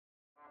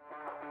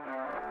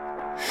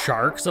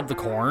Sharks of the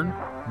Corn?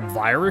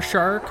 Virus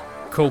Shark?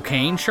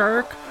 Cocaine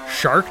Shark?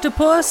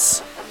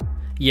 Sharktopus?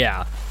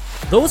 Yeah,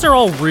 those are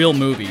all real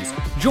movies.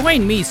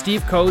 Join me,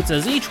 Steve Coates,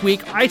 as each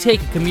week I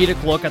take a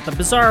comedic look at the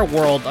bizarre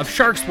world of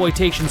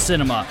sharksploitation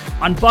cinema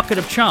on Bucket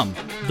of Chum,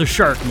 the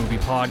Shark Movie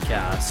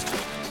Podcast.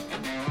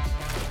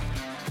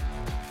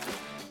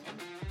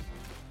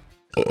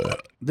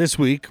 This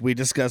week, we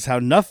discuss how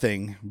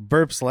nothing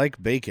burps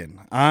like bacon.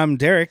 I'm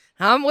Derek.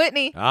 I'm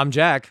Whitney. I'm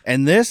Jack.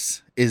 And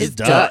this is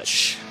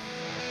Dutch.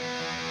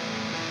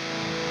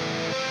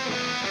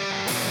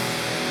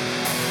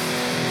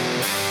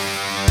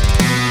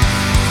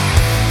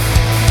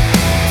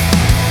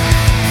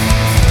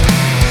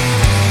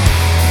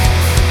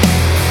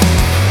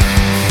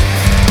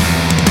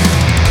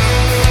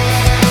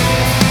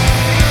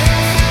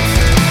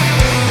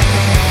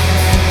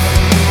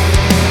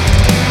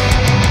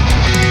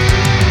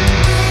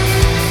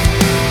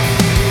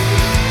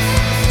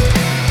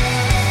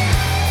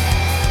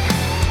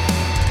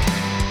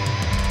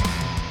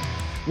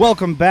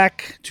 Welcome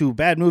back to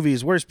Bad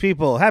Movies, Worst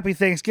People. Happy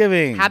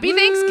Thanksgiving. Happy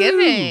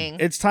Thanksgiving.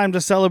 It's time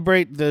to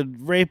celebrate the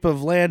rape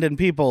of land and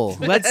people.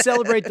 Let's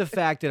celebrate the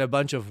fact that a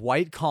bunch of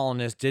white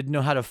colonists didn't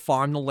know how to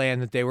farm the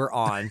land that they were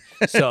on.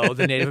 So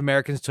the Native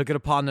Americans took it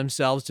upon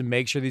themselves to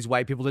make sure these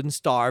white people didn't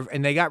starve,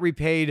 and they got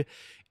repaid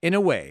in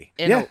a way.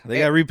 They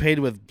got repaid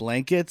with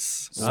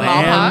blankets,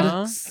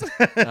 land.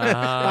 Smallpox.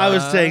 I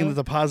was saying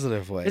the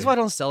positive way. That's why I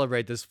don't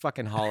celebrate this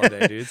fucking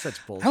holiday, dude. It's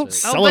such bullshit. I don't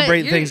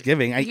celebrate but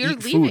Thanksgiving. You're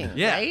eat leaving, food.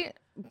 Yeah. right?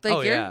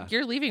 Like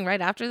you're leaving right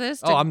after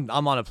this? Oh, I'm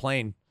on a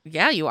plane.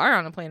 Yeah, you are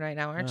on a plane right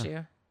now, aren't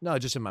you? No,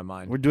 just in my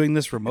mind. We're doing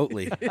this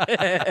remotely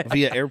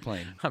via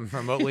airplane. I'm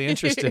remotely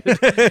interested.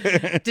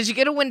 Did you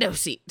get a window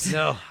seat?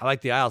 No, I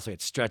like the aisle so I can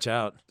stretch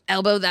out.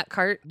 Elbow that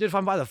cart? Dude, if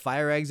I'm by the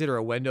fire exit or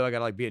a window, I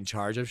gotta be in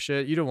charge of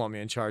shit. You don't want me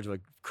in charge of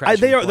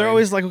crashing They're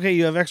always like, okay,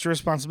 you have extra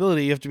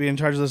responsibility. You have to be in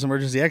charge of this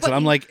emergency exit.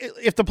 I'm like,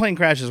 if the plane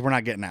crashes, we're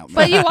not getting out.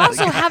 But you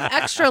also have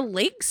extra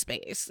leg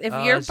space. If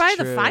you're that's by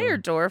true. the fire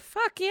door,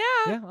 fuck yeah.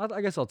 Yeah,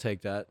 I guess I'll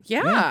take that.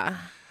 Yeah.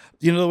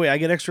 You know the way I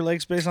get extra leg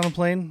space on a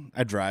plane?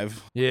 I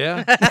drive.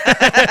 Yeah.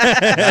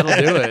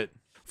 That'll do it.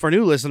 For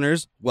new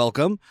listeners,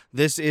 welcome.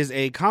 This is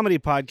a comedy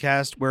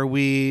podcast where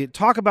we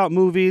talk about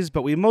movies,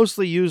 but we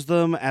mostly use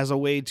them as a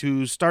way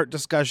to start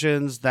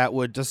discussions that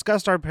would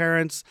disgust our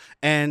parents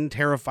and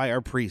terrify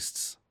our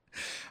priests.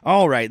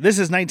 All right, this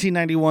is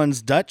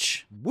 1991's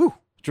Dutch,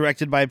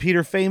 directed by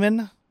Peter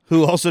Faiman,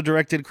 who also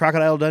directed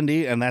Crocodile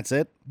Dundee, and that's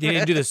it. You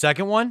didn't do the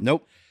second one?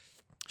 Nope.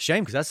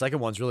 Shame, because that second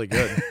one's really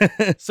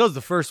good. So's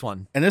the first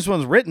one. And this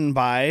one's written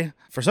by,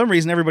 for some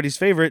reason, everybody's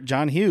favorite,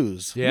 John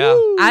Hughes. Yeah.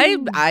 I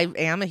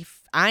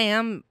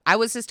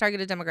was his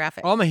targeted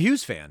demographic. Oh, I'm a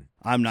Hughes fan.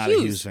 I'm not a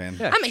Hughes fan.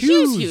 Yeah, I'm a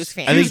huge Hughes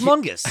fan.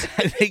 Hughes-mongous.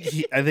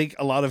 I think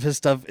a lot of his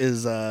stuff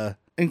is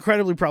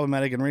incredibly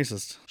problematic and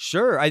racist.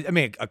 Sure. I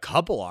mean, a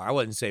couple are. I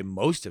wouldn't say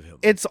most of him.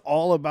 It's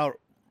all about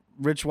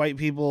rich white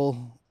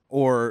people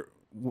or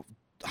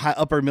high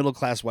upper middle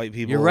class white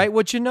people. You're right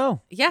what you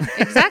know. Yeah,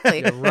 exactly.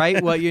 You're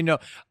right what you know.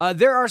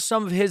 There are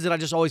some of his that I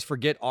just always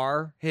forget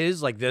are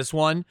his, like this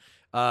one,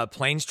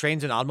 Planes,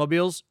 Trains, and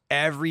Automobiles.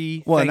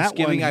 Every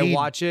Thanksgiving I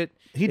watch it.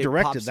 He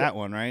directed that up.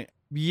 one, right?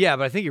 Yeah,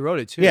 but I think he wrote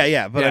it too.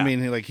 Yeah. But I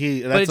mean, like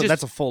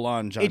that's a full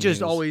on John. It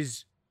just Hughes.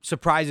 always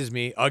surprises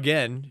me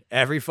again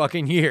every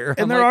fucking year.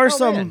 And there are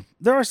some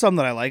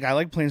that I like. I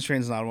like Planes,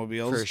 Trains, and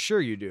Automobiles. For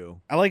sure you do.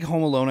 I like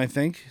Home Alone, I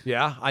think.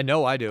 Yeah, I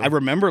know I do. I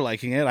remember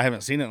liking it. I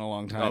haven't seen it in a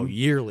long time. Oh,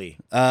 yearly.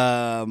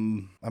 That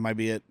might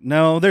be it.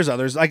 No, there's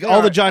others. Like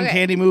all the John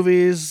Candy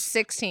movies.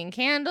 16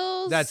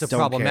 Candles. That's a Don't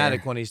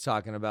problematic care. one he's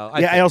talking about.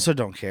 I also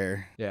don't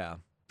care. Yeah,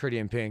 Pretty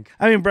in Pink.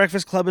 I mean,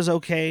 Breakfast Club is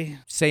okay.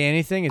 Say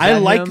Anything? Is I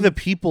that like him? the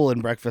people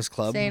in Breakfast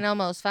Club. St.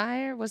 Elmo's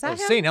Fire. Was that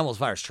him? St. Elmo's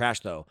Fire is trash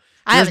though.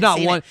 I There's haven't not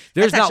seen one. it.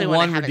 There's That's not actually one I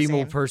one haven't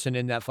redeemable seen. person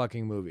in that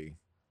fucking movie.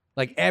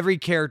 Like every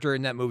character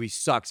in that movie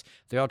sucks.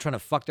 They're all trying to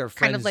fuck their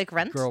friends, Kind of like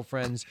Rent?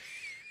 girlfriends.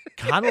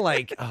 Kind of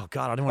like, oh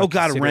god, I don't want Oh to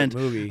God, consider Rent. it a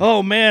movie.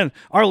 Oh man,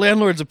 our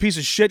landlord's a piece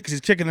of shit because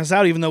he's kicking us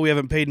out even though we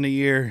haven't paid in a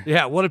year.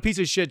 Yeah, what a piece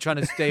of shit trying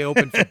to stay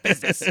open for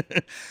business.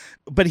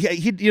 But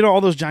he you know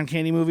all those John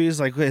Candy movies,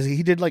 like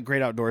he did like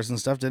Great Outdoors and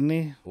stuff, didn't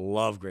he?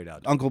 Love Great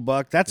Outdoors. Uncle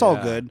Buck, that's all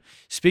Yeah. good.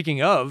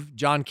 Speaking of,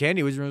 John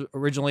Candy was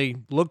originally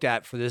looked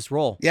at for this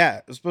role. Yeah,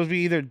 it was supposed to be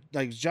either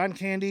like John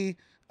Candy.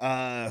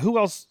 Who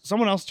else?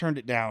 Someone else turned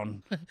it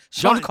down.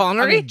 Sean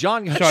Connery?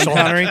 John Sean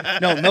Connery.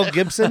 No, Mel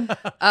Gibson.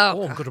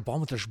 Oh, I'm gonna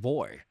bomb with this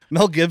boy.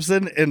 Mel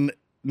Gibson in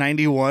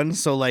 '91.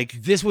 So like,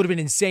 This would have been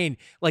insane.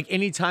 Like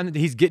any time that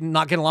he's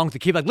not getting along with the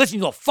kid, like listen, you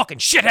little fucking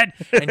shithead,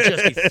 and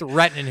just be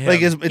threatening him.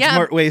 like it's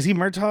Yeah. wait, is he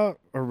Murtaugh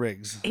or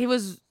Riggs? He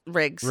was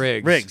Riggs.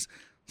 Riggs.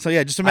 So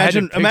yeah, just I had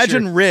to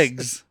imagine picture-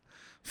 Riggs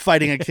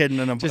fighting a kid in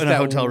a Just in a that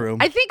hotel room.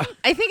 I think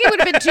it would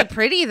have been too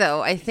pretty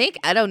though. I think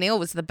Ed O'Neill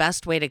was the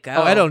best way to go.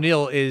 Oh, Ed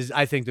O'Neill is,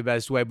 I think, the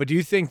best way. But do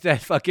you think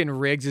that fucking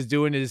Riggs is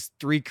doing his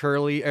Three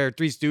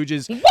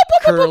Stooges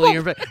curly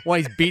when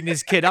he's beating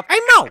his kid up? Hey,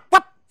 no!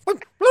 What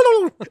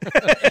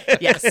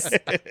Yes.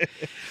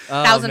 Oh,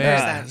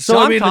 1000%. So,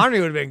 Sean I mean- Connery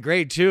would have been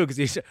great too because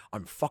he said,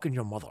 "I'm fucking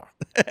your mother."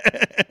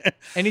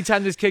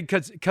 Anytime this kid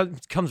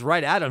comes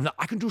right at him,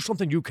 I can do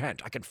something you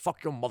can't. I can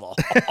fuck your mother.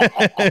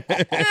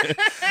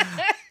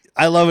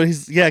 I love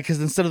it.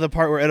 Because instead of the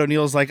part where Ed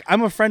O'Neill's like,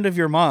 I'm a friend of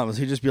your mom's,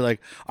 he'd just be like,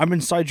 I'm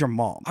inside your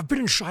mom. I've been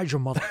inside your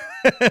mother.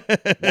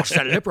 Watch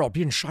that lip, or I'll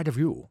be inside of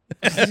you.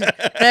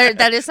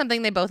 That is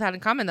something they both had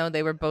in common, though.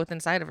 They were both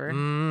inside of her.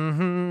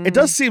 Mm-hmm. It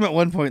does seem at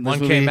one point in this One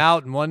movie. came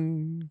out and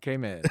one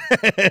came in.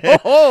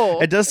 Oh,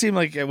 It does seem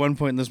like at one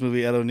point in this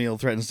movie, Ed O'Neill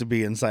threatens to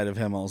be inside of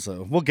him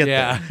also. We'll get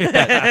Yeah.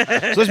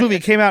 there. So this movie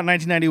came out in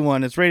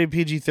 1991. It's rated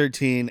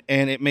PG-13,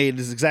 and it made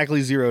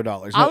exactly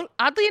 $0.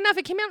 Oddly enough,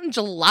 it came out in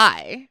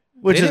July.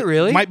 Which Did it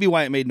really? might be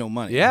why it made no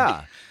money.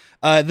 Yeah.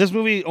 This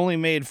movie only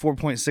made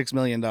 $4.6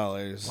 million.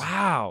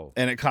 Wow.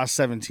 And it cost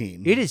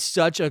 17. It is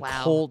such a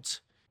Wow. cult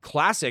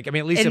classic. I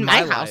mean, at least in, In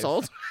my life.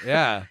 household.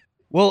 Yeah.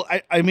 Well,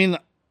 I mean,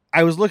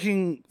 I was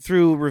looking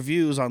through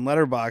reviews on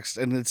Letterboxd,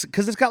 and it's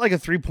because it's got like a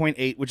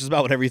 3.8, which is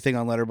about what everything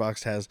on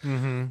Letterboxd has.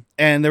 Mm-hmm.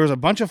 And there was a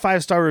bunch of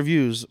 5-star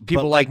reviews.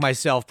 People but, like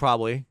myself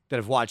probably that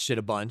have watched it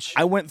a bunch.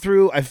 I went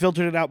through, I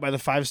filtered it out by the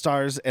 5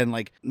 stars, and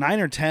like 9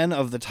 or 10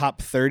 of the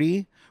top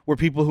 30 were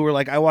people who were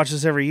like, I watch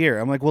this every year.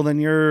 I'm like, well, then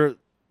your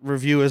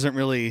review It's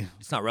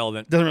not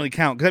relevant. doesn't really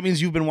count, because that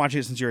means you've been watching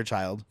it since you're a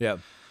child. Yeah.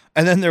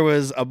 And then there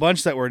was a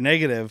bunch that were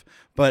negative,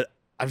 but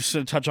I'm just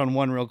going to touch on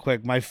one real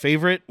quick. My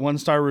favorite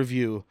 1-star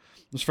review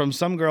was from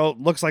some girl,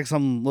 looks like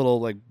some little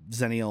like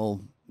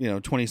Zennial,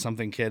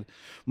 20-something kid.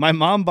 My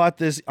mom bought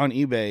this on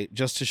eBay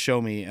just to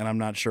show me, and I'm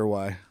not sure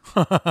why.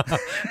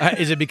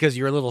 Is it because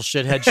you're a little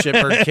shithead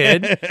shipper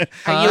kid?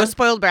 Are you a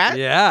spoiled brat?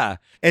 Yeah.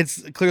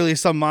 It's clearly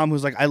some mom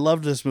who's like, I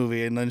loved this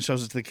movie, and then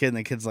shows it to the kid, and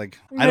the kid's like,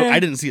 Meh.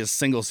 I didn't see a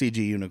single CG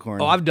unicorn.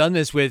 Oh, I've done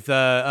this with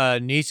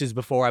nieces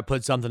before. I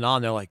put something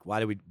on. They're like, "Why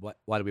do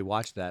we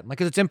watch that?" I'm like,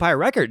 "Because it's Empire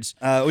Records.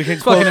 We can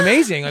It's fucking quote,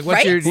 amazing. Like, what's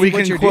Right? your we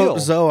what's can your quote deal?"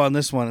 Zoe on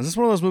this one. Is this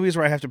one of those movies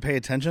where I have to pay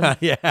attention?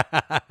 Yeah.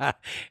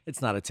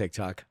 It's not a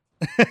TikTok.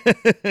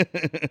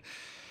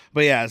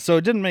 But yeah, so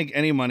it didn't make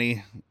any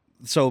money.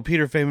 So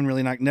Peter Faiman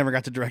really never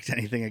got to direct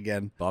anything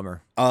again.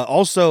 Bummer.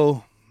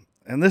 Also,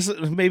 and this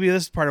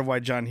is part of why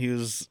John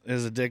Hughes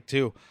is a dick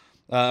too.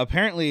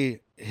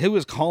 Apparently, he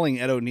was calling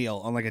Ed O'Neill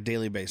on like a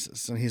daily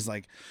basis, and he's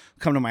like,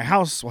 "Come to my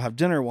house. We'll have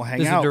dinner. We'll hang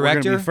This is the out. We're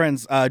gonna director? be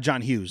friends."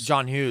 John Hughes.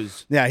 John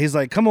Hughes. Yeah, he's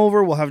like, "Come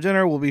over. We'll have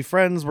dinner. We'll be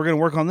friends. We're gonna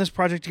work on this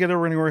project together.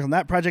 We're gonna work on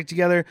that project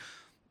together."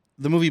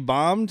 The movie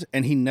bombed,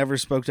 and he never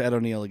spoke to Ed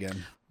O'Neill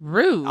again.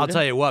 Rude. I'll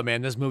tell you what,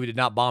 man. This movie did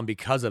not bomb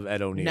because of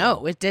Ed O'Neill.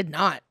 No, it did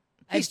not.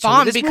 It's It true.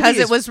 bombed This movie because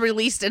is- it was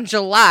released in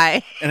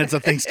July. And it's a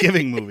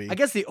Thanksgiving movie. I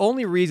guess the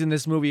only reason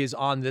this movie is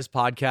on this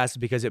podcast is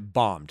because it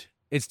bombed.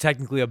 It's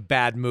technically a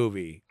bad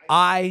movie. He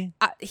had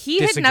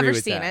Disagree never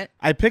with seen that. it.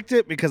 I picked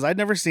it because I'd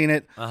never seen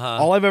it. Uh-huh.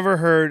 All I've ever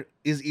heard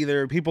is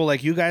either people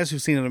like you guys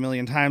who've seen it a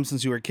million times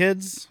since you were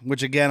kids,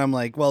 which again, I'm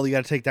like, well, you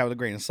got to take that with a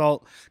grain of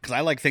salt, because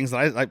I like things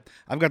that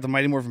I've got the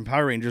Mighty Morphin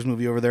Power Rangers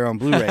movie over there on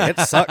Blu-ray. It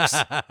sucks.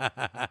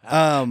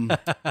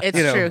 It's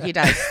You know. true. He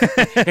does.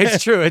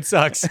 It's true. It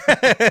sucks.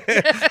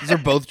 These are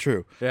both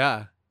true.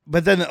 Yeah.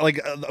 But then, like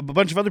a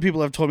bunch of other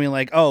people have told me,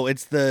 like, oh,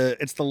 it's the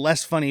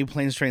less funny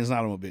Planes, Trains, and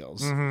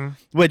Automobiles,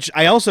 which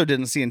I also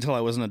didn't see until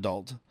I was an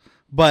adult.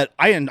 But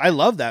I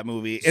love that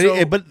movie.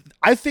 So- But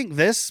I think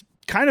this,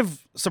 kind of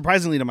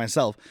surprisingly to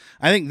myself,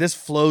 I think this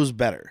flows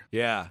better.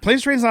 Yeah.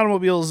 Planes, Trains, and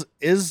Automobiles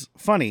is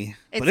funny,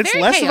 but it's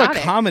very less of a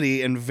chaotic.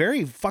 comedy and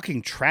very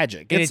fucking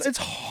tragic. And It's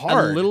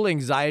hard. A little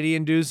anxiety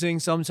inducing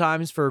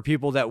sometimes for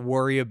people that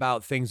worry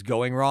about things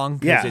going wrong.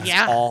 'Cause Yeah. It's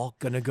Yeah. all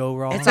going to go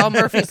wrong. It's all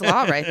Murphy's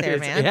Law right there, It's-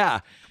 man. Yeah.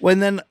 When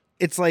then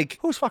it's like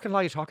Whose fucking law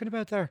are you talking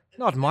about there?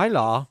 Not my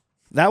law.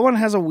 that one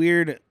has a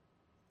weird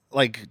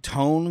like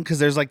tone, because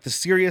there's like the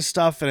serious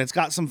stuff and it's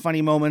got some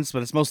funny moments,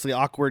 but it's mostly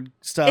awkward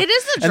stuff. It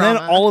is the And then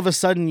drama. all of a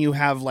sudden you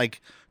have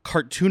like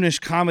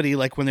cartoonish comedy,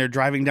 like when they're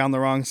driving down the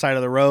wrong side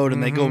of the road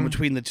and they go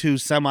between the two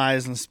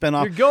semis and spin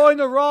off. You're going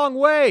the wrong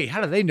way.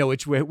 How do they know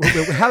which way?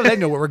 How do they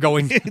know where we're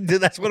going?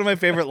 Dude, that's one of my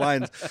favorite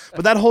lines.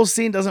 But that whole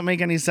scene doesn't make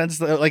any sense,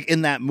 like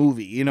in that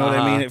movie. You know what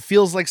I mean? It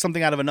feels like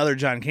something out of another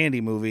John Candy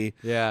movie,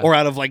 Yeah. or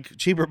out of like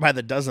Cheaper by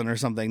the Dozen or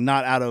something,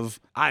 not out of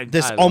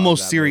this I love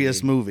almost that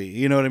serious movie.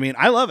 You know what I mean?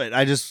 I love it.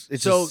 It's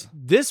So just.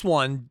 this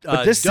one,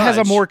 But this has a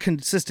Dutch, more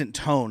consistent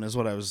tone, is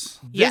what I was.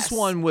 This Yes.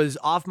 one was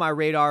off my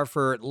radar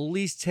for at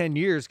least 10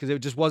 years because it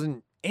just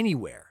wasn't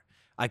anywhere.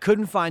 I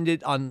couldn't find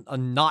it on a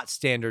not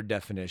standard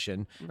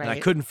definition, and I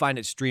Right. couldn't find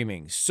it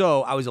streaming.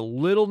 So I was a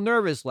little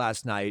nervous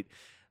last night.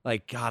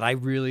 Like, God, I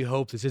really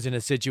hope this isn't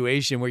a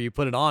situation where you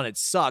put it on, it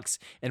sucks,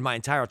 and my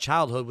entire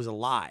childhood was a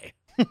lie.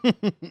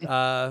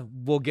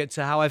 We'll get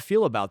to how I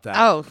feel about that.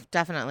 Oh,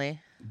 definitely.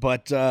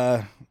 But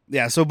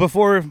yeah, so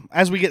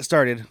as we get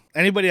started,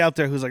 anybody out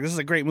there who's like, "This is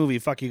a great movie,"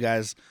 fuck you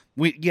guys.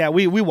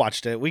 We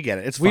watched it. We get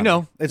it. It's funny. We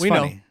know. It's We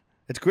funny. know.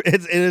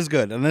 It is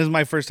good, and this is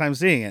my first time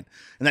seeing it,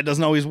 and that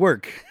doesn't always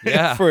work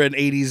Yeah. for an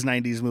 80s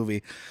 90s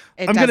movie.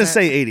 It I'm gonna doesn't.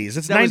 say 80s.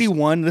 It's That was-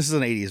 91. This is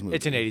an 80s movie.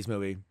 It's an 80s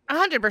movie.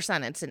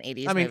 100% it's an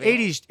 80s I mean,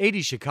 movie.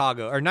 80s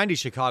Chicago or 90s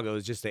Chicago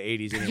is just the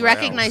 80s. You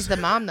recognize the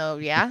mom, though,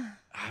 yeah?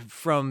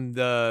 From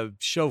the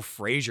show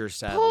Frasier,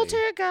 sadly.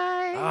 Poltergeist.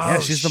 Yeah,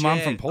 she's the mom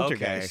from shit.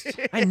 Poltergeist.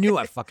 Okay.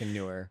 I fucking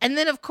knew her. And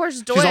then, of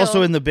course, Doyle. She's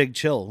also in The Big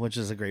Chill, which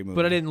is a great movie.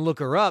 But I didn't look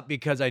her up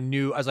because I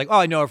was like, oh,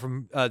 I know her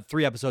from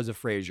 3 episodes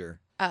of Frasier.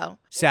 Oh.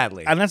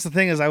 Sadly. And that's the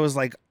thing is I was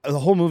like, the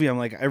whole movie, I'm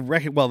like,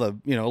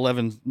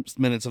 11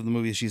 minutes of the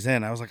movie she's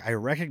in, I was like, I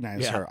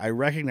recognize her. I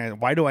recognize,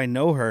 why do I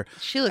know her?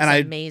 She looks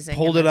and amazing. I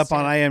pulled it in up this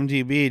on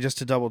too. IMDb just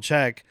to double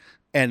check.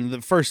 And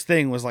the first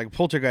thing was like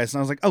Poltergeist. And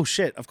I was like, oh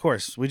shit, of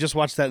course. We just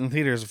watched that in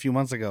theaters a few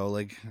months ago.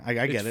 Like, I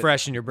get It's it.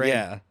 fresh in your brain.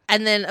 Yeah.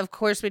 And then, of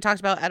course, we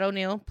talked about Ed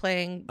O'Neill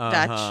playing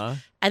Dutch.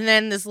 And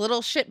then this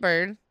little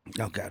shitbird.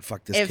 Oh God,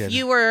 fuck this If kid.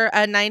 you were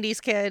a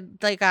 90s kid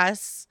like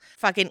us,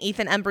 fucking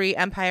Ethan Embry,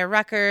 Empire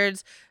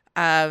Records.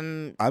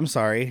 I'm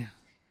sorry.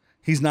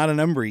 He's not an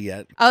Embry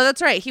yet. Oh,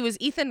 that's right. He was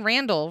Ethan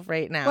Randall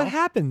right now. What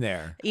happened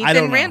there? I don't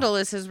Ethan know. Randall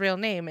is his real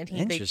name. And they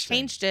Interesting.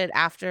 changed it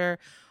after,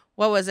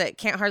 what was it?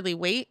 Can't Hardly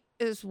Wait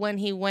is when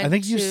he went I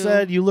think you to-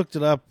 said you looked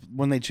it up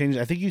when they changed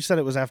it. I think you said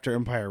it was after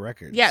Empire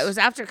Records. Yeah, it was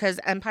after because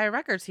Empire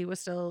Records, he was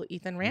still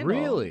Ethan Randall.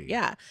 Really?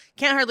 Yeah.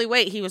 Can't Hardly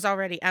Wait, he was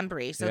already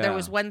Embry. So there Yeah.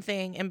 was one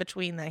thing in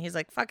between that he's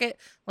like, fuck it,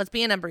 let's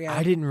be an embryo.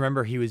 I didn't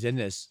remember he was in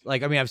this.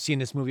 Like, I mean, I've seen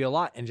this movie a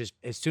lot, and just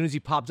as soon as he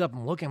pops up,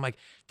 I'm looking, I'm like,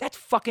 that's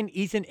fucking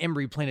Ethan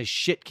Embry playing a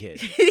shit kid.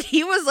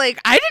 He was like,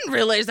 I didn't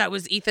realize that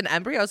was Ethan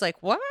Embry. I was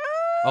like, what?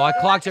 Oh, I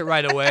clocked it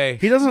right away.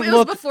 He doesn't It was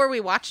look. before we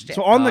watched it.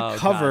 So on the Oh,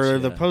 cover,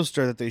 the gotcha.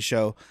 poster that they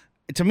show,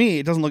 to me,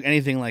 it doesn't look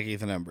anything like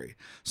Ethan Embry.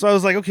 So I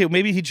was like, okay,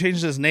 maybe he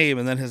changed his name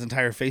and then his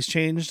entire face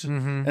changed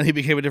Mm-hmm. and he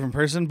became a different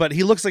person. But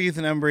he looks like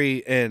Ethan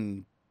Embry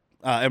in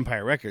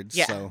Empire Records.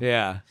 Yeah. So.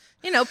 Yeah.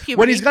 You know, puberty.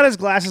 When he's got his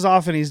glasses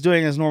off and he's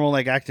doing his normal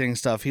like acting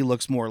stuff, he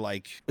looks more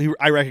like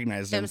I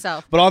recognize him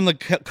Himself. But on the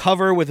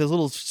cover with his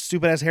little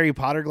stupid ass Harry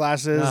Potter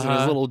glasses and his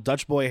Uh-huh. little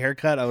Dutch boy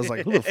haircut, I was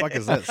like, who the fuck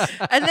is this?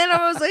 And then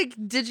I was like,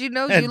 did you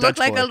know And you look Dutch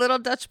like boy. a little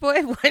Dutch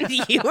boy when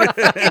you were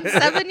fucking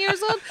 7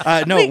 years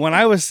old? No, Like- when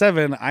I was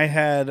 7, I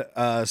had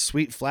a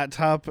sweet flat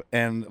top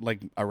and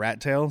like a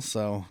rat tail.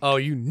 So Oh,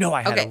 you know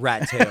I had Okay. a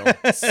rat tail.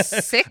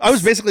 6? I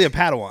was basically a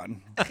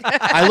Padawan.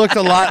 I looked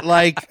a lot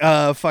like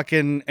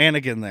fucking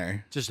Anakin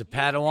there. Just a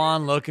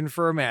Padawan looking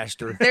for a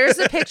master. There's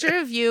a picture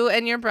of you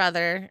and your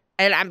brother,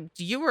 and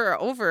you were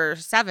over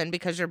 7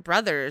 because your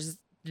brother's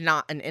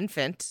not an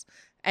infant,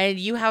 and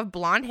you have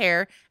blonde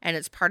hair, and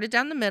it's parted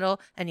down the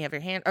middle, and you have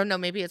your hand. Oh no,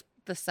 maybe it's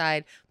the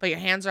side, but your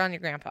hands are on your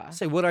grandpa.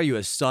 Say, what are you,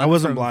 a son? I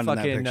wasn't from blonde in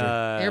that fucking,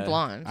 picture. You're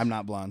blonde. I'm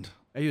not blonde.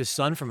 Are you a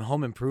son from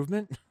Home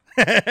Improvement?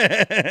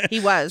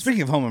 He was.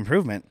 Speaking of Home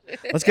Improvement,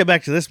 let's get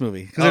back to this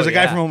movie because there's a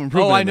guy from Home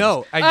Improvement.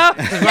 Oh, I in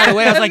this. know. Right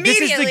away, I was like, this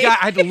is the Immediately. guy.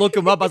 I had to look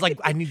him up. I was like,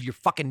 I need your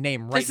fucking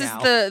name right This now.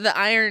 is the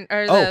iron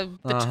or Oh.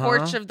 the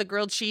torch of the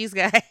grilled cheese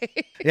guy.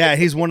 Yeah,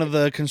 he's one of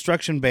the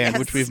construction band, Yes.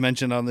 which we've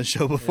mentioned on the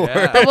show before.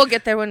 Yeah. But we'll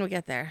get there when we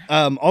get there.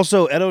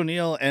 Also, Ed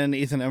O'Neill and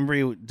Ethan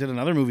Embry did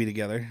another movie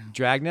together.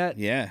 Dragnet?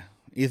 Yeah,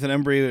 Ethan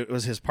Embry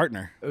was his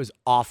partner. It was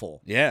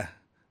awful. Yeah,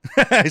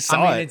 I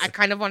saw it. I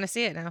kind of want to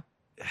see it now.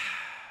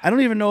 I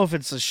don't even know if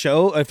it's a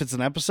show, if it's an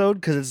episode,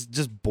 because it's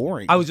just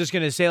boring. I was just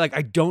going to say, like,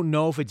 I don't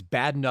know if it's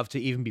bad enough to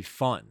even be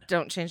fun.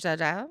 Don't change that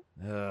dial.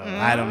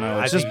 I don't know.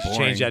 I It's think just you should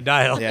boring. change that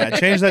dial. Yeah,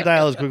 change that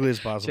dial as quickly as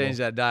possible. Change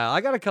that dial.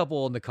 I got a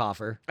couple in the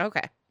coffer.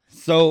 Okay.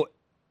 So,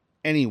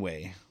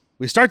 anyway,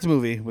 we start the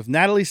movie with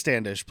Natalie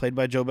Standish, played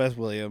by Jo Beth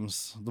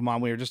Williams, the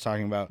mom we were just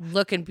talking about.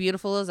 Looking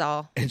beautiful as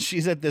all. And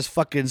she's at this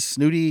fucking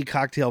snooty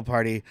cocktail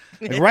party.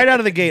 Like, right out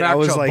of the gate, I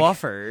was like,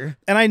 buffer.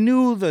 and I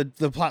knew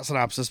the plot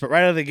synopsis, but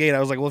right out of the gate, I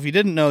was like, well, if you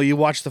didn't know, you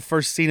watch the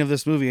first scene of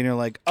this movie and you're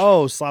like,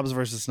 oh, slobs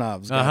versus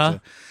snobs.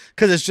 Gotcha.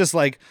 Because it's just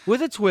like,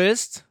 With a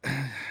twist.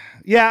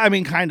 yeah, I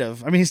mean, kind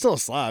of. I mean, he's still a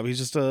slob. He's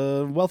just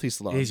a wealthy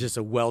slob. He's just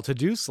a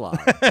well-to-do slob.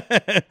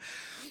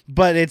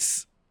 But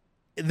it's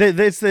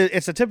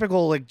a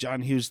typical like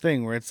John Hughes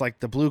thing where it's like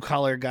the blue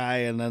collar guy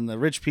and then the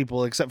rich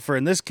people, except for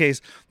in this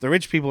case, the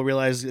rich people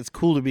realize it's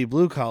cool to be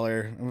blue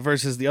collar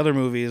versus the other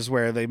movies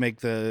where they make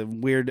the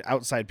weird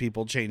outside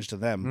people change to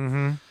them.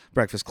 Mm-hmm.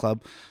 Breakfast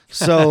Club.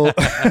 So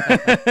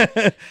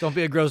Don't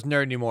be a gross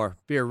nerd anymore.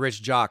 Be a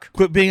rich jock.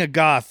 quit being a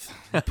goth.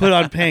 Put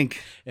on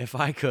pink. If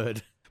I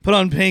could. Put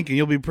on pink and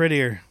you'll be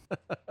prettier.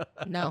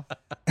 No,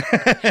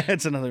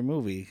 It's another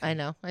movie. I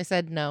know. I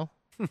said no.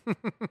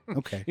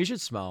 Okay. You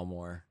should smile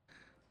more.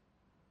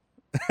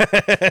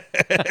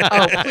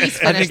 Oh, please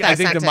finish that I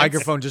think sentence. the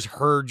microphone just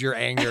heard your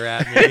anger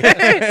at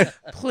me.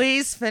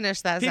 Please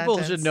finish that People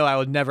sentence. should know I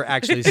would never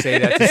actually say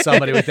that to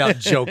somebody without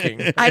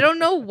joking. I don't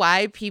know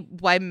why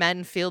why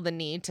men feel the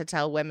need to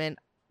tell women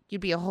you'd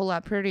be a whole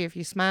lot prettier if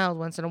you smiled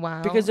once in a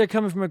while. Because they're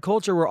coming from a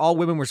culture where all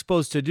women were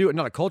supposed to do,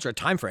 not a culture, a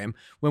time frame,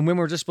 when women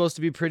were just supposed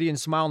to be pretty and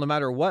smile no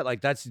matter what. Like,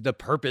 that's the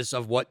purpose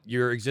of what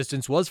your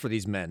existence was for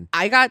these men.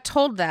 I got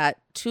told that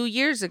 2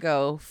 years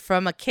ago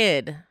from a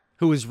kid.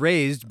 Who was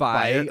raised By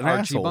by an Archie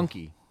asshole.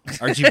 Bunkie.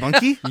 Archie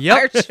Bunkie?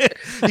 Yep. You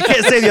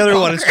can't say the other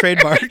one is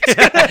trademarked.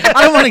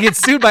 I don't want to get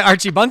sued by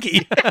Archie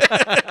Bunkie.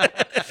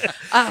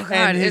 Oh God,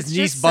 and his it's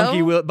niece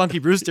just Bunky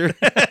Brewster.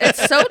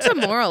 It's so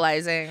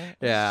demoralizing.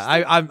 Yeah,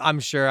 I'm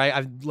sure.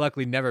 I've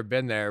luckily never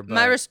been there. But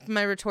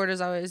My retort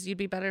is always, you'd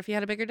be better if you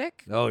had a bigger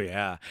dick. oh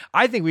yeah,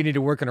 I think we need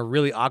to work on a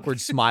really awkward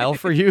smile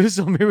for you.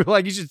 So maybe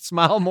like you should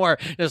smile more.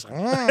 Just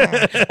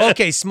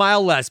okay,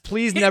 smile less.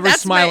 Please never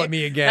smile at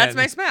me again. That's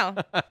my smile.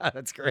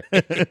 That's great.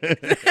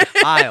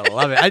 I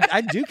love it.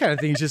 I do kind of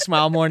think you should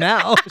smile more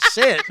now.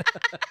 Shit,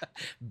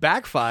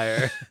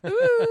 backfire.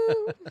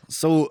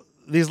 So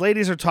these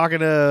ladies are talking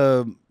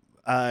to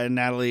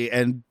Natalie,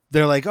 and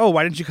they're like, "Oh,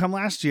 why didn't you come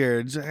last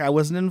year? I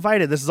wasn't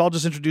invited." This is all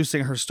just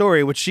introducing her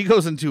story, which she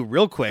goes into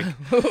real quick.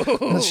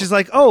 And she's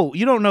like, "Oh,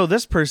 you don't know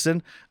this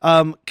person.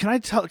 Can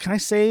I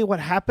say what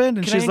happened?"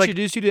 And Can she's I like,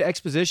 introduce you to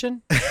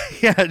exposition?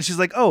 "Yeah." And she's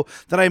like, "Oh,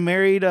 that I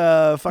married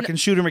fucking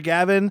Shooter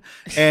McGavin,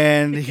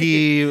 and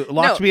he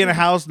locked me in a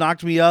house,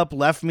 knocked me up,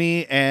 left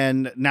me,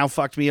 and now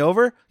fucked me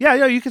over."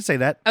 Yeah, you can say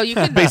that. Oh, you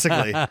can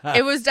basically.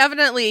 It was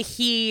definitely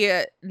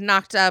he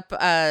knocked up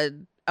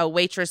a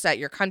waitress at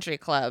your country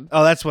club.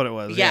 Oh, that's what it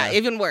was. Yeah,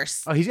 even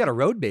worse. Oh, he's got a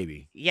road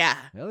baby. Yeah.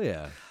 Hell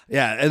yeah.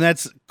 Yeah, and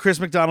that's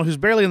Chris McDonald, who's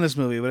barely in this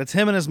movie, but it's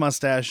him and his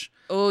mustache.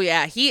 Oh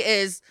yeah, he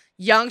is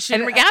young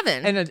Shooter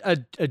McGavin. And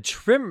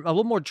a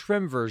little more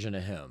trim version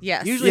of him.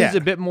 Yes. Usually he's Yeah.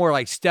 a bit more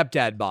like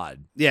stepdad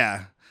bod.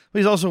 Yeah. But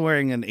he's also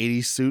wearing an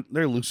 80s suit.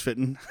 They're loose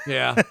fitting.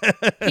 Yeah.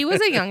 He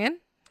was a youngin'.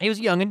 He was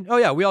a youngin'. Oh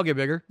yeah, we all get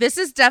bigger. This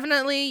is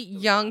definitely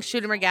young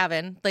Shooter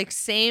McGavin. Like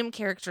same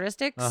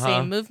characteristics,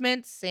 same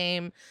movements,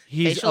 same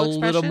He's facial a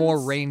little more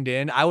expressions. reined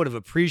in. I would have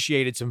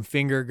appreciated some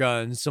finger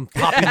guns, some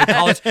popping the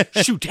collars,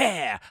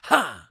 shooter,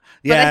 huh?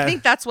 But Yeah. I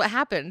think that's what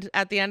happened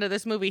at the end of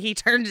this movie. He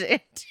turned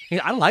it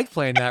into I like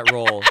playing that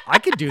role. I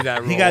could do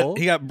that role.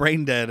 he got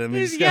brain dead. I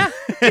mean, yeah.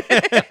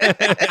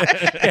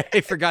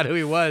 I forgot who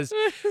he was.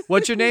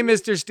 What's your name,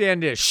 Mr.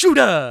 Standish?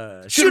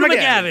 Shooter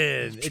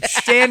McGavin. It's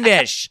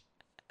Standish.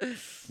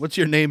 What's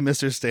your name,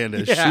 Mr.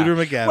 Standish? Yeah. Shooter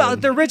McGavin. Well,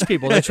 they're rich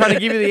people. They're trying to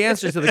give you the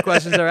answers to the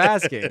questions they're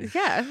asking.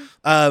 Yeah.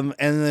 And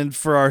then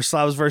for our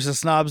slobs versus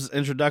snobs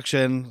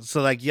introduction,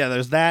 so like, yeah,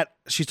 there's that.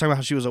 She's talking about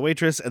how she was a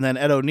waitress, and then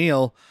Ed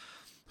O'Neill,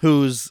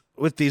 who's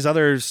with these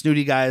other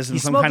snooty guys in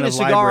He's some smoking kind a of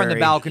cigar library. on the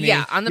balcony.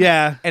 Yeah. On the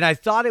Yeah. And I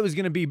thought it was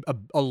going to be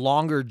a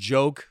longer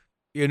joke,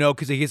 you know,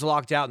 because he gets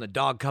locked out and the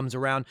dog comes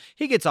around.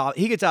 He gets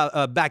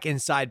out back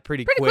inside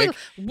pretty quick.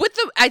 With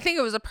I think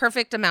it was a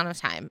perfect amount of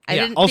time. I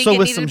Yeah. didn't Also think it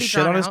with needed some to be shit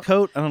on drawn his out.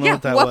 coat. I don't know Yeah,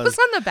 what that what was. was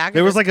on the back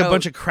There of was his like a coat?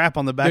 bunch of crap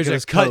on the back There's of a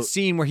his cut coat.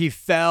 scene where he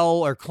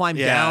fell or climbed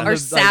Yeah. down. Or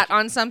There's, sat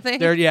on something.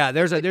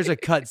 there's a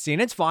cut scene.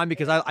 It's fine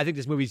because I think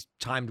this movie's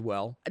timed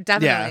well.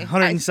 Definitely. Yeah,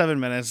 107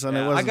 minutes, and it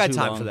Yeah, wasn't I got too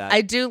time long. for that.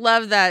 I do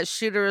love that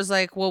Shooter was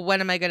like, "Well,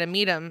 when am I going to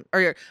meet him?"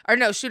 Or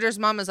no, Shooter's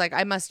mom is like,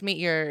 "I must meet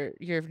your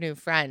new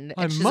friend."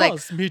 And she's like,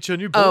 meet your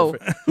new "Oh,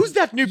 boyfriend. Who's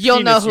that new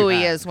you'll know penis who you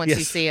he have?" is once you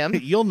Yes. see him."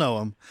 You'll know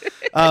him.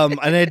 And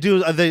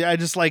I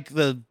just like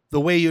the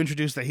way you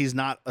introduce that he's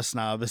not a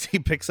snob is he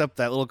picks up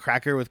that little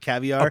cracker with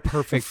caviar, A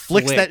perfect and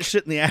flicks flick. that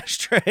shit in the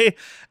ashtray,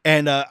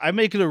 and I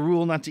make it a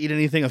rule not to eat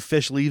anything a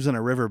fish leaves in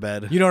a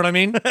riverbed. You know what I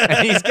mean?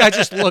 And these guys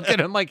just look at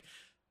him like,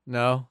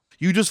 no.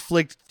 You just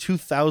flicked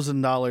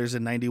 $2,000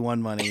 in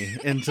 91 money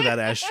into that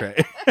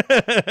ashtray.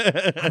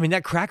 I mean,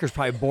 that cracker's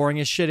probably boring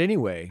as shit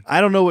anyway.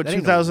 I don't know what That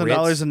ain't no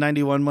 $2,000 Ritz. in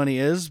 91 money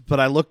is, but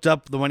I looked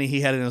up the money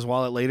he had in his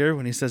wallet later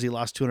when he says he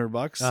lost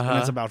 $200, and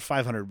it's about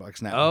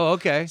 $500 now. Oh,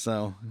 okay.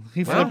 So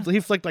he Well.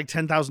 flicked like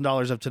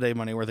 $10,000 of today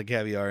money worth of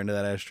caviar into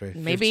that ashtray.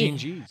 Maybe 15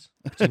 G's.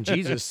 15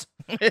 Jesus.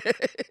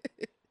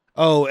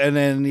 Oh, and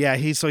then yeah,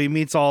 he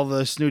meets all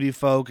the snooty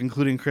folk,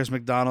 including Chris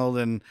McDonald,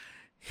 and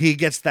he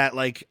gets that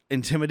like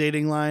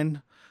intimidating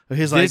line.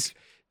 He's like,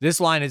 This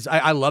line is,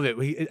 I love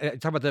it.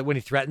 Talk about that when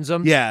he threatens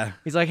him. yeah,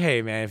 He's like,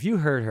 hey, man, if you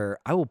hurt her,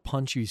 I will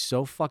punch you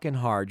so fucking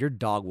hard, your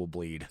dog will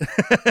bleed.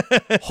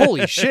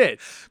 Holy shit.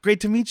 great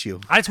to meet you.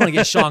 I just want to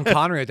get Sean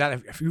Connery at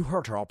that. If you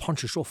hurt her, I'll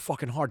punch you so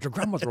fucking hard, your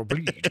grandmother will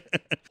bleed.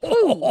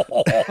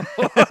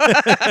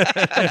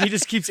 He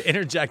just keeps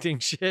interjecting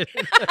shit.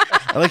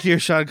 I like your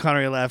Sean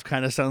Connery laugh.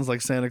 Kind of sounds like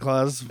Santa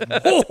Claus.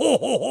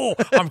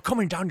 I'm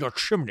coming down your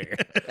chimney.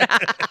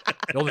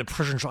 The only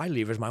presents I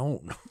leave is my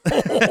own.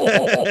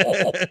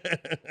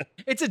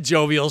 It's a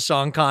jovial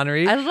Sean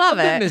Connery. I love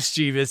A bit it.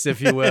 mischievous, if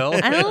you will.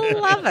 I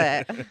love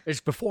it. It's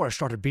before I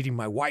started beating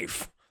my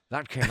wife.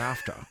 That came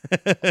after.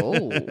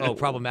 Oh, Oh,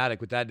 problematic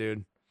with that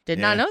dude. did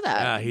not know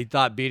that. Yeah, he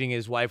thought beating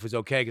his wife was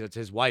okay because it's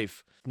his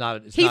wife.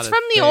 It's He's not a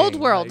from the old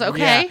thing. world,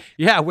 okay?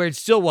 Yeah, where it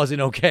still wasn't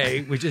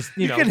okay. We just,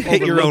 You can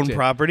hit your own overlooked it.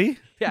 property.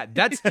 Yeah,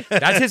 that's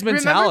his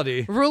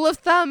mentality. Remember, rule of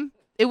thumb: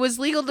 it was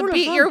legal to Rule of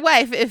beat thumb. your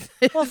wife if.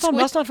 Well, thumb,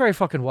 that's not very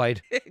fucking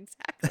wide.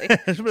 Exactly.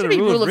 Should Should be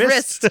rule of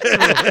wrist.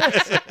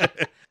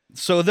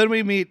 So then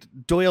we meet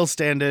Doyle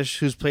Standish,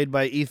 who's played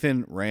by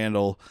Ethan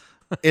Randall,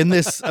 in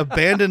this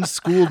abandoned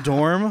school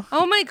dorm.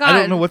 Oh my god! I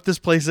don't know what this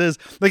place is.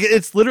 Like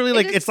it's literally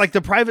like is- it's like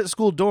the private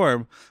school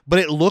dorm, but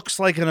it looks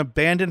like an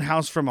abandoned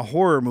house from a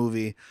horror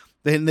movie.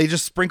 They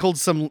just sprinkled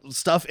some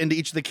stuff into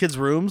each of the kids'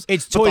 rooms.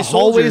 It's but toy the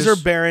hallways soldiers.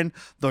 are barren.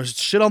 There's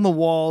shit on the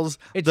walls.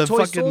 It's the toy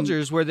fucking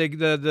soldiers where the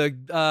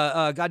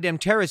goddamn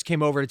terrorists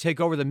came over to take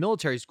over the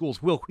military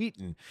schools. Will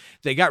Wheaton.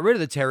 They got rid of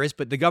the terrorists,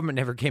 but the government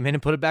never came in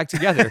and put it back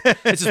together.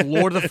 It's just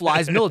Lord of the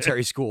Flies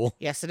military school.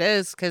 Yes, it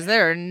is, because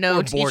there are no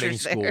Or boarding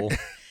teachers there. school.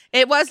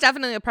 It was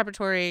definitely a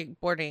preparatory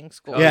boarding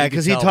school. Yeah, you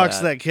because can he tell talks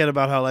to that. that kid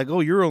about how like, oh,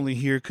 you're only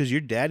here because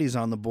your daddy's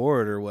on the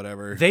board or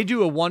whatever. They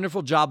do a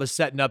wonderful job of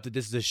setting up that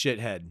this is a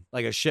shithead,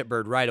 like a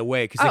shitbird right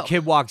away. Because the Oh.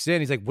 kid walks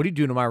in, he's like, "What are you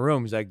doing in my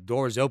room?" He's like,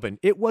 "Door's open."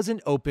 It wasn't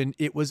open.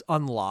 It was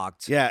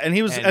unlocked. Yeah, and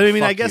he was. And I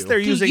mean, I fuck guess you.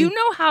 they're Do using. you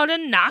know how to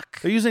knock?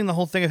 They're using the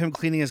whole thing of him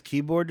cleaning his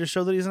keyboard to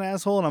show that he's an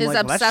asshole, and I'm His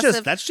like, well,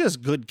 obsessive- that's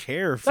just good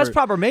care. For, That's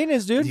proper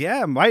maintenance, dude.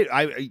 Yeah,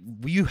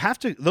 you have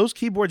to. Those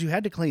keyboards you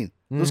had to clean.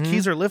 Those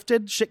keys are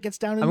lifted. Shit gets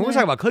down in I mean, there. we're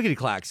talking about clickety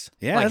clacks.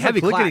 yeah, like that's heavy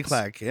a clickety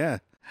clacks.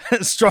 clack. Yeah,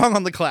 strong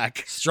on the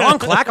clack. Strong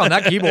clack on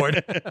that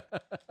keyboard.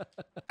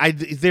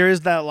 There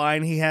is that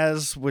line he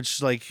has,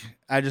 which like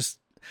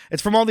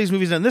it's from all these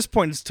movies, and at this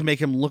point it's to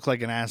make him look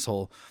like an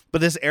asshole.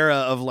 But this era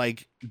of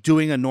like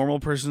doing a normal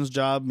person's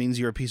job means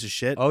you're a piece of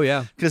shit. Oh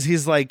yeah. Because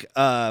he's like,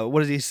 what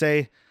does he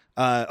say?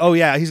 Oh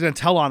yeah, he's gonna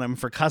tell on him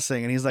for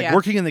cussing, and he's like, Yeah.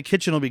 working in the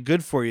kitchen will be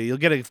good for you. You'll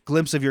get a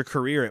glimpse of your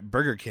career at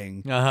Burger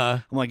King. Uh-huh.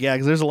 I'm like, yeah,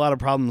 because there's a lot of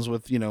problems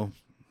with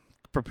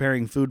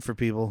preparing food for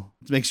people.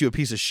 It makes you a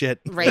piece of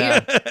shit. Right? Yeah.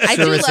 I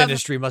do Service love.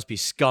 industry must be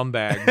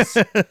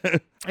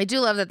scumbags. I do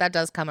love that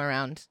does come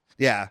around.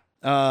 Yeah.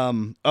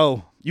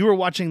 Oh, you were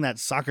watching that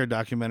soccer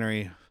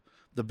documentary,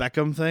 the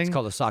Beckham thing. It's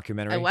called a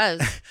sockumentary. I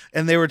was.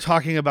 And they were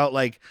talking about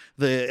like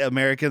the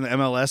American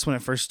MLS when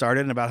it first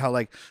started, and about how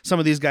like some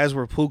of these guys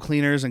were pool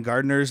cleaners and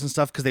gardeners and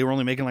stuff because they were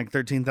only making like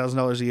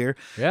 $13,000 a year.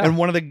 Yeah. And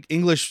one of the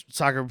English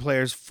soccer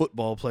players,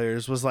 football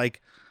players, was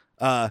like,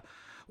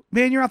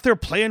 "Man, you're out there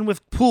playing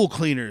with pool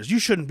cleaners. You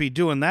shouldn't be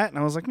doing that." And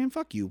I was like, "Man,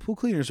 fuck you. Pool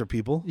cleaners are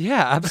people.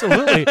 Yeah,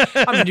 absolutely.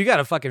 I mean, you got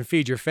to fucking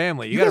feed your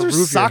family. You, got to guys are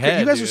roof soccer. your head,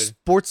 You guys dude. are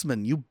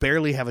sportsmen. You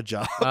barely have a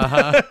job."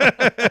 Uh-huh.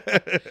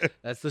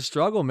 That's the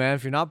struggle, man.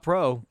 If you're not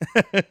pro,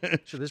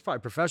 sure, there's probably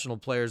professional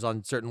players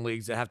on certain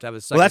leagues that have to have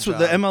a second Well, that's what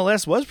the job.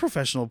 MLS was.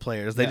 Professional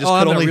players. They just oh,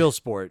 could I'm only. a real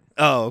sport.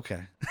 Oh,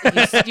 okay.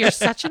 You're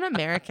such an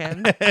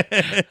American.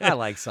 I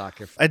like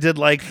soccer. I did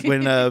like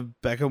when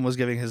Beckham was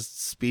giving his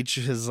speech,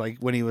 his like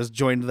when he was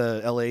joined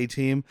the LA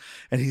team,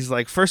 and he's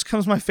like, "First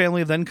comes my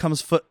family, then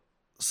comes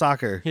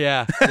soccer."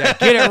 Yeah,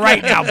 get it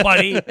right now,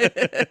 buddy.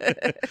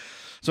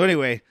 So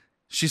anyway,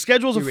 she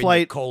schedules You're a in the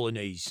flight.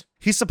 colonies.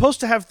 He's supposed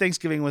to have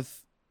Thanksgiving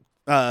with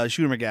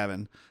Shooter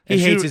McGavin. He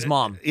And hates his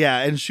mom. Yeah,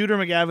 and Shooter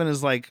McGavin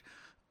is like,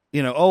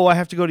 oh, I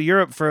have to go to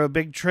Europe for a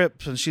big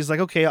trip, and she's like,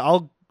 okay,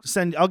 I'll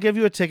give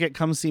you a ticket,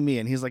 come see me.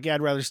 And he's like, yeah,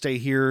 I'd rather stay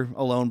here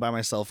alone by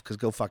myself because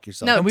go fuck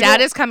yourself. No, And we Dad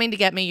don't- is coming to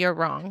get me. You're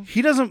wrong.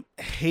 He doesn't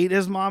hate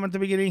his mom at the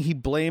beginning. He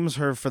blames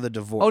her for the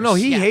divorce. Oh no,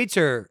 he Yeah. hates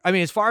her. I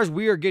mean, as far as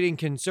we are getting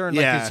concerned,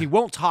 like Yeah. 'cause he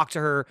won't talk to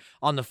her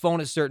on the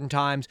phone at certain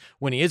times.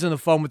 When he is on the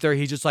phone with her,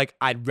 he's just like,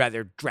 "I'd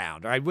rather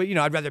drown," or I'd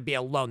rather be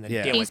alone than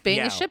Yeah. deal He's with being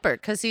you. a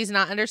shitbird because he's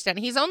not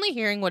understanding. He's only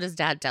hearing what his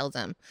dad tells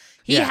him.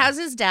 He Yeah. has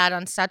his dad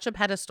on such a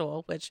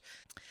pedestal, which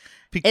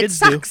it Kids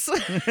do. sucks.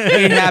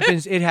 It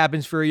happens. It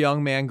happens for a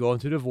young man going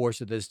through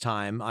divorce at this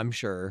time. I'm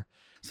sure.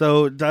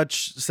 So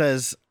Dutch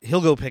says he'll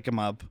go pick him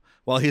up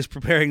while he's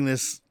preparing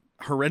this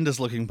horrendous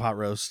looking pot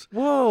roast.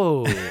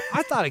 Whoa!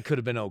 I thought it could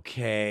have been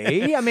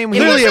okay. I mean,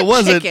 Clearly it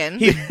wasn't. chicken.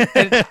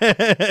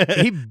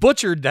 he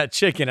butchered that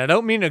chicken. I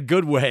don't mean a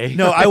good way.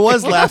 No, I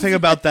was laughing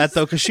about that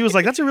though, because she was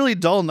like, "That's a really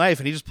dull knife,"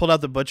 and he just pulled out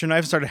the butcher knife,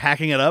 and started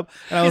hacking it up,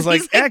 and I was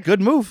like, He's like, "Yeah,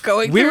 good move."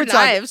 Going we through were talking.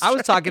 knives. I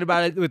was talking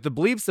about it with the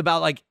bleeps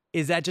about like,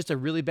 is that just a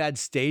really bad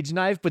stage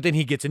knife? But then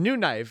he gets a new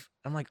knife.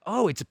 I'm like,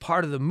 oh, it's a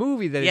part of the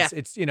movie that Yeah.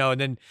 it's and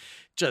then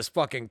just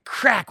fucking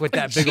crack with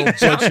that big She old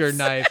jumps. butcher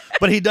knife.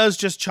 But he does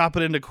just chop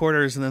it into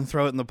quarters and then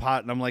throw it in the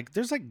pot, and I'm like,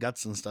 "There's like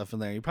guts and stuff in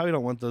there. You probably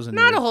don't want those in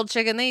Not your." a whole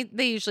chicken. They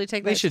usually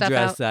take They that should stuff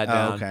dress out. that Oh,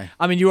 down. okay.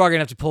 I mean, you are gonna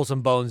have to pull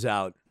some bones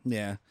out,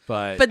 Yeah.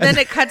 but But then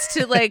it cuts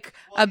to like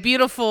a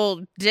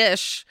beautiful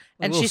dish,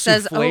 and she little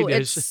says, souffle "Oh, it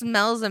dish.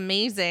 smells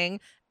amazing,"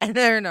 and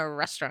they're in a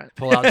restaurant.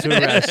 pull out to a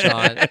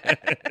restaurant.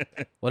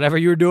 Whatever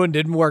you were doing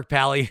didn't work,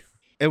 Pally.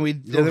 And we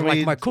You and look we,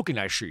 like my cooking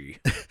I see.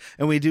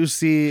 and we do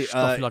see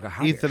Stuffed like a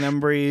haggis. Ethan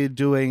Embry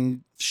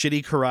doing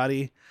shitty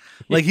karate.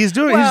 Like he's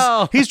doing,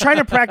 Well- he's trying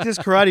to practice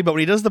karate, but when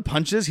he does the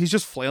punches, he's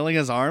just flailing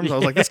his arms. I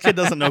was like, this kid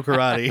doesn't know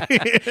karate.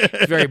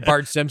 It's very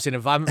Bart Simpson.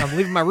 If I'm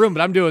leaving my room, but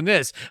I'm doing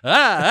this.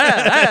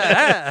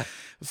 Ah.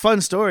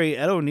 Fun story: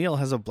 Ed O'Neill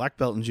has a black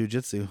belt in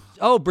jiu-jitsu.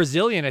 Oh,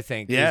 Brazilian, I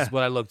think, Yeah. is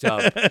what I looked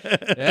up.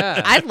 Yeah.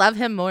 I love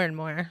him more and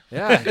more.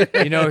 Yeah.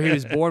 He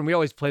was born. We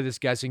always play this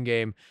guessing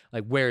game.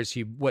 Like,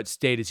 what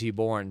state is he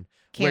born?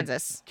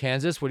 Kansas.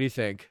 Kansas? What do you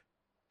think?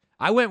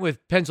 I went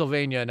with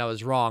Pennsylvania and I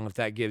was wrong, if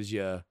that gives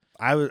you.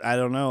 I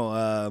don't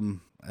know.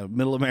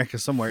 Middle America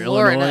somewhere.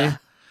 Florida. Illinois.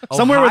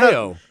 Somewhere with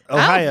Ohio.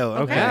 Ohio.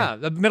 Oh, Okay. Yeah,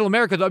 the Middle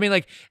America, though. I mean,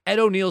 like, Ed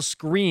O'Neill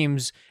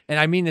screams, and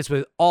I mean this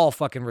with all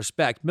fucking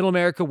respect, Middle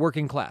America,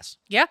 working class.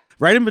 Yeah.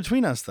 Right in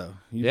between us, though.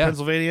 Yeah.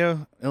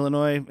 Pennsylvania,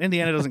 Illinois,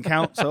 Indiana doesn't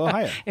count, so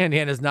Ohio.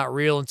 Indiana's not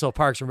real until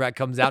Parks and Rec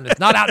comes out, and it's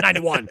not out in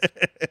 91.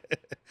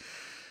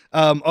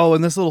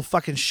 And this little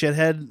fucking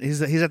shithead,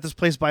 he's at this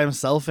place by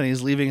himself, and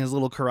he's leaving his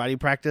little karate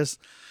practice,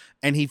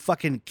 and he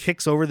fucking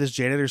kicks over this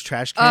janitor's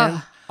trash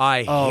can.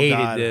 I Oh, hated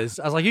God. this.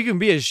 I was like, you can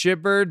be a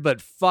shitbird,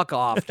 but fuck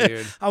off,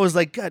 dude. I was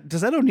like, God,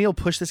 does Ed O'Neill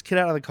push this kid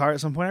out of the car at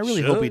some point? I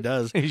really hope he Should.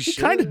 does. He He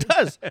kind of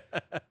does.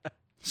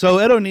 So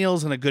Ed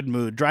O'Neill's in a good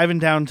mood, driving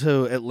down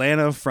to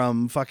Atlanta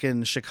from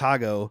fucking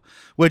Chicago,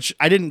 which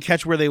I didn't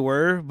catch where they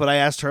were, but I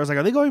asked her, I was like,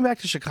 are they going back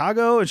to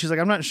Chicago? And she's like,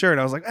 I'm not sure. And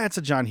I was like, it's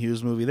a John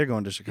Hughes movie. They're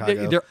going to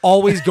Chicago. They're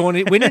always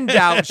going. When in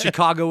doubt,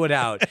 Chicago it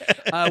out.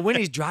 When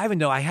he's driving,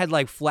 though, I had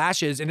like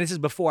flashes, and this is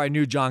before I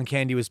knew John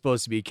Candy was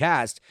supposed to be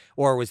cast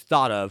or was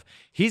thought of.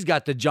 He's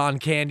got the John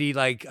Candy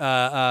lip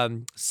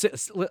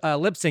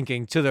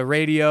syncing to the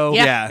radio.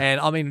 Yeah. And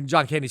I mean,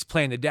 John Candy's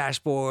playing the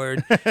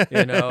dashboard,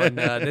 and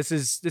this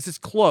is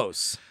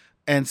close.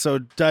 And so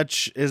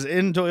Dutch is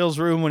in Doyle's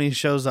room when he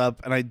shows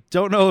up, and I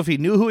don't know if he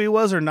knew who he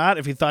was or not,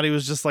 if he thought he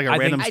was just like a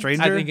random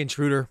stranger. I think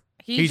intruder.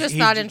 He just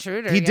thought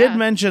intruder. He did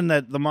mention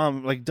that the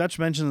mom, like Dutch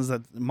mentions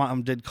that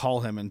mom did call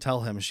him and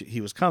tell him he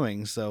was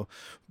coming. So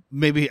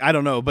maybe, I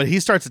don't know, but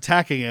he starts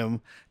attacking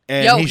him,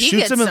 and he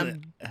shoots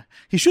him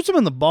he shoots him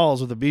in the balls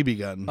with a BB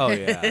gun. Oh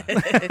yeah.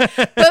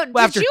 But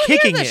After did you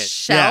kicking hear the it.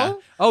 shell?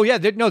 Yeah. Oh yeah,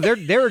 they're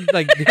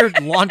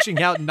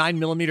launching out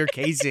 9mm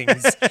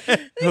casings.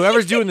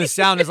 Whoever's doing the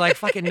sound is like,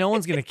 fucking no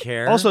one's gonna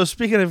care. Also,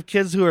 speaking of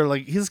kids who are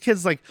like, his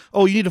kid's like,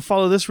 oh, you need to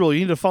follow this rule,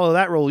 you need to follow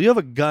that rule. You have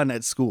a gun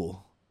at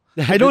school.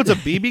 I know it's a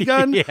BB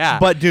gun, Yeah.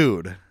 but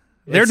dude,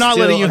 they're It's not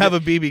still letting you a- have a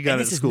BB gun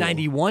and at this school. is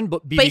 91 BB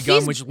But gun,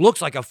 he's- which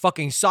looks like a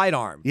fucking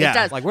sidearm. Yeah. It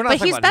does. Like, we're not but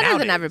talking he's about better nowadays.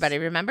 than everybody,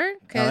 remember?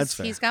 that's Because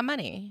fair. he's got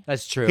money.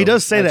 That's true. He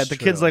does say That's that.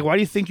 The kid's true. like, why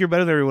do you think you're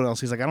better than everyone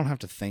else? He's like, I don't have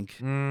to think.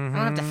 I don't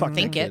have to Fuck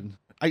think that it. kid.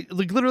 I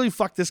like literally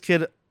fuck this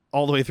kid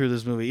all the way through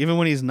this movie, even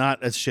when he's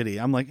not as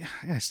shitty. I'm like,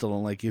 I still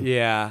don't like you.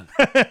 Yeah.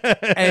 We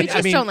And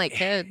just don't like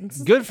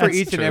kids. good for That's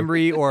Ethan true.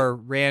 Embry or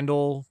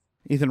Randall.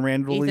 Ethan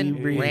Randall.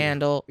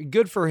 Randall.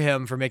 Good for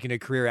him for making a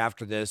career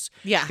after this.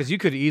 Yeah. Because you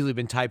could have easily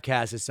been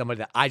typecast as somebody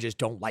that I just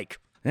don't like.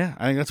 Yeah,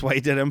 I think that's why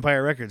he did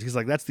Empire Records. He's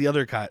like, that's the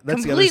other cut.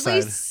 That's the other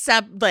Completely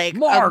side. like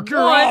Mark, a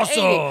you're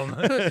 180.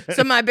 awesome.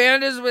 So my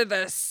band is with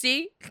a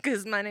C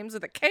because my name's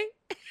with a K.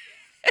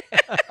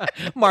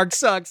 Mark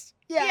sucks.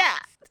 Yeah.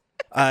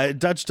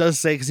 Dutch does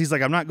say, because he's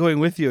like, I'm not going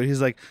with you. And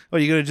he's like, oh,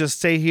 you're going to just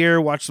stay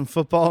here, watch some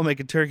football, make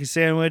a turkey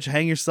sandwich,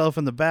 hang yourself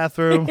in the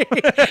bathroom.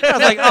 I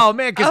was like, oh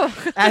man, because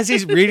as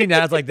he's reading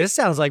that, I was like, this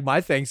sounds like my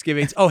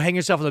Thanksgiving. Oh, hang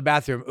yourself in the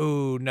bathroom.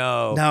 Ooh,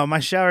 no. No, my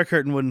shower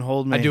curtain wouldn't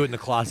hold me. I do it in the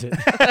closet.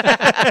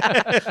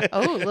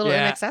 Oh, a little in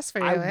Yeah. excess for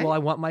you. eh? I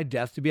want my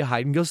death to be a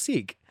hide and go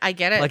seek, I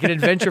get it. like an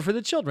adventure for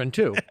the children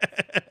too.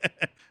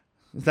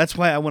 That's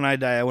why when I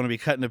die, I want to be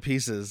cut into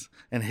pieces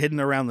and hidden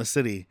around the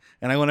city.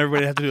 And I want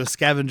everybody to have to do a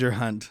scavenger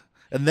hunt.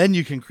 And then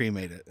you can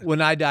cremate it.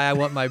 When I die, I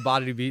want my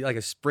body to be like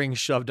a spring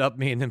shoved up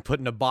me and then put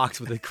in a box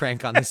with a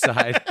crank on the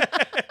side.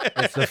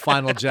 That's the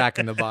final Jack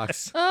in the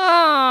box.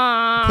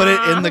 Aww. Put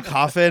it in the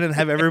coffin and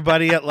have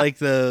everybody at like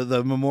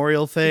the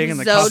memorial thing and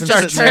the Zoe coffin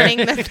starts sitting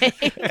there. turning the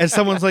thing. And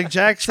someone's like,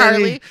 Jack said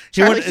Charlie. he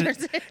Charlie wanted-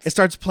 turns it. it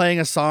starts playing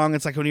a song.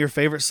 It's like one of your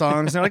favorite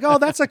songs. And they're like, oh,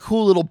 that's a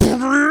cool little.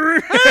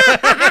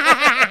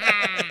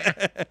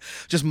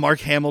 Just Mark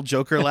Hamill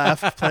Joker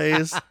laugh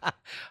plays.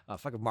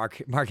 Fucking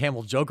Mark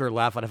Hamill Joker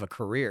laugh out of a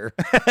career.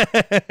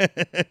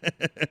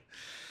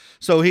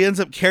 So he ends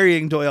up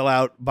carrying Doyle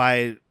out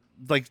by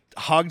like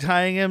hog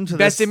tying him to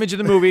Best this. image of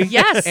the movie.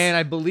 Yes. And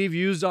I believe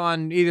used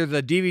on either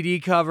the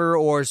DVD cover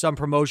or some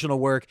promotional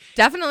work.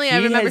 Definitely, I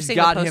He remember has seeing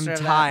got a him poster of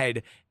that.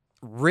 tied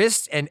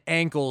wrists and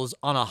ankles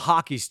on a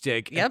hockey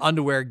stick Yep. and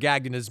underwear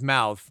gagged in his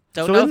mouth.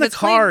 Don't So know in if the it's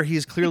car, clean.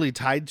 he's clearly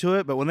tied to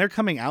it, but when they're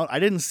coming out, I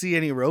didn't see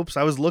any ropes.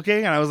 I was looking,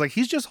 and I was like,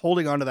 he's just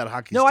holding onto that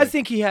hockey No, stick. I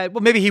think he had.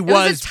 Well, maybe he was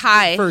a was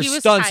tie. for He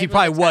was stunts. tied He with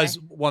probably a tie. was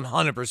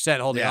 100%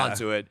 holding Yeah. on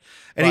to it.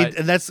 And But-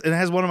 it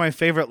has one of my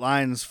favorite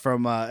lines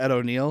from Ed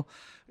O'Neill.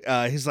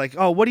 He's like,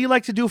 oh, what do you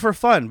like to do for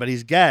fun? But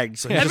he's gagged.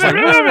 So he's just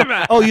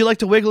like, oh, you like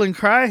to wiggle and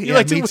cry? Yeah,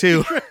 like to me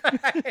too.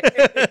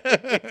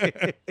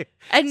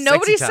 And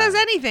nobody Sexy says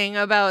time. anything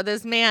about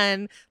this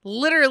man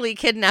literally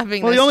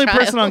kidnapping Well, this the only child.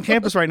 person on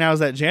campus right now is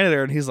that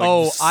janitor, and he's like,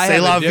 Oh, c'est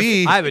la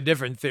vie. I have a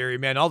different theory,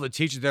 man. All the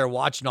teachers there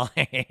watching all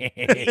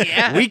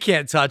we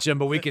can't touch him,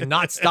 but we can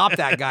not stop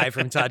that guy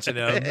from touching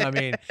him. I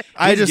mean,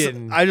 I he's just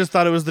getting- I just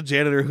thought it was the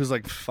janitor who's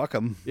like, fuck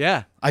him.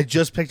 yeah. I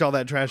just picked all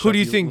that trash Who up, do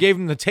you think gave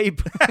him the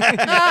tape?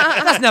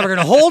 That's never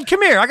gonna hold.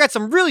 Come here. I got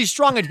some really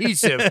strong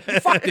adhesive.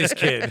 Fuck this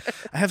kid.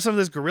 I have some of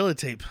this Gorilla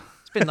Tape.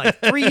 It's been like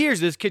 3 years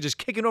of this kid just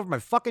kicking over my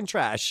fucking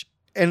trash.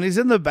 And he's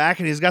in the back,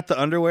 and he's got the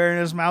underwear in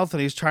his mouth,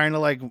 and he's trying to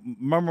like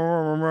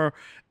murmur,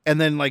 and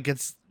then like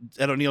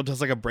Ed O'Neill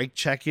does like a brake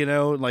check,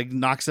 like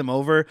knocks him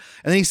over. And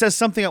then he says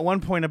something at one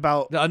point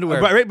about the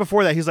underwear. But right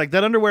before that, he's like,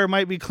 that underwear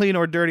might be clean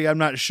or dirty. I'm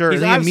not sure.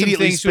 He's And like, he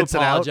immediately things spits to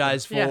it out.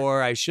 apologize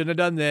for. I shouldn't have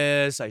done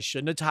this. I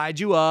shouldn't have tied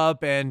you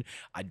up. And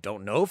I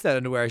don't know if that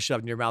underwear I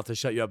shoved in your mouth to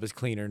shut you up is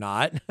clean or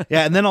not.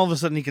 Yeah, and then all of a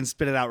sudden he can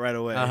spit it out right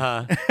away.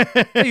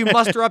 You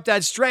muster up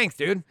that strength,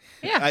 dude.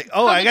 Yeah.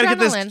 I got to get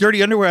this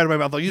dirty underwear out of my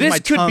mouth. I'll use my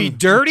could tongue. be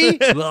dirty.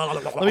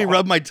 Let me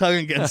rub my tongue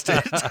against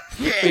it.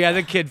 Yeah,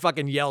 the kid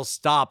fucking yells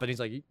stop, and he's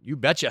like, you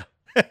betcha.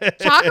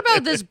 Talk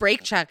about this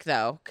brake check,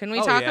 though. Can we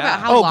talk about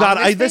how long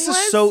this thing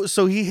is was?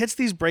 so he hits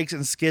these brakes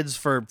and skids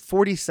for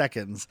 40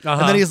 seconds.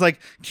 And then he's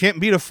like, can't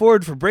beat a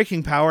Ford for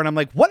braking power. And I'm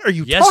like, what are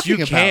you talking about? Yes,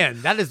 you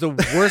can. That is the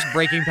worst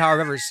braking power I've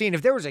ever seen.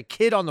 If there was a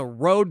kid on the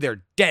road,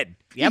 they're dead.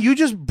 Yep. You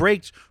just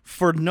braked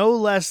for no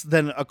less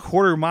than a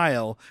quarter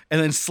mile and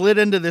then slid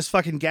into this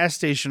fucking gas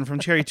station from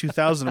Cherry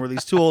 2000 where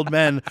these two old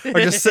men are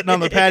just sitting on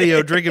the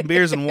patio drinking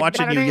beers and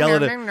watching you yell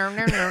at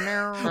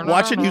it,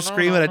 watching you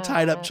scream at a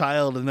tied up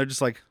child. And they're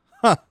just like,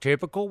 huh.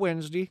 Typical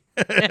Wednesday.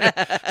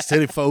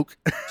 City folk.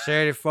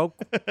 City folk.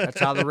 That's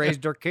how they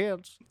raised their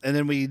kids. And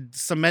then we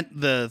cement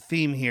the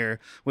theme here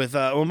with,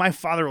 my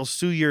father will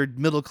sue your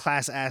middle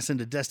class ass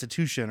into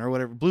destitution or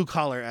whatever, blue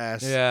collar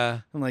ass.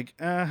 Yeah. I'm like,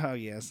 oh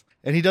yes.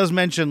 And he does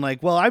mention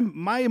like, well,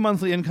 my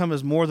monthly income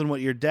is more than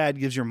what your dad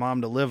gives your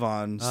mom to live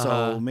on,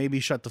 so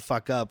maybe shut the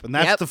fuck up. And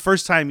that's the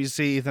first time you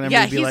see Ethan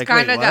Embry be like,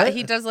 wait, what?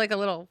 He does like a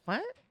little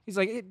what? He's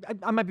like,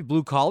 I might be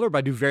blue collar, but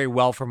I do very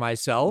well for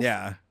myself.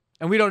 Yeah.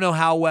 And we don't know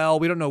how well.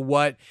 We don't know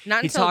what.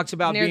 Not he until talks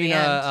about near being the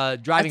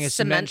end. driving a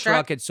cement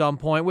truck at some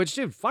point, which,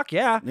 dude, fuck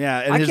yeah. Yeah.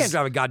 And I can't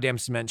drive a goddamn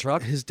cement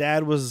truck. His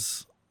dad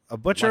was a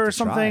butcher Like or to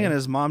something, try. and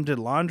his mom did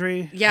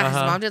laundry. Yeah, his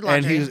mom did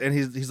laundry. And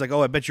he's like,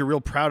 oh, I bet you're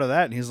real proud of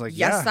that. And he's like,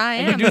 yes, yeah. I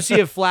am. And you do see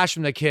a flash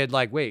from the kid,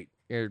 like, wait,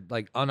 you're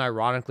like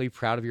unironically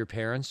proud of your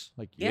parents?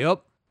 Like,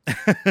 yep.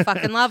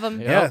 Fucking love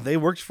them. Yeah, they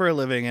worked for a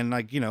living and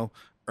like,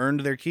 earned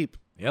their keep.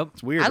 Yep.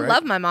 It's weird, I right?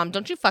 love my mom.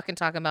 Don't you fucking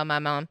talk about my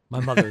mom. My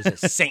mother is a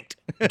saint.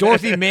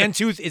 Dorothy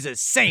Mantooth is a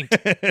saint.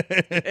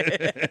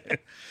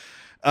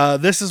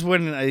 This is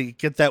when I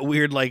get that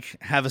weird, like,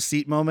 have a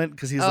seat moment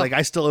because he's like,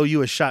 I still owe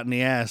you a shot in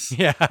the ass.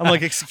 Yeah. I'm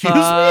like, excuse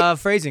me?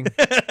 Phrasing.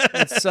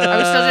 It's, Are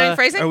we still doing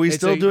phrasing? Are we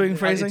still doing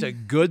phrasing? It's a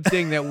good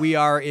thing that we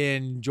are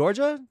in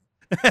Georgia,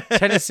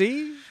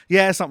 Tennessee.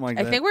 Yeah, something like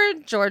that. I think we're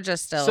in Georgia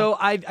still. So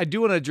I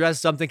do want to address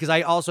something because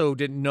I also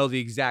didn't know the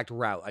exact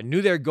route. I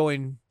knew they were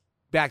going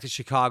back to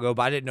Chicago,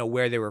 but I didn't know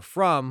where they were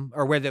from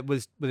or where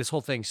this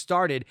whole thing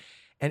started.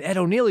 And Ed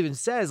O'Neill even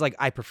says, like,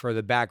 I prefer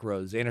the back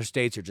roads. The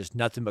interstates are just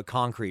nothing but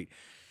concrete.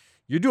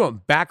 You're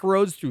doing back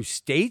roads through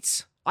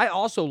states? I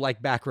also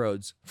like back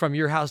roads. From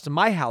your house to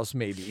my house,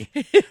 maybe.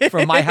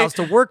 From my house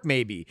to work,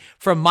 maybe.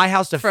 From my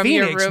house to from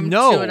Phoenix, your room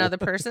no. to another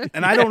person.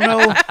 And I don't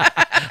know.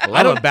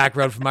 I don't a back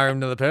road from my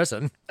room to another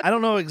person. I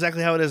don't know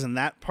exactly how it is in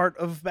that part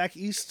of back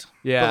east.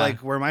 Yeah. But like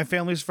where my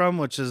family's from,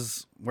 which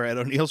is where Ed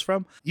O'Neill's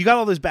from, you got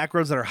all these back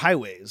roads that are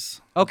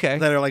highways. Okay.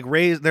 That are like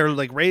raised.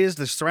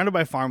 They're surrounded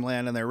by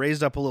farmland and they're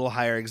raised up a little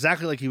higher,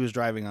 exactly like he was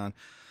driving on.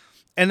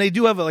 And they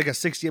do have like a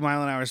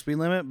 60-mile-an-hour speed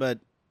limit, but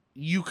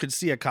you could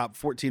see a cop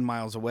 14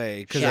 miles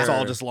away because it's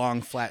all just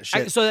long, flat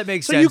shit. So that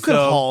makes so sense. you could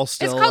though. haul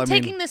still. It's called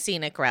taking the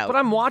scenic route. But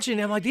I'm watching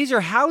and I'm like, these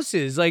are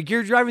houses. Like,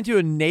 you're driving through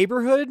a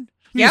neighborhood.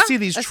 You see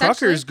these essentially.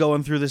 truckers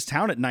going through this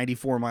town at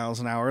 94 miles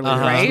an hour later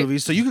in Right. this movie,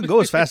 so you can go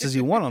as fast as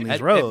you want on these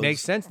roads. It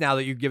makes sense now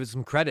that you give it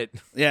some credit.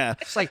 Yeah.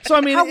 It's like, so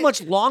I mean, how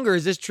much longer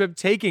is this trip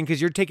taking?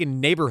 Because you're taking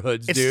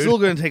neighborhoods, it's dude. still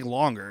going to take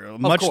longer,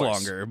 much course.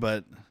 longer,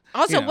 but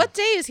Also, you know. what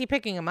day is he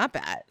picking him up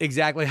at?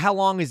 Exactly. How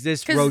long is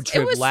this 'Cause road it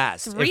trip was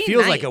last? 3 It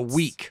feels like a nights.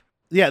 week.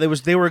 Yeah, it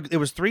was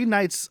 3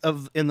 nights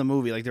in the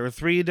movie. Like there were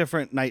 3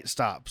 different night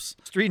stops.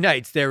 It's 3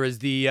 nights. There was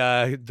the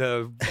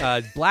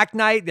Black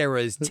Night. There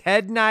was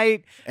Ted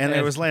Night, And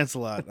there was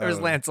Lancelot. There was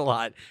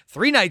Lancelot.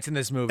 3 nights in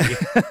this movie.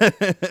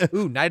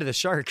 Ooh, Night of the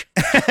Shark.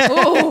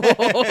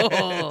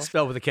 Oh.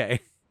 Spelled with a K.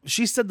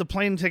 She said the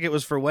plane ticket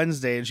was for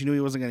Wednesday and she knew he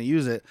wasn't going to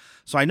use it.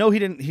 So I know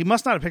he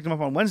must not have picked him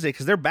up on Wednesday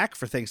because they're back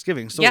for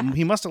Thanksgiving. So Yeah.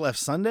 he must have left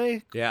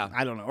Sunday. Yeah.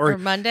 I don't know. Or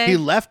Monday. He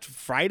left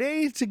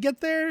Friday to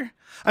get there.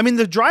 I mean,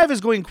 the drive is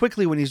going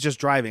quickly when he's just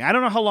driving. I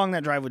don't know how long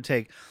that drive would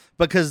take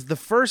because the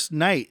first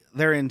night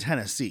they're in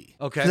Tennessee.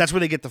 Okay. 'Cause that's where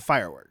they get the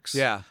fireworks.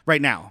 Yeah.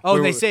 Right now. Oh,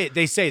 Where- they say He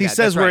that. says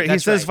That's right. he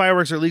That's says right.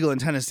 fireworks are legal in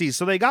Tennessee.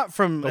 So they got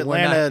from But we're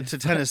Atlanta not- to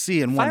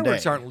Tennessee in one day.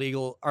 Fireworks aren't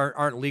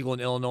legal in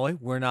Illinois.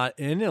 We're not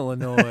in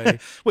Illinois.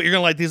 What, you're going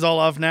to light these all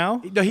off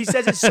now? No, he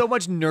says it's so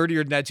much nerdier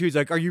than that too. He's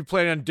like, "Are you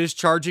planning on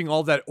discharging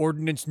all that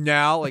ordnance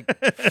now?" Like,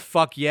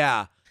 fuck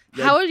yeah.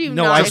 How would you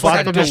No, not? I expect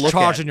bought them to look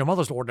Discharging at. your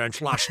mother's ordinance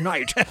last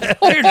night.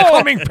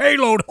 Incoming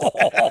payload.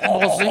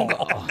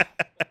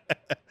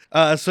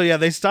 So yeah,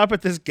 they stop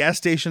at this gas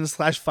station /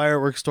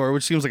 fireworks store,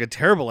 which seems like a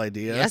terrible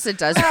idea. Yes, it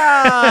does. Oh,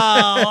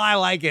 I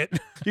like it.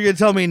 You're gonna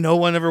tell me no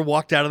one ever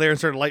walked out of there and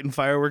started lighting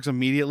fireworks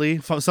immediately?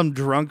 Some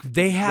drunk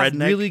They have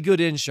redneck? really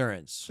good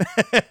insurance.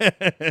 Do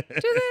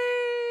they?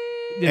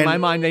 In my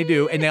mind, they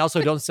do. And they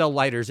also don't sell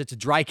lighters. It's a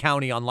dry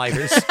county on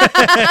lighters. You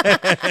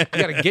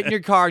got to get in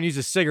your car and use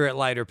a cigarette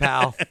lighter,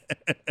 pal.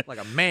 Like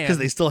a man. Because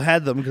they still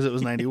had them because it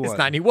was 91. It's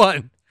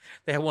 91.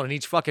 They had one on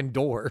each fucking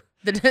door.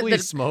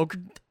 Please smoke.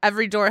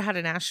 Every door had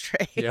an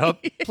ashtray.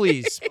 Yep.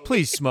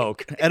 Please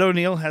smoke. Ed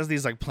O'Neill has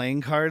these like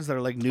playing cards that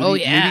are like nudie, Oh,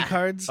 yeah. nudie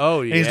cards.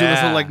 Oh, yeah. And he's doing this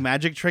little like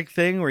magic trick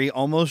thing where he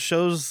almost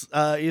shows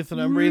Ethan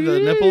Embry the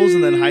nipples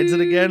and then hides it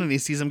again, and he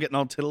sees him getting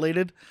all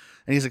titillated,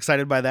 and he's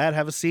excited by that.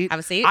 Have a seat. Have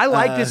a seat. I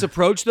like this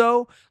approach,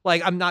 though.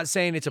 Like, I'm not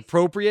saying it's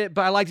appropriate,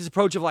 but I like this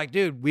approach of like,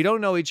 dude, we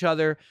don't know each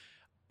other.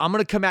 I'm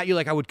going to come at you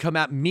like I would come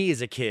at me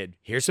as a kid.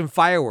 Here's some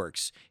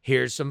fireworks.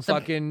 Here's some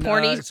fucking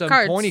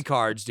pointy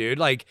cards, dude.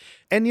 Like,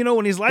 And you know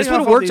when he's lighting this would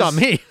off have worked all on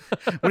these, me.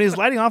 when he's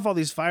lighting off all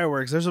these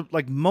fireworks, there's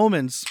like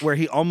moments where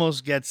he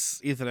almost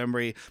gets Ethan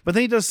Embry, but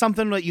then he does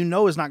something that you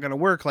know is not going to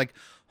work, like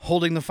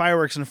holding the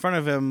fireworks in front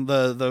of him,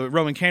 the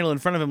Roman candle in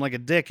front of him like a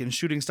dick, and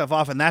shooting stuff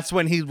off, and that's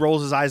when he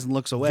rolls his eyes and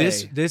looks away.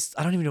 This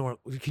I don't even know.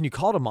 Can you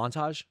call it a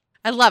montage?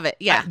 I love it.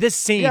 Yeah. This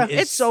scene is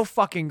It's- so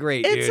fucking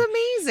great, dude. It's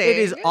amazing. It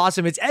is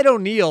awesome. It's Ed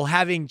O'Neill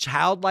having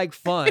childlike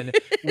fun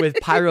with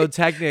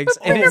pyrotechnics.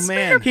 And Oh,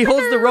 man. He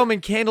holds the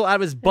Roman candle out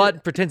of his butt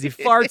and pretends he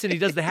farts, and he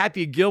does the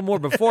Happy Gilmore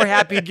before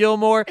Happy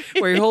Gilmore,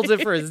 where he holds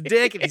it for his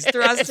dick and he's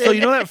thrusting. So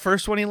you know that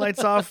first one he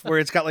lights off where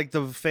it's got like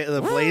the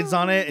blades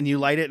on it and you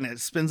light it and it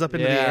spins up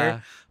into the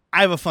air?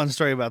 I have a fun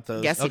story about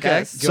those. Yes, he Okay.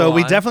 does. So Go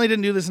we on. definitely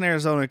didn't do this in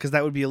Arizona because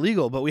that would be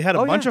illegal, but we had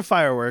a bunch of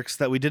fireworks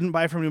that we didn't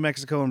buy from New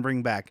Mexico and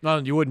bring back. No,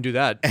 you wouldn't do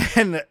that.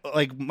 And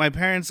like my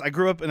parents, I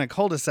grew up in a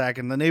cul-de-sac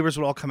and the neighbors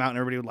would all come out and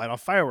everybody would light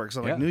off fireworks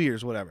on like New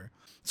Year's, whatever.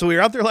 So we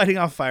were out there lighting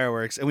off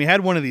fireworks and we had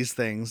one of these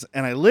things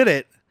and I lit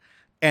it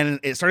and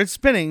it started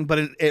spinning, but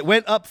it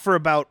went up for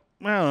about,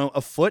 I don't know,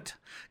 a foot,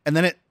 and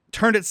then it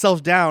turned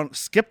itself down,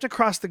 skipped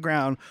across the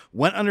ground,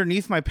 went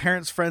underneath my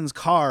parents' friend's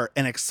car,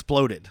 and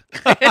exploded.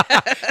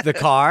 The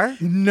car?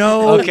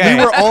 No, Okay.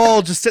 we were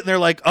all just sitting there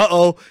like,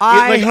 uh-oh.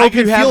 I hope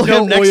could you have feel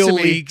no him next oil to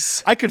me.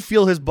 leaks. I could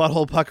feel his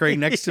butthole puckering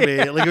next to me.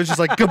 Like it was just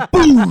like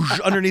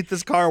kaboosh underneath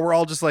this car. We're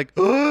all just like,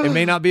 It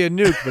may not be a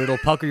nuke, but it'll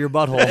pucker your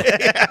butthole.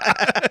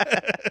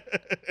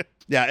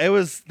 yeah,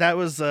 that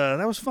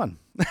was fun.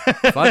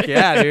 Fuck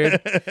yeah,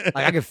 dude.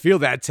 Like, I can feel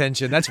that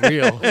tension. That's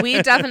real.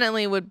 We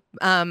definitely would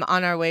on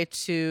our way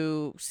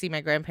to see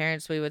my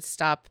grandparents, we would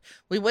stop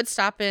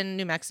in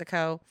New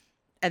Mexico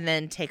and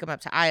then take them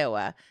up to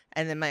Iowa,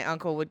 and then my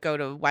uncle would go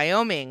to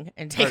Wyoming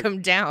and take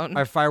them down.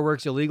 Are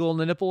fireworks illegal in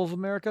the nipple of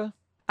America?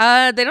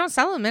 They don't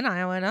sell them in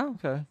Iowa. No.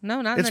 Okay.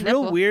 No, not It's in the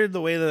real nipple. weird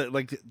the way that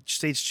like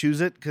states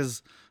choose it,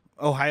 because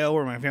Ohio,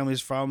 where my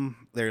family's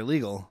from, they're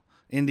legal.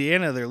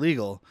 Indiana, they're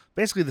legal.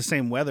 Basically the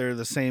same weather,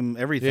 the same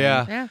everything.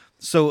 Yeah.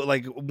 So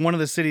like one of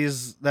the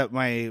cities that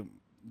my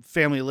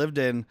family lived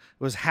in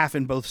was half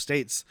in both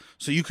states.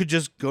 So you could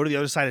just go to the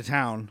other side of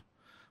town,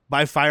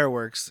 buy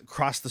fireworks,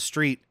 cross the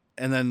street,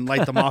 and then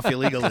light them off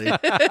illegally,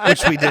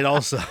 which we did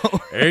also.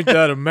 Ain't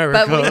that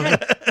America?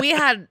 But we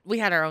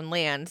had our own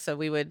land, so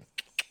we would.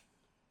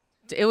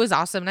 It was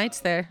awesome nights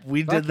there.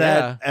 We Fuck did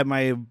that yeah. at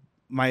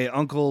my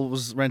uncle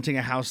was renting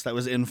a house that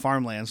was in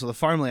farmland, so the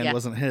farmland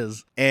wasn't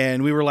his,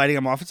 and we were lighting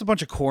them off. It's a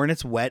bunch of corn.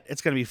 It's wet.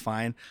 It's gonna be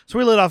fine. So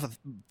we lit off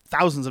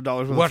thousands of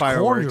dollars worth of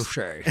fireworks.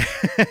 Corn you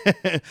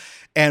say?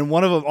 And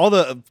one of them, all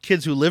the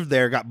kids who lived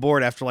there got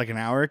bored after like an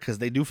hour because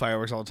they do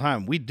fireworks all the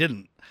time. We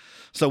didn't.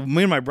 So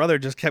me and my brother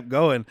just kept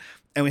going,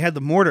 and we had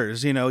the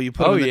mortars. You know, you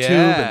put them in the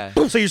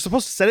tube. And, so you're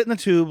supposed to set it in the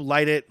tube,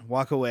 light it,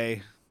 walk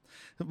away.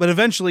 But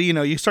eventually, you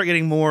know, you start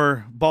getting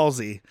more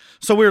ballsy.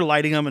 So we were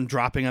lighting them and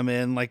dropping them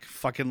in like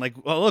fucking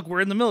like, well, look,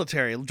 we're in the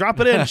military. Drop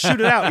it in, shoot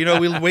it out. You know,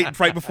 we wait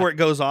right before it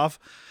goes off.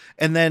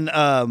 And then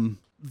one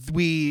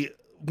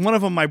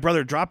of them, my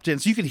brother dropped in.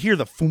 So you could hear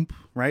the thump,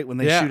 right, when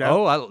they shoot out.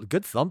 Oh,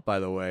 good thump, by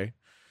the way.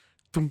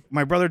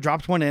 My brother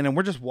dropped one in and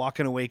we're just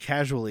walking away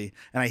casually.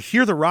 And I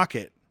hear the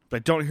rocket, but I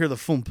don't hear the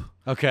thump.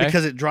 Okay.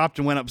 Because it dropped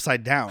and went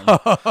upside down.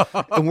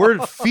 And we're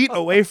feet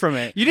away from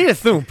it. You need a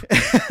thump.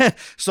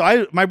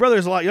 So my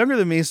brother's a lot younger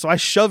than me, so I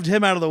shoved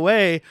him out of the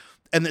way,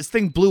 and this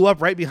thing blew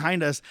up right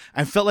behind us.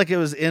 I felt like it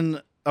was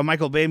in a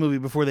Michael Bay movie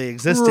before they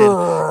existed,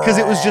 because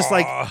it was just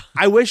like,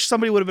 I wish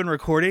somebody would have been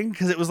recording,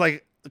 because it was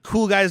like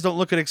cool guys don't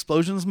look at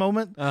explosions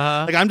moment.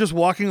 Like I'm just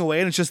walking away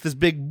and it's just this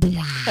big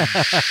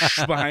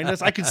behind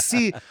us. I could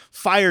see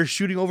fire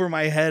shooting over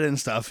my head and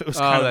stuff. It was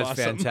kind of that's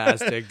awesome.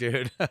 fantastic,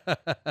 dude.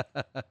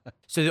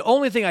 So the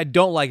only thing I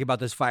don't like about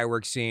this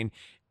fireworks scene,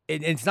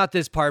 it's not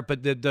this part,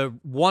 but the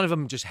one of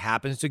them just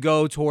happens to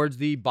go towards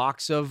the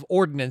box of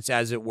ordnance,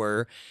 as it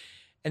were.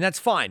 And that's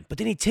fine. But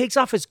then he takes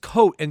off his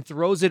coat and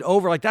throws it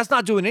over. Like, that's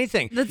not doing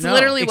anything. That's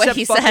literally what Except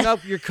he fucking said.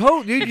 up your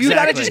coat, dude. You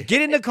got to just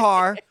get in the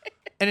car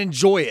and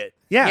enjoy it.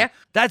 Yeah.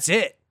 That's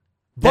it.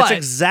 That's But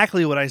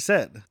exactly what I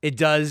said. it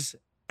does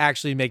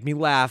actually make me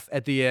laugh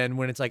at the end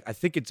when it's like, I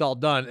think it's all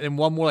done. And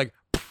one more like,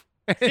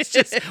 it's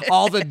just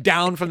all the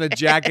down from the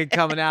jacket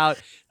coming out.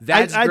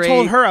 That's I great.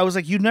 told her, I was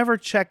like, you never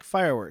check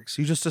fireworks.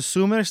 You just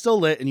assume they're still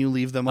lit and you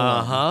leave them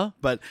alone. Uh-huh.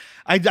 But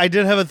I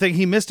did have a thing.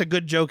 He missed a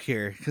good joke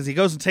here, because he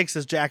goes and takes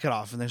his jacket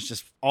off and there's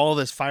just all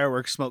this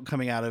fireworks smoke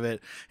coming out of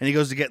it. And he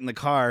goes to get in the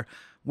car.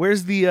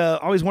 Where's the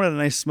always wanted a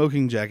nice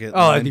smoking jacket?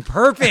 Oh, it'd be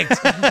perfect.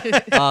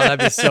 Oh, that'd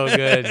be so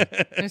good.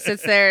 And it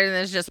sits there and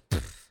there's just.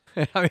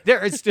 I mean, there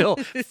are still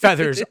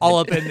feathers all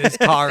up in this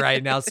car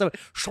right now.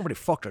 Somebody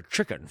fucked a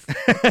chicken.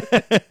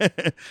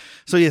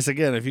 So yes,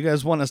 again, if you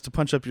guys want us to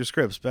punch up your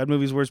scripts,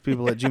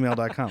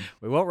 badmoviesworstpeople@gmail.com.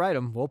 We won't write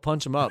them. We'll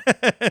punch them up.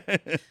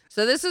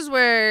 So this is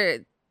where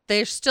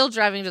they're still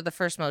driving to the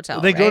first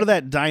motel. They go right? to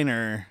that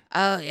diner,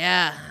 Oh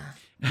yeah.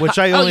 which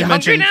I only you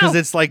mentioned hungry because now?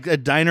 it's like a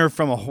diner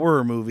from a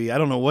horror movie. I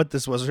don't know what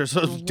this was. Or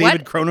so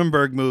David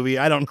Cronenberg movie.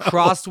 I don't know.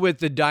 Crossed with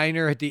the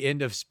diner at the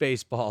end of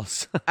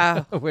Spaceballs.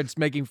 Oh. Where it's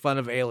making fun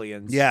of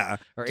aliens. Yeah.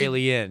 Or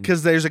alien.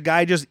 Because there's a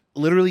guy just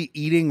literally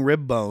eating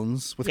rib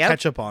bones with Yep.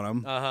 ketchup on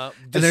them. Uh-huh.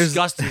 And there's-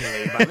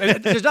 Disgustingly.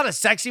 There's not a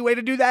sexy way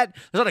to do that.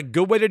 There's not a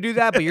good way to do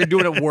that, but you're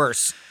doing it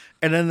worse.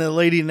 And then the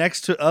lady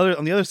next to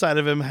on the other side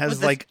of him has With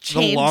the like the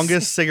chains.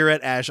 longest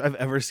cigarette ash I've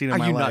ever seen in Are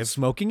my you life. not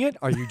smoking it?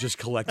 Are you just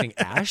collecting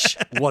ash?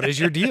 What is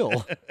your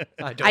deal?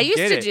 I used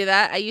to do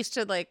that. I used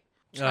to like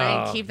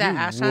try and keep that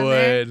ash on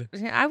there.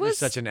 Yeah, I You're was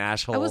such an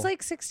asshole. I was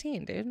like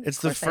 16, dude. It's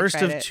the course I first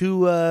tried of it.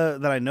 two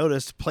that I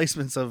noticed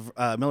placements of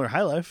Miller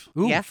High Life.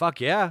 Ooh, Yeah.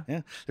 fuck yeah.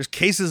 Yeah, there's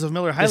cases of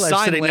Miller High The Life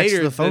sign sitting later, next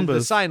to the phone the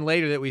booth. sign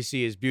later that we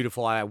see is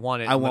beautiful. I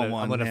want it. I I'm want gonna-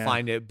 one, I'm gonna yeah.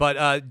 find it. But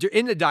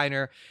in the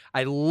diner,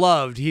 I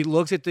loved. He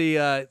looks at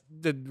the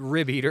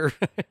rib eater,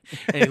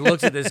 and he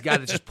looks at this guy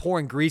that's just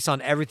pouring grease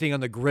on everything on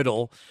the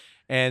griddle.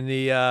 And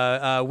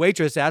the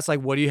waitress asks,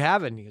 like, "What do you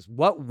have?" And he goes,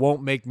 "What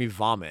won't make me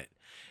vomit?"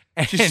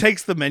 And She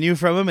takes the menu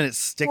from him and it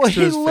sticks well, to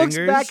he his looks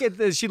fingers. back at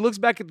the. She looks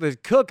back at the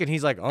cook, and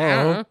he's like,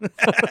 "Oh,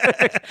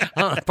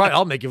 probably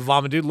I'll make you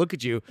vomit, dude. Look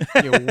at you,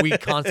 you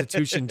weak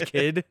constitutioned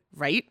kid.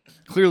 right?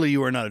 Clearly,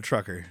 you are not a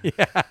trucker.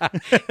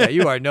 Yeah,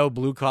 you are no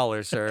blue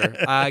collar, sir.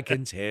 I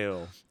can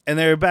tell." And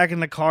they're back in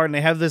the car and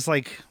they have this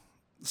like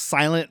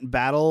silent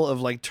battle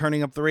of like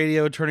turning up the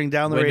radio, turning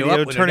down the Window radio, up,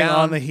 window turning down.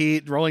 on the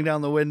heat, rolling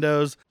down the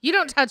windows. You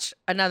don't touch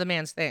another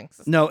man's things.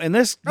 No, and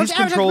these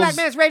controls,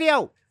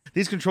 radio.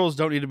 these controls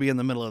don't need to be in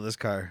the middle of this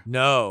car.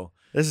 No.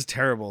 This is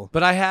terrible.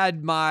 But I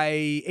had my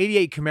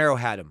 88 Camaro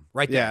had him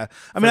right there. Yeah,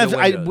 I for mean,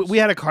 the windows. we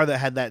had a car that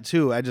had that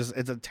too.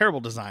 It's a terrible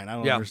design. I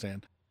don't Yeah.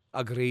 understand.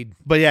 Agreed.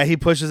 But yeah, he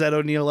pushes Ed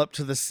O'Neill up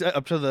to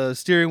the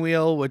steering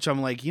wheel, which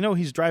I'm like,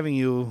 he's driving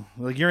you.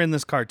 Like you're in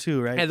this car too,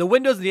 right? And the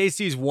windows and the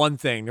AC is one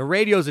thing. The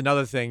radio is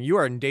another thing. You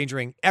are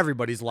endangering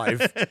everybody's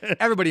life.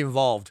 Everybody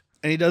involved.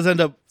 And he does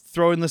end up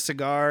throwing the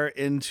cigar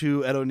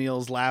into Ed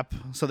O'Neill's lap,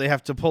 so they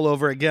have to pull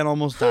over again,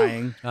 almost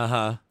dying.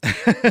 Uh-huh.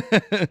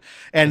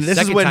 And this is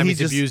Second when time he he's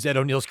just abused Ed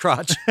O'Neill's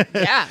crotch.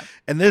 Yeah.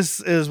 and this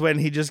is when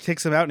he just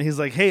kicks him out, and he's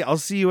like, "Hey, I'll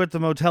see you at the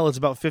motel. It's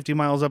about 50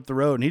 miles up the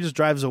road." And he just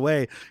drives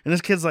away. And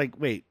this kid's like,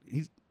 "Wait,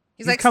 he's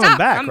like, coming "Stop,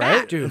 back, come right?"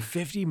 back." Dude,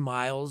 50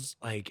 miles,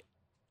 like,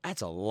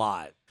 that's a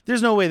lot.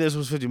 There's no way this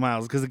was 50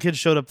 miles because the kid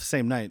showed up the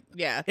same night.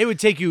 Yeah. It would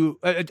take you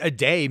a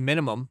day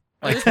minimum,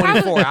 like was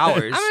probably- 24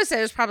 hours. I'm gonna say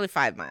it was probably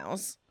 5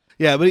 miles.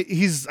 Yeah, but I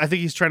think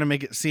he's trying to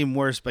make it seem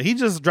worse, but he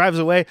just drives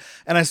away.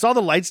 And I saw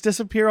the lights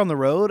disappear on the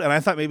road, and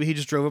I thought maybe he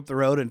just drove up the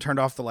road and turned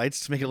off the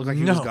lights to make it look like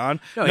he was gone.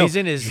 No, he's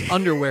in his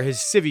underwear,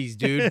 his civvies,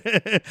 dude.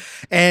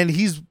 And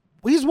he's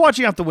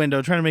watching out the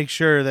window, trying to make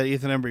sure that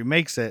Ethan Embry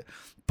makes it.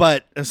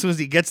 But as soon as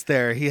he gets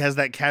there, he has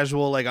that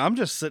casual, like, I'm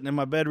just sitting in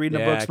my bed reading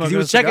a book, because smoking he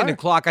was a cigar. checking the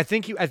clock. I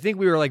think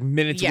we were like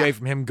minutes Yeah. away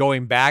from him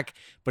going back,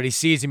 but he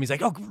sees him. He's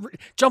like, "Oh,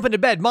 jump into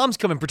bed. Mom's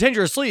coming. Pretend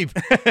you're asleep.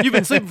 You've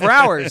been sleeping for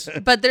hours."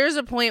 But there's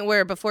a point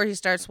where before he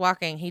starts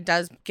walking, he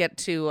does get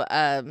to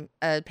a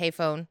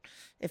payphone.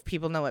 If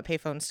people know what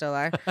payphones still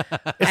are,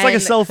 It's like a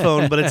cell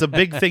phone, but it's a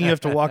big thing you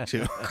have to walk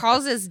to.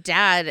 calls his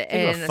dad Think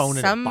of and a phone in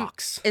a some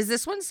box. Is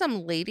this when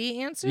some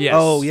lady answers? Yes.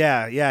 Oh,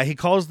 yeah. He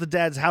calls the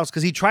dad's house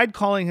because he tried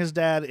calling his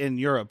dad in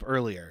Europe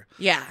earlier.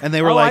 Yeah. And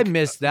they were Oh, like, I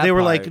missed that They were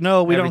part like,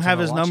 no, we every don't time have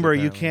I his watch it, number. You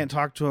apparently. can't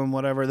talk to him,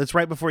 whatever. That's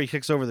right before he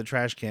kicks over the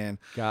trash can.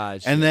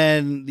 Gosh. And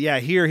then,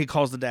 here he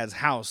calls the dad's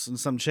house, and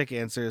some chick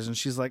answers, and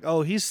she's like,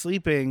 oh, he's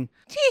sleeping.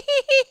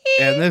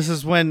 And this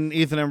is when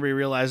Ethan Embry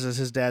realizes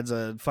his dad's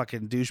a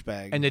fucking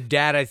douchebag. And the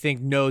dad, I think,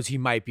 knows he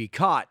might be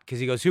caught because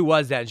he goes, "Who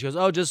was that?" And she goes,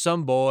 "Oh, just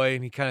some boy."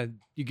 And he kind of,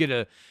 you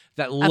get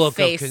that look of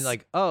face.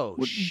 like, "Oh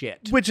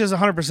shit." Which is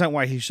 100%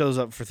 why he shows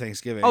up for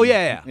Thanksgiving. Oh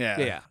yeah.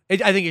 Yeah.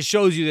 I think it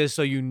shows you this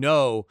so you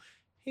know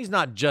he's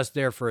not just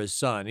there for his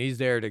son. He's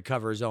there to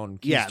cover his own.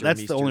 Yeah, keister, that's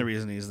the meester. only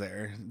reason he's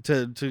there,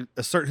 to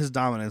assert his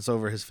dominance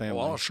over his family.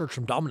 Well, I'll assert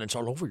some dominance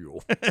all over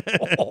you.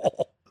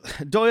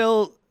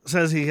 Doyle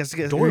says he's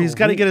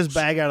got to get his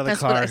bag out of the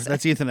That's what I car. said.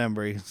 That's Ethan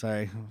Embry.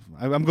 Sorry,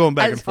 I'm going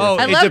back and I- forth. Oh,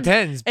 I it loved-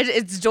 depends.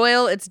 It's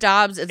Doyle, it's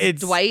Dobbs,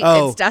 it's Dwight,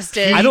 Oh, it's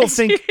Dustin. I don't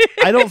think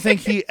I don't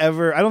think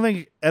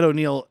Ed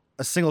O'Neill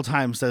a single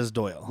time says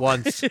Doyle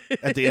Once,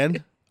 at the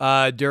end.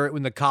 during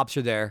when the cops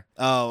are there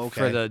Oh,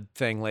 okay. for the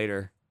thing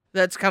later.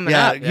 that's coming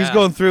yeah, up. he's Yeah.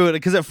 going through it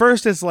because at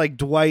first it's like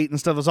Dwight and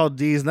stuff. It's all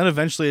D's, and then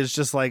eventually it's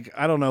just like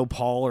I don't know,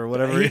 Paul or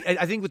whatever.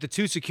 I think with the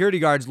two security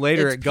guards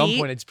later It's at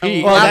gunpoint, Pete. it's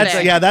Pete. Well, Love that's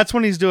it. that's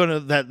when he's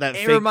doing that. It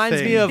fake reminds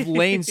thing. me of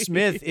Lane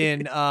Smith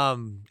in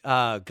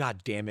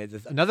God damn it,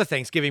 another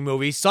Thanksgiving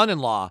movie,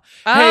 Son-in-Law.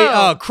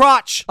 Hey,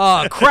 crotch,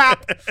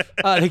 crap.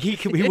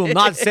 He will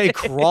not say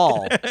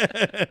crawl.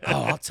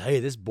 Oh, I'll tell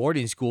you, this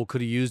boarding school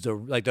could have used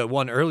like the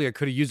one earlier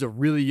could have used a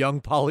really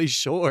young Pauly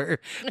Shore,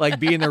 like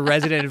being the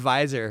resident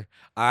advisor.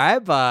 All right,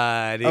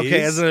 buddies.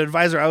 Okay, as an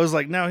advisor, I was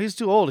like, no, he's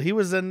too old. He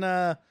was in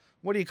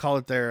what do you call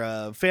it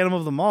there? Phantom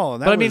of the Mall.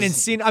 And that but I mean, was, in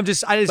scene, I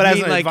just mean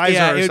like,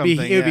 yeah, it would be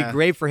yeah.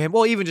 great for him.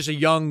 Well, even just a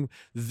young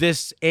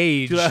this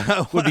age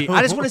would be.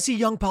 I just want to see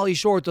young Pauly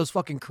Shore with those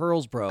fucking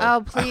curls, bro.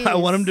 Oh, please. I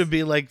want him to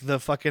be like the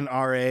fucking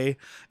RA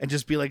and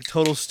just be like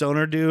total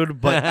stoner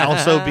dude, but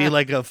also be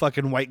like a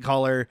fucking white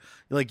collar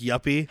like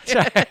yuppie.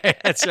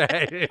 That's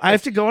right. I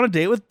have to go on a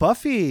date with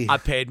Buffy. I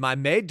paid my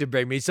maid to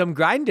bring me some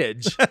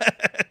grindage.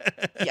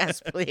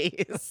 Yes,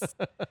 please.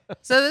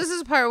 So this is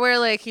the part where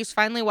like he's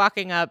finally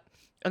walking up,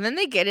 and then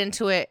they get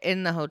into it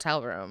in the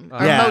hotel room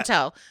or Yeah.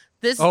 motel.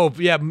 This Oh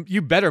yeah,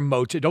 you better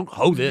motel. Don't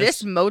hoe this.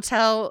 this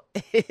motel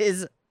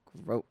is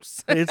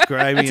gross. It's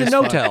grimy. It's a as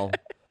fuck. no-tell.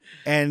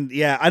 And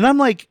yeah, and I'm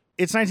like,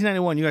 it's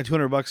 1991. You got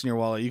 $200 in your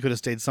wallet. You could have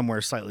stayed somewhere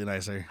slightly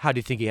nicer. How do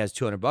you think he has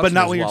 $200? But in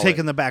not his when you're wallet?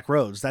 taking the back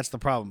roads. That's the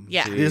problem.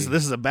 Yeah. This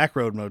is a back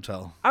road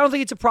motel. I don't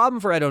think it's a problem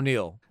for Ed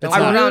O'Neill. It's I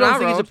not. really No, don't not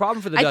think it's a road.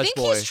 problem for the I Dutch think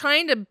boy. he's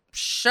trying to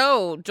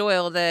show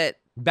Doyle that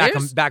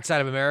there's-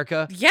 Backside of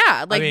America.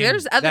 yeah, like I mean,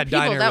 there's other that people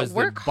diner that was the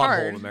work butthole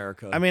hard. of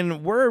America. I mean,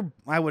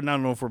 I would not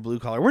know if we're blue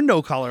collar. We're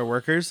no collar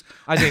workers.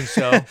 I think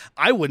so.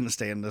 I wouldn't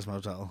stay in this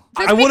motel.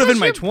 That's I would have in because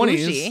my you're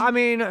 20s. bougie. I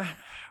mean,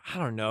 I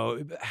don't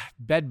know.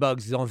 Bed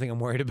bugs is the only thing I'm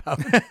worried about.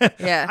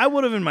 Yeah. I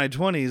would have in my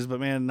 20s, but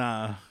man,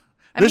 I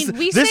this mean,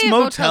 we this stay at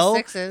Motel motel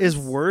 6s. is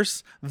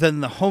worse than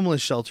the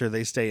homeless shelter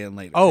they stay in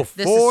later. Oh,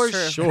 This for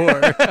is true.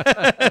 sure.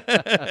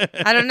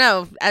 I don't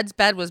know. Ed's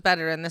bed was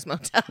better in this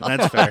motel.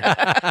 That's fair.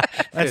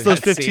 That's those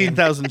That scene.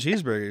 15,000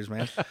 cheeseburgers,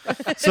 man.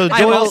 So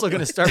I'm Doyle, also going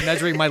to start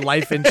measuring my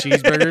life in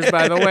cheeseburgers,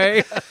 by the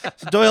way.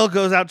 Doyle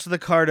goes out to the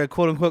car to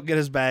quote unquote get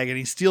his bag, and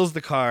he steals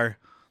the car,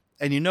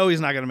 and you know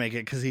he's not going to make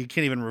it because he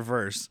can't even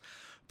reverse.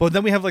 But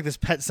then we have like this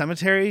Pet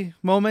Cemetery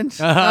moment.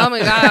 Oh my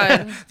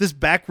god. This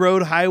back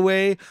road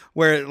highway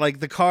where like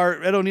the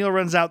car, Ed O'Neill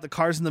runs out, the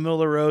car's in the middle of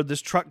the road, this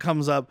truck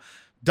comes up,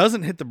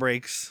 doesn't hit the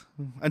brakes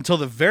until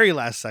the very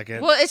last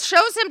second. Well, it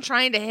shows him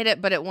trying to hit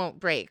it, but it won't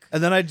break.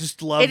 And then I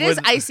just love It is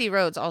when, icy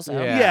roads also.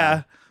 Yeah.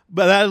 Yeah.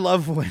 But I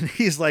love when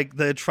he's like,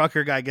 the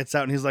trucker guy gets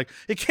out and he's like,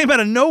 it came out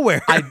of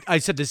nowhere. I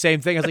said the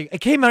same thing. I was like,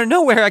 it came out of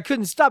nowhere. I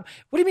couldn't stop.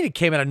 What do you mean it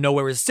came out of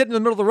nowhere? It was sitting in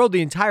the middle of the road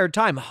the entire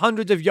time,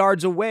 hundreds of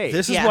yards away.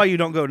 This is Yeah. why you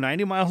don't go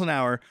 90 miles an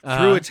hour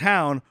through a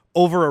town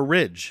over a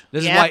ridge.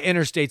 This is Yeah. why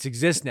interstates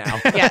exist now.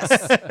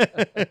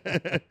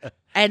 Yes.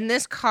 And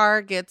this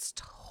car gets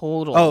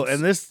totaled. Oh,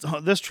 and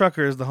this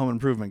trucker is the home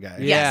improvement guy.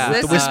 Yes, With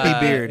this the wispy is-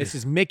 beard. This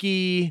is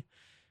Mickey.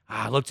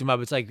 I looked him up.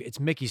 It's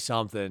Mickey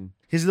something.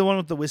 He's the one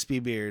with the wispy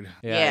beard.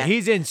 Yeah.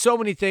 He's in so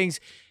many things.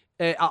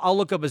 I'll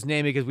look up his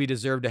name because we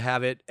deserve to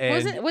have it.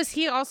 And was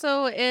he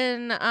also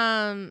in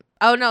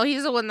oh no,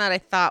 he's the one that I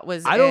thought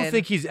was I don't in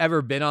think he's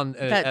ever been on.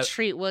 that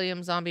Treat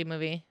Williams zombie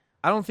movie.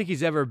 I don't think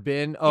he's ever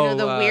been. You know,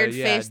 the weird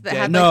yeah, face that Dead-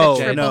 had No, like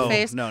the triple no,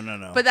 face.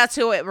 no. But that's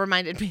who it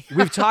reminded me.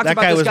 We've talked That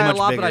about guy this was guy a much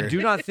lot, but I bigger.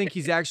 do not think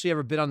he's actually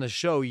ever been on the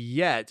show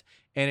yet.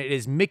 And it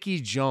is Mickey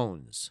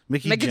Jones.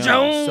 Mickey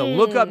Jones. So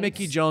look up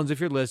Mickey Jones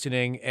if you're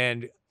listening,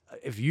 and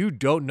if you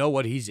don't know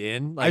what he's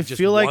in, like I just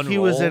feel like one he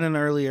was role- in an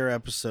earlier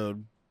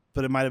episode,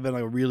 but it might have been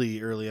like a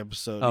really early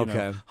episode.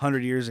 Okay.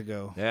 100 years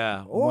ago.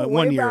 Yeah.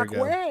 One year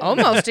ago.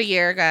 Almost a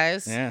year,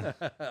 guys. Yeah.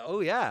 Oh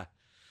yeah.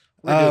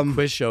 We're gonna do a Um,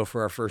 quiz show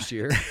for our first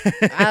year.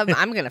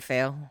 I'm gonna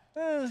fail.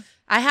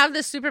 I have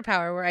this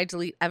superpower where I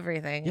delete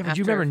everything. Yeah, but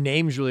you after- remember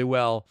names really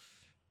well.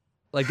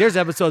 Like, there's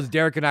episodes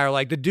Derek and I are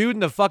like, the dude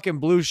in the fucking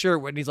blue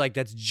shirt, when he's like,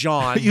 that's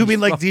John. You mean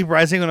like Deep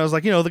Rising when I was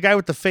like, the guy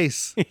with the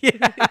face.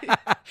 Yeah.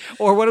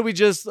 Or what did we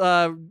just,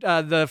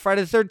 the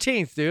Friday the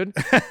 13th, dude?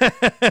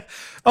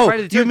 Oh,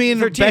 Friday the do you mean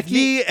 13th,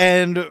 Becky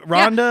and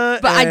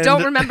Rhonda? But I don't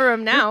and- remember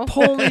him now.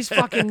 Pulling these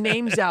fucking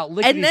names out.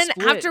 And then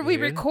lickety-split, after we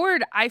dude.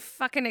 record, I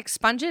fucking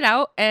expunge it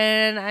out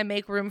and I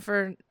make room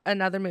for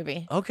another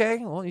movie. Okay,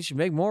 well, you should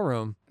make more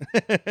room.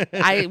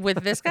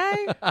 With this guy?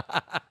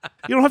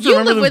 You don't have to You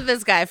remember live the with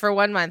this guy for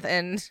 1 month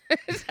and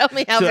tell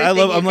me how So I everything love-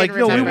 you I'm can like,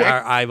 no, we remember.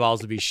 Our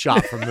eyeballs would be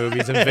shot from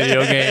movies and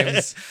video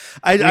games.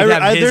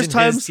 there's There's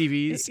times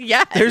TVs.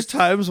 Yeah. there's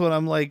times when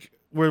I'm like,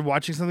 we're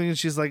watching something and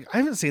she's like, I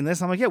haven't seen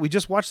this. I'm like, yeah, we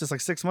just watched this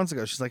like 6 months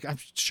ago. She's like, I'm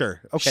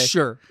sure. Okay.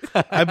 Sure.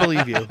 I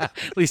believe you.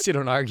 At least you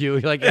don't argue.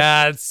 You're like,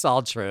 yeah, it's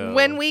all true.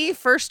 When we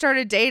first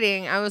started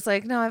dating, I was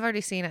like, no, I've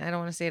already seen it. I don't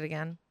want to see it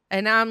again.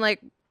 And now I'm like,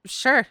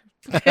 sure.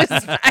 'Cause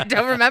I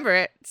don't remember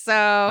it.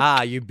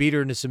 So you beat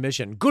her into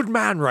submission. Good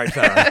man right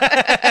there.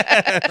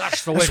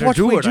 That's the way That's to what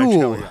do we it, I do.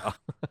 tell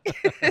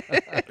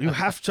ya. You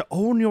have to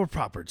own your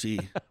property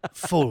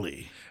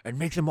fully. And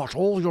make them watch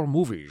all your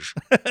movies.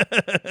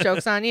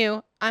 joke's on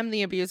you. I'm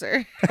the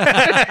abuser.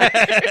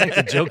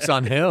 The joke's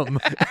on him.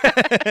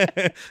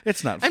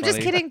 It's not I'm funny. just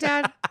kidding,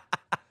 Dad.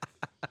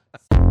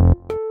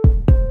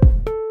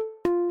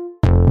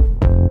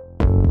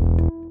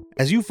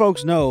 As you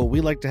folks know, we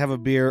like to have a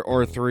beer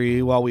or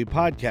 3 while we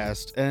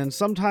podcast, and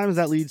sometimes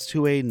that leads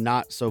to a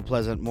not so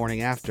pleasant morning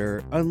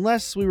after,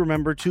 unless we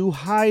remember to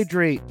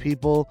hydrate,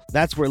 people.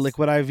 That's where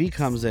Liquid IV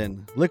comes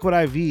in. Liquid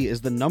IV is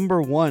the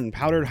 #1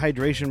 powdered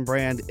hydration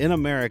brand in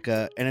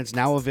America, and it's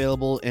now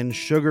available in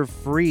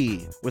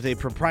sugar-free with a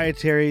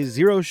proprietary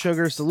zero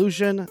sugar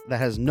solution that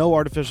has no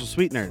artificial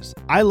sweeteners.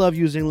 I love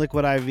using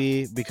Liquid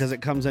IV because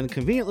it comes in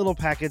convenient little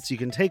packets you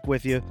can take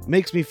with you,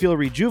 makes me feel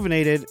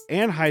rejuvenated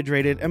and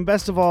hydrated, and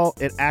best of all,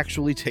 it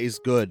actually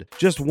tastes good.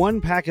 Just 1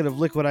 packet of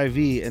Liquid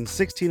IV and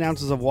 16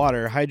 ounces of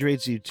water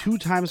hydrates you 2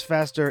 times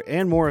faster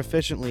and more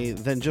efficiently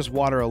than just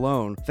water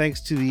alone,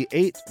 thanks to the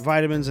 8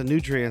 vitamins and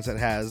nutrients it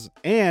has,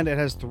 and it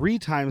has 3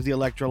 times the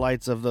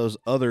electrolytes of those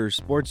other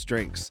sports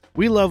drinks.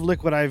 We love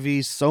Liquid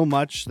IV so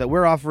much that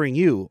we're offering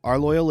you, our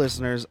loyal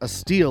listeners, a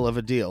steal of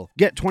a deal.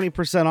 Get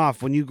 20%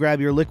 off when you grab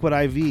your Liquid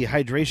IV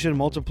Hydration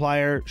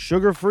Multiplier,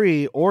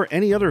 sugar-free, or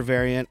any other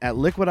variant at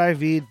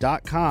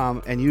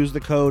liquidiv.com and use the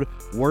code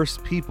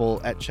WORSTPEOPLE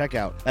at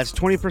checkout. That's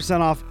 20%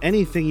 off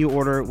anything you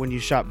order when you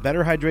shop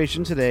Better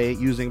Hydration today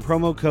using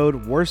promo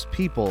code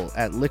WORSTPEOPLE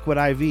at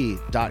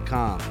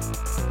liquidiv.com.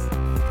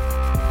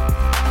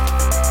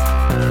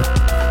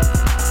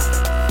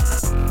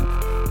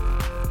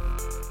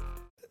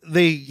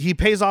 He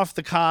pays off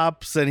the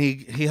cops and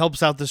he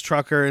helps out this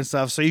trucker and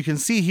stuff. So you can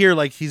see here,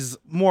 like, he's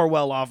more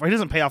well off. Or he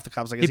doesn't pay off the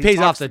cops. I guess. He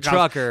pays off the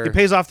trucker. He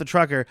pays off the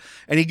trucker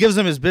and he gives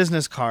him his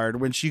business card,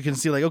 which you can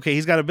see, like, okay,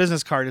 he's got a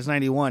business card. It's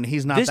 91.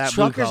 He's not that blue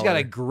collar. This trucker's got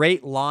a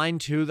great line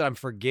too that I'm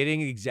forgetting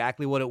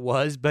exactly what it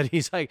was, but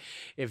he's like,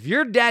 if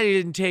your daddy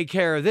didn't take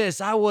care of this,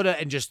 I would have,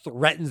 and just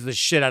threatens the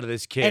shit out of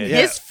this kid. And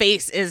his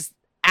face is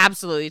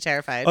absolutely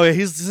terrified. Oh yeah,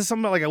 this is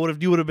something like you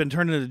would have been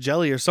turned into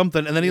jelly or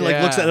something, and then he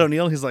like looks at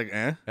O'Neill. He's like,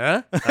 eh?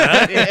 Huh?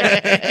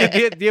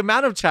 The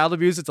amount of child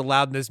abuse that's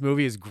allowed in this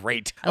movie is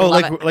great.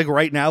 Like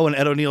right now when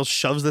Ed O'Neill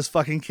shoves this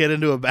fucking kid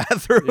into a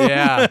bathroom.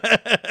 Yeah.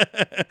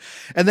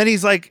 And then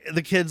he's like,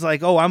 the kid's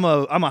like, oh, I'm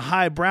a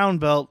high brown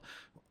belt,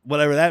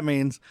 whatever that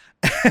means.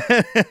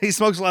 He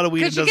smokes a lot of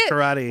weed and does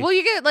karate. Well,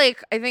 you get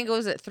like, I think it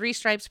was 3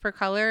 stripes per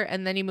color,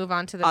 and then you move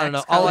on to the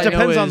next color. It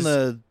depends on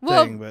the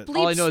thing, but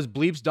all I know is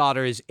Bleep's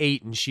daughter is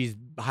 8 and she's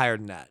higher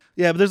than that.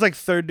 Yeah, but there's like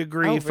 3rd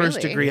degree, 1st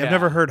degree. Yeah. I've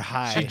never heard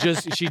high.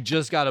 She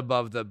just got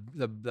above the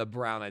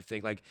brown, I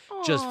think, like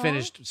just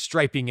finished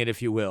striping it,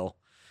 if you will.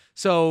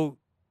 So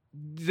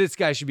this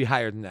guy should be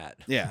higher than that.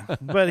 Yeah,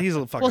 but he's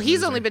a fucking Well, he's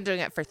loser. only been doing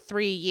it for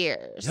 3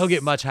 years. He'll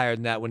get much higher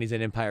than that when he's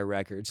in Empire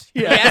Records.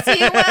 Yes,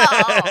 he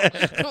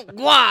will.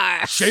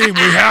 Why? Shame we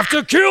have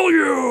to kill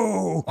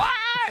you.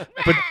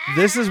 But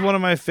this is one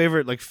of my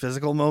favorite like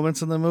physical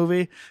moments in the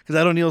movie because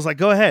Ed O'Neill's like,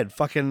 go ahead,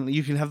 fucking,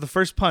 you can have the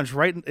first punch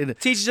right in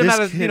teaches him how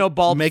to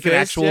ball make fist, an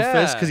actual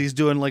fist because he's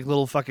doing like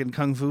little fucking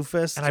kung fu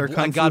fists or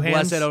kung fu God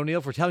hands. bless Ed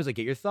O'Neill for telling me, he's like,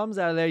 get your thumbs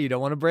out of there. You don't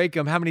want to break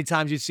them. How many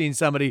times you've seen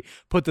somebody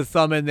put the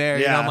thumb in there?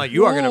 Yeah. And I'm like,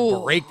 you are gonna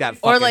break that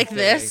fucking Or like thing.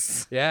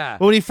 this. Yeah.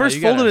 Well, when he first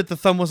you folded gotta- it, the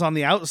thumb was on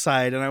the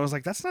outside, and I was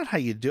like, "That's not how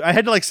you do." I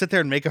had to like sit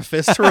there and make a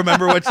fist to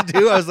remember what to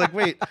do. I was like,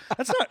 "Wait,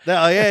 that's not."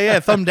 Oh yeah,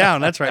 thumb down.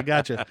 That's right,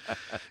 gotcha.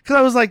 Because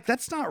I was like,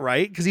 "That's not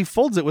right," because he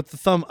folds it with the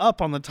thumb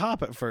up on the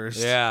top at first.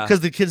 Yeah. Because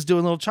the kid's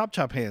doing little chop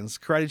hands,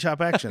 karate chop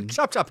action.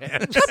 Chop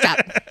hands.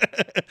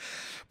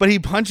 But he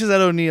punches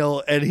at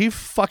O'Neill, and he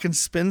fucking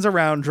spins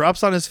around,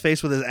 drops on his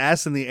face with his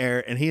ass in the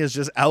air, and he is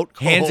just out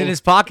cold. Hands in his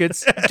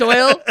pockets.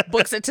 Doyle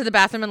books it to the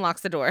bathroom and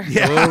locks the door.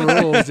 No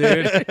rules,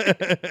 dude.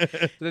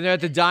 Then they're at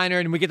the diner,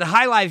 and we get the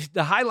high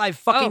life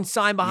fucking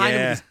sign behind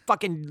them. These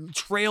fucking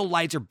trail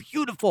lights are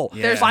beautiful.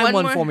 Yeah. Find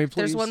one for me, please.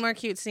 There's one more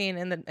cute scene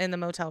in the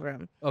motel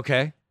room.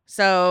 Okay.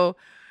 So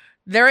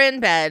they're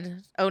in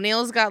bed.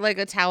 O'Neill's got like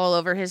a towel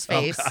over his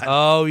face.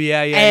 Oh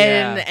yeah.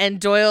 And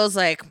Doyle's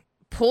like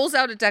pulls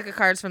out a deck of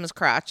cards from his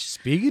crotch.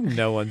 Speaking of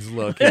no one's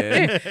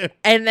looking.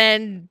 And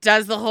then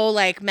does the whole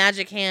like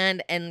magic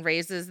hand and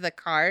raises the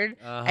card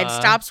and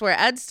stops where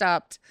Ed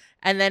stopped.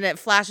 And then it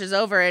flashes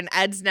over and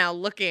Ed's now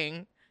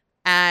looking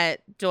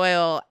at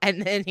Doyle.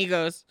 And then he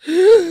goes,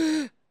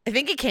 I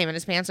think it came in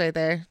his pants right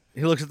there.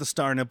 He looks at the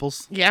star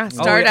nipples. Yeah,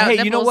 starred out hey,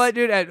 nipples. you know what,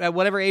 dude? At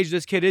whatever age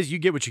this kid is, you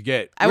get what you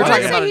get. I We're would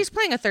talking say about he's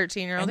playing a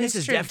 13-year-old. And this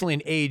is definitely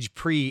an age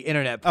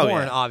pre-internet Oh,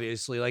 porn, yeah.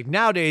 obviously. Like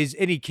nowadays,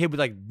 any kid with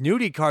like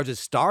nudie cards with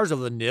stars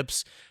over the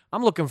nips,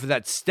 I'm looking for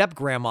that step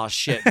grandma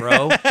shit,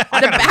 bro. The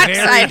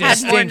backside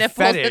had more nipples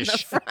fetish. than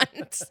the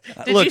front.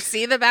 Did Look, you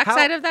see the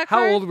backside of that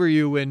card? How old were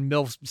you when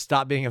MILF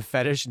stopped being a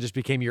fetish and just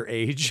became your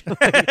age?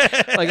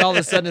 like all of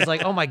a sudden, it's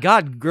like, oh my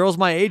god, girls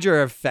my age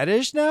are a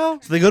fetish now.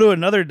 So they go to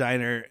another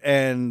diner,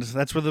 and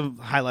that's where the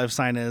High Life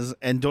sign is.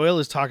 And Doyle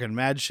is talking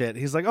mad shit.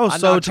 He's like, "Oh, I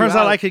so it knocked you turns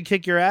out out." I could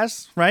kick your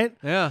ass, right?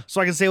 Yeah. So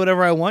I can say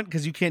whatever I want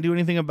because you can't do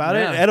anything about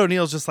Yeah. it." Ed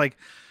O'Neill's just like,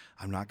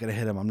 "I'm not gonna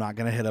hit him. I'm not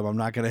gonna hit him. I'm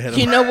not gonna hit him."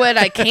 You know what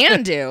I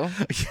can do?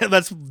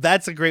 Yeah,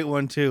 that's a great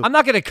one too. I'm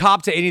not gonna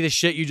cop to any of the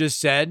shit you just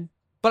said,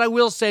 but I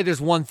will say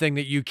there's one thing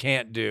that you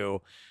can't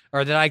do.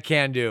 Or that I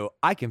can do.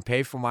 I can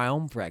pay for my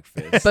own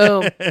breakfast.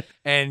 Boom.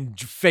 And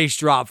face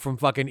drop from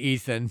fucking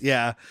Ethan.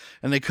 Yeah,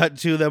 and they cut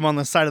to them on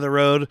the side of the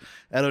road.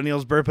 Ed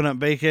O'Neill's burping up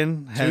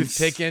bacon. Hence,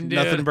 Toothpicking, dude.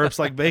 Nothing burps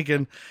like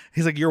bacon.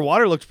 He's like, your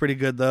water looks pretty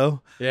good,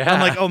 though. Yeah. I'm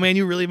like, oh, man,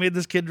 you really made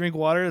this kid drink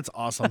water? It's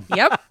awesome.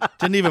 Yep.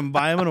 Didn't even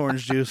buy him an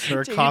orange juice or a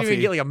You didn't coffee. even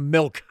get like a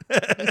milk.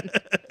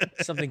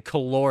 Something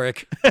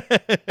caloric.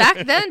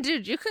 Back then,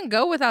 dude, you can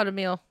go without a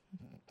meal.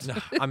 No,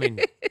 I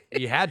mean,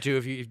 you had to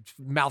if you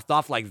mouthed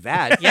off like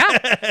that. Yeah.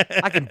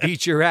 I can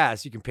beat your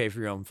ass. You can pay for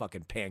your own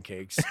fucking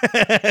pancakes.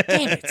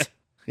 Damn it.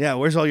 Yeah,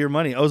 where's all your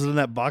money? Oh, is it in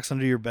that box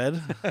under your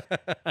bed?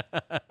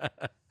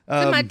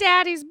 In my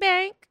daddy's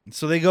bank.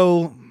 So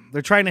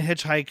they're trying to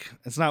hitchhike.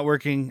 It's not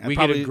working. We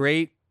get a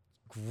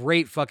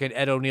great fucking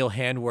Ed O'Neill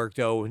handwork,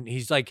 though. And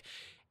he's like,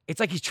 it's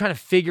like he's trying to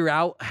figure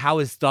out how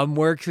his thumb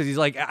works because he's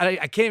like,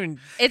 I can't even.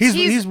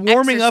 He's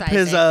warming up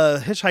his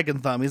exercising.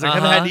 hitchhiking thumb. He's like, I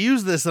haven't had to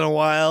use this in a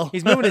while.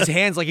 He's moving his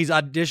hands like he's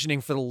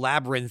auditioning for the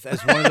Labyrinth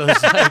as one of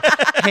those like,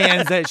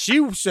 hands that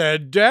she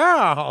said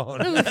down.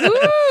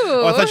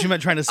 Oh, I thought you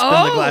meant trying to spin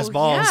the glass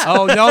balls. Yeah.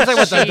 Oh no, it's like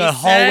what She the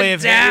hallway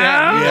of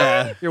down.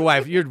 Yeah. Your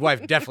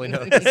wife definitely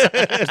knows.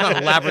 It's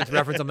not a Labyrinth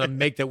reference. I'm gonna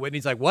make that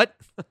Whitney's like, what?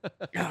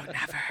 No,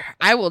 never.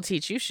 I will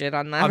teach you shit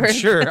on that. I'm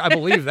sure. I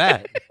believe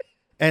that.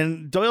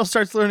 And Doyle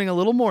starts learning a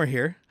little more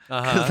here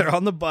because they're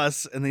on the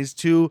bus and these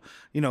two,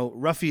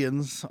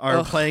 ruffians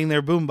are playing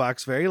their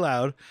boombox very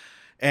loud.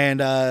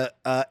 And,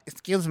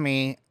 excuse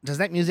me, does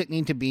that music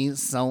need to be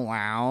so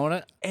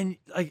loud? And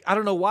like, I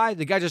don't know why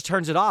the guy just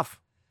turns it off.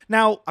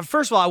 Now,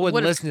 First of all, I wouldn't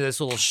Would've- listen to this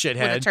little Would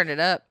have shithead. turned it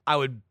up. I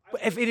would,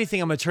 if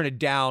anything, I'm gonna turn it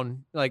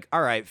down. Like,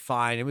 all right,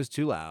 fine. It was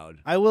too loud.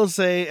 I will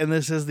say, and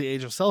this is the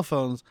age of cell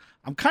phones,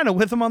 I'm kind of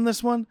with him on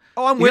this one.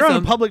 Oh, I'm You're with on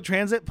him. public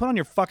transit, put on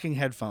your fucking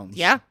headphones.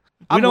 Yeah.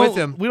 I'm with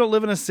him. We don't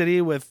live in a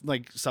city with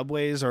like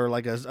subways or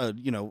like a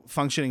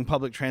functioning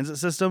public transit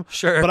system.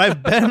 Sure. But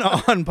I've been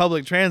on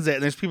public transit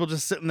and there's people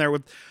just sitting there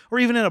or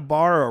even in a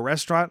bar or a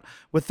restaurant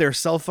with their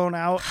cell phone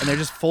out and they're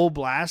just full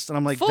blast. And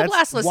I'm like, Full that's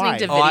blast listening why.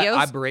 to Oh, videos.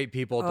 I berate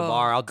people at the Oh,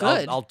 bar.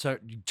 good. I'll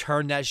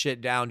turn that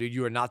shit down, dude.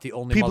 You are not the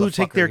only People who motherfucker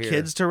take their here.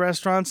 kids to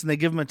restaurants and they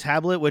give them a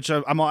tablet, which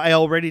I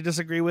already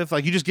disagree with.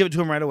 Like, you just give it to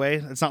them right away.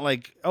 It's not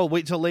like, oh,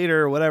 wait till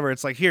later or whatever.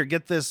 It's like, here,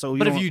 get this. So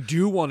But if you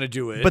do want to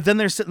do it, but then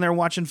they're sitting there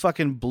watching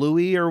fucking Bluey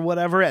or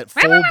whatever at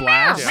full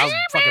blast. dude, I was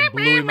fucking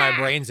blew my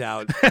brains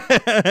out.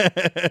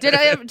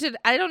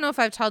 I don't know if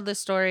I've told this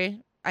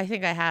story. I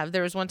think I have.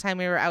 There was one time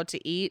we were out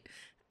to eat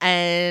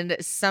and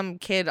some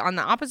kid on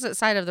the opposite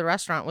side of the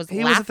restaurant was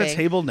He laughing. was at the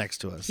table next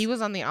to us. He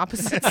was on the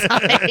opposite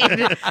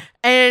side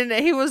and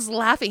he was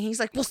laughing. He's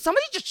like, "Will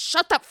somebody just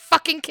shut that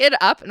fucking kid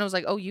up?" And I was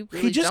like, "Oh, you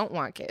really just- don't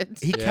want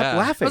kids." He kept Yeah.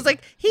 laughing. I was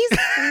like, "He's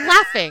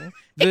laughing.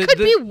 It could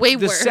be way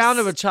the worse." The sound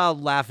of a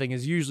child laughing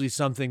is usually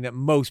something that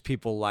most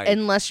people like.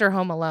 unless you're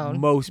home alone.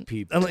 Most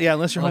people.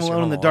 Unless you're home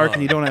alone in the home dark alone.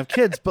 and you don't have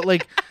kids. But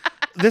like,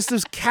 this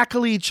is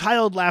cackly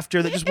child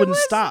laughter that just wouldn't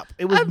stop.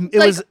 It was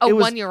a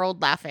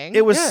 1-year-old laughing.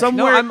 It was Yeah,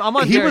 somewhere. no, I'm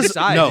on he Jared's was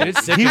side, no. dude. It's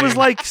He sickening. was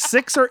like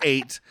 6 or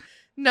 8.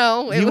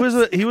 No, He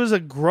was a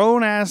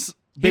grown ass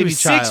He baby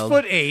was child.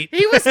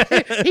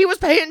 6'8". he was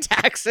paying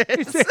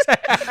taxes.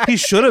 He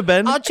should have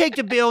been. I'll take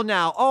the bill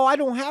now. Oh, I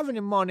don't have any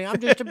money. I'm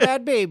just a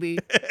bad baby.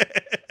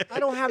 I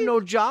don't have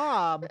no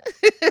job.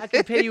 I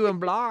can pay you in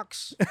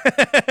blocks.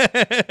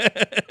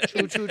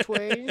 2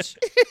 twains.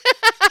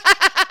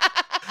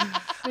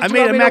 I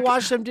made a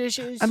wash some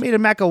dishes. I made a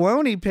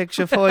macaroni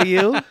picture for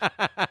you.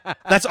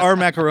 That's our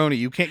macaroni.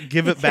 You can't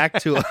give it back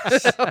to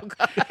us.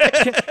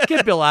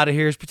 Get Bill out of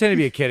here. He's pretending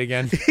to be a kid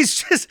again.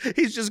 He's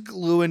just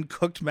gluing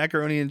cooked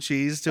macaroni and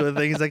cheese to a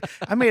thing. He's like,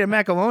 I made a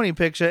macaroni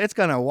picture. It's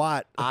gonna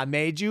what? I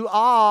made you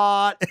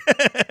art.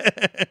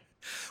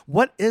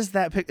 What is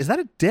that pic? Is that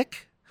a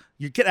dick?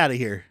 You get out of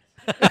here.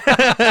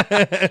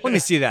 Let me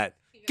see that.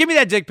 Give me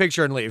that dick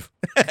picture and leave.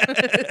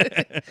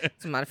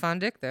 It's a mighty fine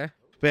dick there.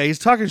 But yeah, he's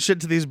talking shit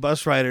to these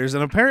bus riders,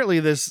 and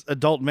apparently this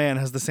adult man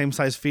has the same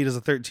size feet as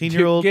a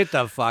 13-year-old. Get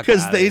the fuck out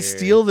Because of they here.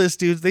 steal this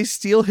dude. They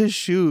steal his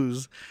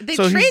shoes. They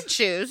So he's- trade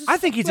shoes. I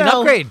think it's Well-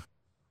 an upgrade.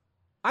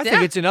 I think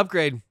Yeah. it's an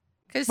upgrade.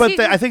 'Cause But he-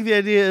 I think the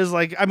idea is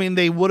like, I mean,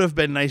 they would have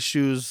been nice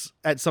shoes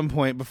at some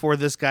point before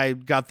this guy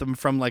got them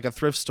from like a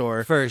thrift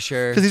store. For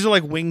sure. Because these are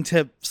like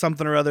wingtip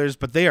something or others,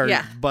 but they are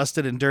Yeah.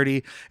 busted and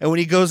dirty. And when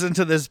he goes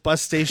into this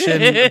bus station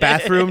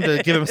bathroom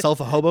to give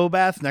himself a hobo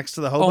bath next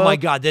to the hobo, Oh my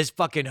God, this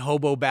fucking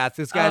hobo bath.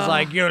 This guy's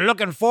like, you're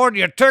looking forward to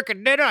your turkey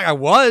dinner? I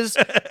was,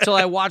 till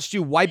I watched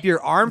you wipe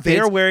your armpits. They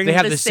are wearing They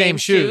have the the same same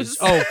shoes. shoes.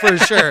 Oh, for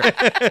sure.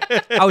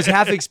 I was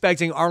half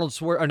expecting Arnold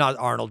or not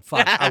Arnold,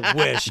 fuck, I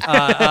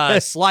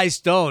wish. Sly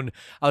Stone.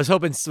 I was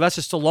hoping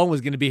Sylvester Stallone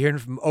was going to be here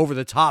from over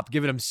the top,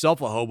 giving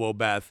himself a hobo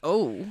bath.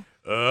 Oh.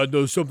 I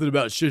know something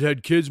about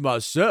shithead kids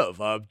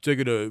myself. I'm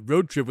taking a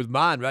road trip with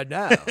mine right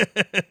now.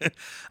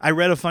 I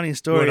read a funny You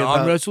story want to arm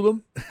about. wrestle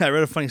them? I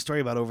read a funny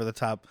story about Over the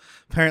Top.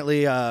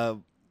 Apparently,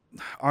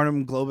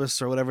 Arnim Globus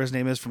or whatever his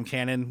name is from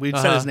Canon. We've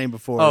said his name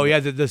before. Oh, yeah,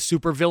 the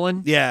super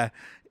villain? Yeah.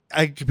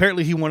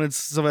 apparently he wanted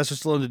Sylvester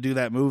Stallone to do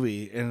that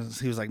movie, and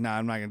he was like, "Nah,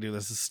 I'm not gonna do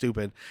this. It's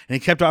stupid." And he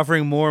kept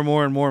offering more and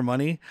more and more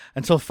money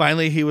until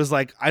finally he was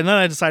like, "And then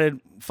I decided,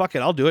 fuck it,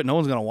 I'll do it. No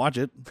one's gonna watch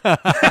it."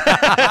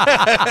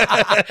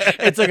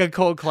 It's like a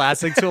cult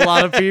classic to a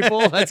lot of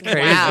people. That's crazy.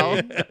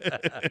 Wow.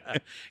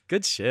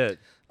 Good shit.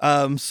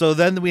 So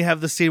then we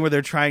have the scene where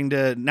they're trying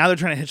to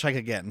hitchhike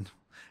again.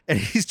 And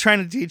he's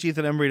trying to teach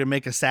Ethan Embry to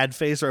make a sad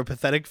face or a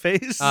pathetic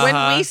face.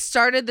 When we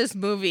started this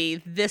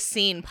movie, this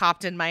scene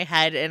popped in my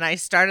head, and I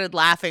started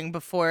laughing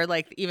before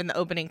like even the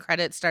opening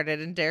credits started.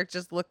 And Derek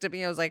just looked at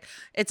me. I was like,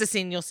 "It's a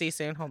scene you'll see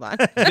soon. Hold on."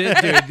 Dude,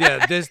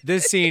 yeah,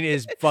 this scene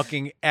is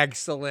fucking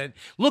excellent.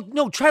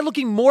 Try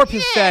looking more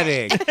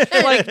pathetic.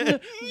 Like,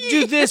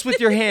 do this with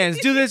your hands.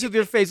 Do this with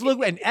your face. Look,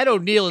 and Ed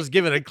O'Neill is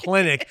giving a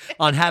clinic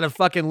on how to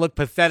fucking look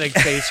pathetic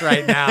face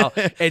right now.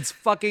 It's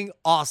fucking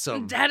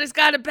awesome. Dad has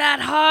got a bad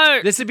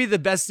heart. This would be the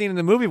best scene in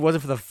the movie if it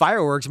wasn't for the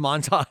fireworks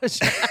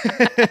montage.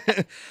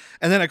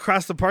 And then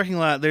across the parking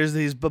lot, there's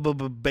these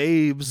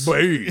babes.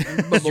 You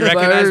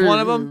recognize one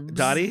of them?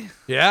 Dottie?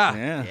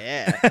 Yeah.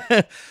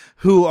 Yeah.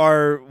 Who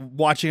are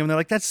watching him. They're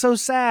like, "That's so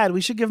sad. We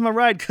should give him a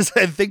ride," because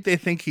I think they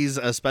think he's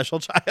a special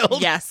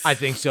child. Yes. I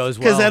think so as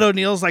well. Because Ed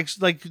O'Neill's like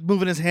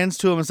moving his hands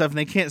to him and stuff, and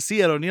they can't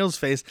see Ed O'Neill's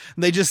face,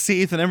 and they just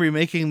see Ethan Embry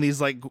making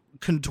these like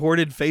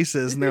contorted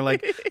faces, and they're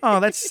like, "Oh,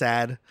 that's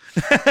sad."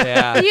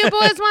 Yeah. You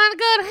boys want to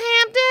go to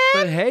Hampton?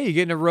 But hey, you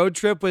getting a road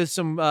trip with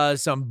some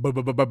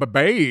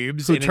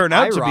babes Who in turn an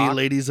out to be IROC.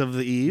 ladies of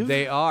the eve.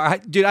 They are.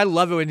 Dude, I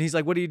love it when he's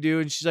like, "What do you do?"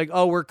 And she's like,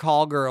 "Oh, we're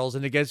call girls."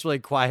 And it gets really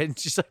quiet. And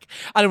she's like,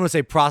 I don't want to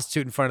say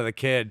prostitute in front of the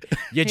kid.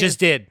 You just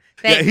did.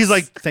 Yeah, Thanks. he's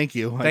like, "Thank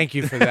you." Thank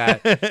you for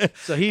that.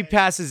 So he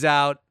passes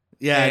out.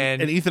 Yeah,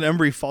 And- and Ethan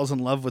Embry falls in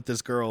love with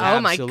this girl. Oh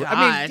my Absolutely.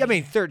 God. I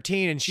mean,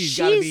 13, and she's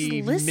got to She's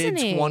be listening.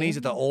 mid-20s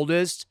at the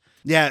oldest.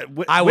 Yeah,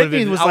 I would have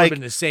Whitney been, was I would have like, been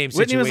in the same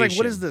Whitney situation. was like,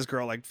 "What is this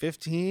girl, like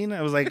 15?"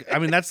 I was like, I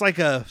mean, that's like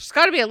a She's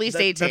got to be at least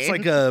 18. that's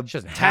like a She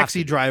doesn't have taxi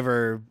to be.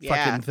 driver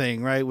Yeah. fucking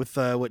thing, right? With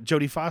what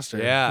Jodie Foster.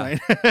 Yeah.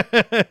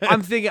 right?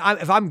 I'm thinking,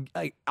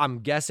 I'm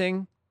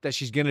guessing that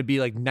she's going to be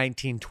like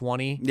 19,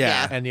 20.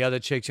 Yeah. And the other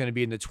chick's going to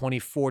be in the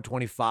 24,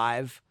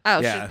 25. Oh,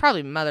 Yeah. she's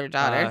probably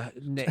mother-daughter.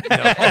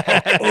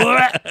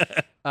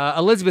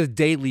 Elizabeth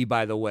Daly,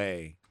 by the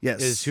way,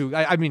 Yes. is who.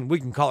 I mean, we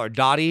can call her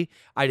Dottie.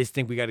 I just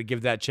think we got to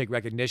give that chick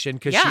recognition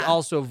because she Yeah.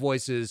 also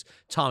voices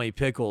Tommy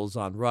Pickles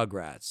on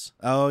Rugrats,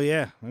 Oh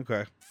yeah.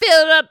 Okay.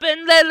 Philip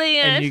and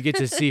Lillian. and you get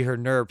to see her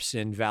nerps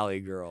in Valley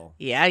Girl.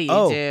 Yeah, you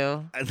Oh.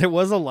 do. There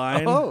was a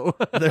line. Oh,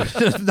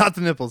 Not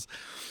the nipples.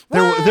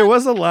 There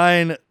was a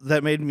line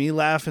that made me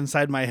laugh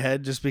inside my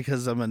head just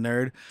because I'm a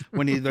nerd.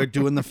 When they're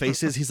doing the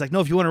faces, he's like, "No,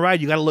 if you want to ride,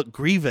 you got to look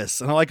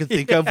Grievous." And all I could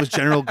think of was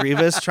General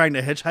Grievous trying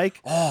to hitchhike.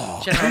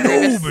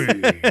 General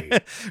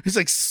Grievous. He's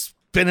like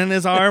spinning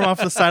his arm off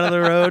the side of the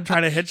road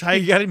trying to you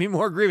hitchhike. got to be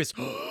more grievous.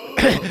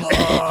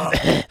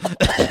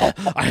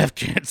 I have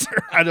cancer.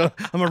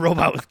 I'm a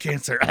robot with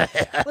cancer.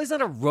 Well, he's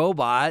not a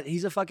robot.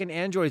 He's a fucking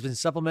android. He's been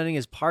supplementing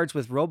his parts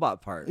with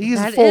robot parts. He's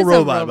That a full is a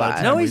robot. by the robot.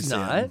 time No, we he's see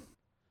not. him.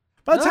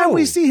 By the time No.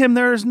 we see him,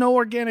 there's no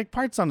organic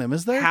parts on him,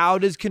 is there? How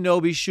does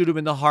Kenobi shoot him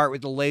in the heart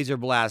with the laser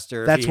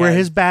blaster? if That's he where has-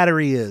 his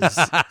battery is.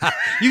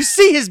 You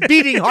see his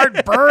beating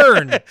heart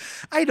burn.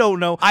 I don't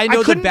know. I know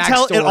the couldn't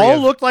tell. It backstory all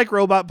of- looked like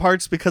robot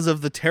parts because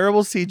of the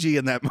terrible CG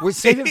in that movie. We're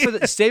save it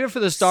for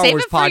the Star Save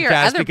Wars it for your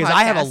podcast other because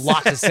I have a podcast.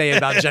 lot to say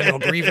about General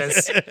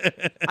Grievous.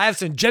 I have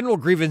some general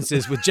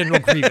grievances with General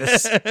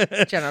Grievous.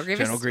 General Grievous.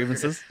 General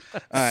grievances. All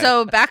right.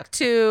 So back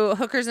to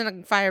Hookers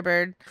and a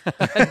Firebird.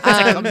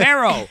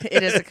 Camaro.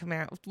 It is a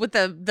Camaro with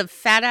the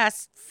fat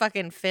ass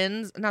fucking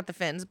fins, not the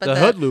fins, but The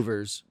hood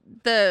louvers.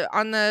 the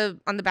on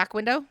the back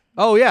window.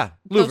 Oh yeah,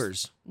 Those-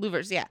 louvers.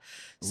 Louvers, yeah.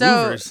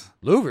 So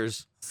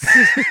Louvers.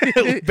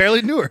 Louvers.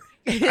 Barely knew her.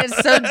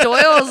 so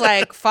Doyle's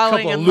like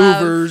falling Couple in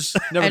love, louvers.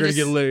 Never and gonna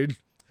get just- laid.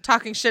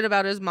 talking shit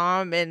about his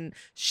mom, and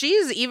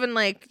she's even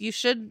like, "You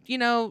should,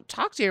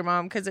 talk to your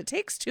mom because it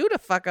takes two to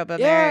fuck up a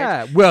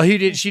marriage." Yeah. Well, she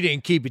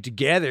didn't keep it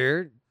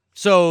together.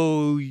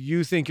 So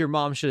you think your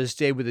mom should have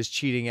stayed with this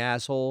cheating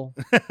asshole?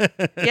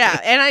 Yeah,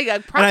 and I And I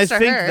props to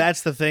think her.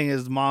 that's the thing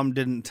is mom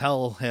didn't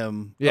tell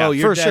him, Yeah, "Oh,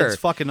 your for dad's sure.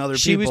 fucking other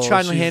She people." was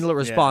trying to She's- handle it yeah.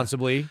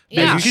 responsibly.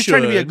 Yeah. As you She's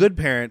trying to be a should. good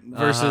parent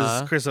versus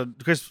Uh-huh.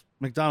 Chris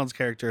McDonald's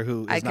character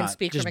who is I can not.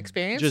 speak Just- from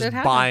experience. Just It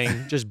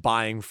happened.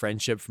 buying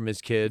friendship from his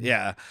kid.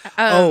 Yeah.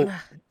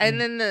 And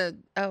then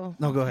No,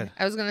 go ahead.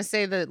 I was gonna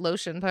say the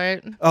lotion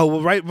part. Oh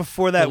well, right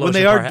before that, The when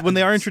they lotion are part when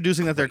they are happens.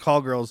 introducing that they're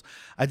call girls,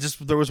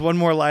 there was one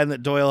more line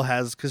that Doyle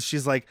has because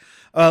she's like,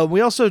 "We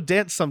also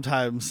dance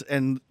sometimes,"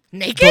 and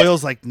Naked?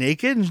 Doyle's like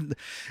naked,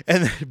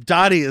 and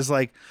Dottie is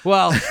like,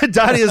 Well,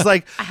 Dottie is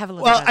like, I have a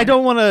little well, brother." I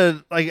don't want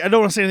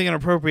to say anything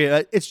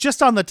inappropriate. It's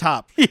just on the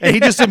top, and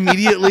he just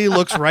immediately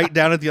looks right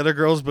down at the other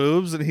girl's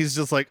boobs, and he's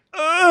just like,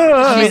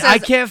 I She mean, I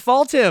says- can't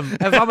fault him.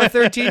 If I'm a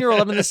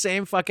 13-year-old, I'm in the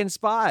same fucking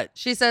spot.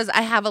 She says,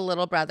 "I have a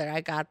little brother.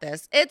 I got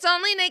this. It's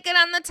only naked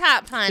on the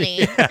top,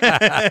 honey."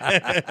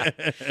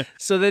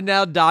 So then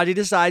now Dottie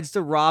decides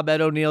to rob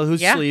Ed O'Neill,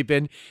 who's Yeah.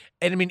 sleeping.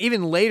 And I mean,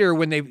 even later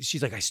when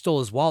she's like, "I stole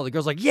his wallet," the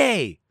girl's like,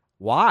 "Yay!"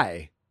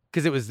 Why?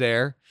 Because it was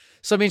there.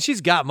 So I mean,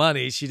 she's got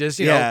money. She just,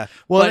 you know.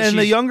 Well, but and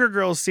the she's- younger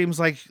girl seems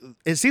like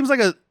this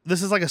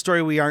is like a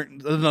story we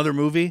aren't another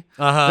movie.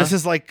 This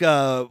is like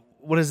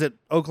what is it,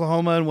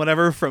 Oklahoma and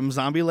whatever from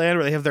Zombieland,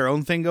 where they have their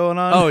own thing going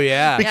on. Oh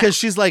yeah. Because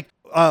she's like,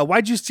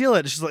 why'd you steal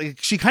it? She's like,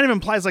 she kind of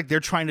implies like they're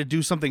trying to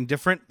do something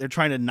different. They're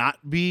trying to not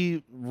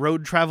be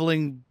road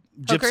traveling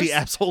gypsy Hookers?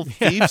 asshole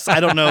thieves. I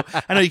don't know.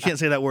 I know you can't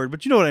say that word,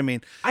 but you know what I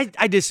mean.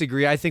 I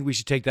disagree. I think we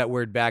should take that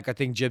word back. I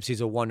think gypsy's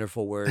a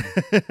wonderful word.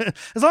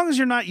 As long as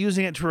you're not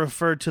using it to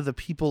refer to the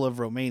people of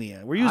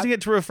Romania. We're using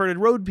it to refer to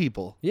road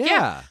people.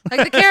 Yeah.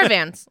 Like the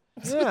caravans.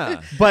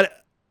 Yeah. But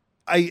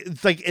she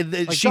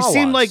Jawas.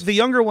 seemed like the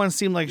younger one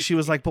seemed like she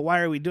was like, but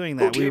why are we doing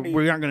that?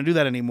 We aren't going to do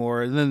that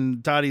anymore. And then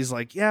Dottie's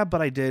like, yeah,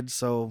 but I did.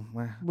 So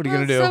What are you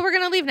going to do? So we're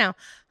gonna leave now.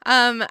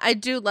 I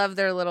do love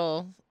their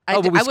little.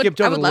 But we skipped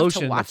I over would the love lotion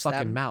to in the watch fucking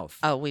them. mouth.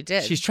 Oh, we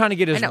did. She's trying to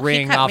get I his know, he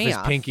ring cut off me his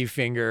off. pinky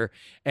finger,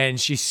 and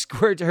she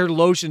squirts her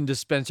lotion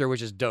dispenser,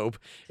 which is dope,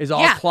 is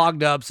all Yeah.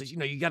 clogged up. So,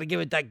 you got to give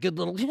it that good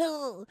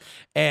little,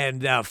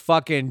 and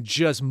fucking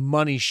just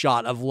money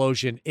shot of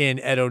lotion in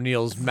Ed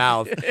O'Neill's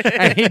mouth.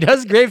 And he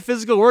does great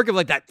physical work of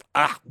like that.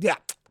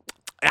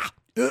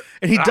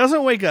 and he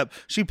doesn't wake up.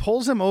 She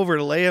pulls him over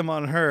to lay him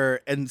on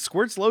her and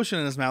squirts lotion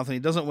in his mouth, and he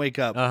doesn't wake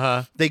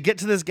up. They get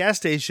to this gas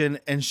station,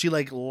 and she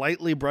like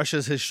lightly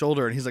brushes his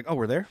shoulder, and he's like, "Oh,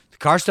 we're there." The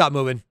car stopped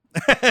moving.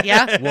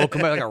 Yeah. Woke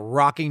him up like a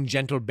rocking,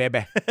 gentle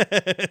baby.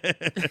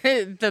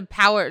 The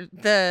power,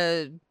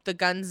 the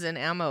guns and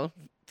ammo.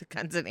 The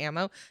guns and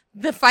ammo.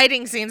 The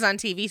fighting scenes on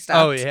TV stopped.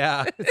 Oh,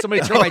 yeah.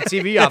 Somebody turned my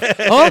TV off.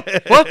 Huh?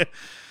 What?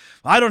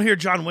 I don't hear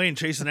John Wayne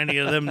chasing any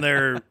of them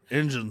their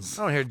engines.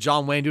 I don't hear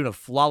John Wayne doing a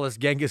flawless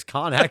Genghis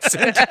Khan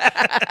accent.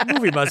 The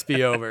movie must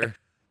be over.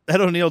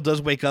 Ed O'Neill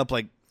does wake up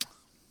like,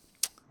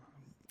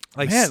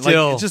 Like, man,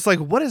 still. like, it's just like,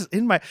 what is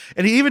in my...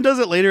 And he even does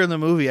it later in the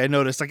movie, I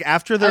noticed. Like,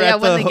 after they're at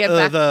when they get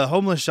back. the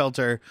homeless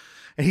shelter,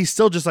 and he's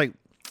still just like,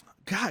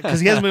 God, because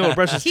he hasn't been able to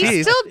brush his He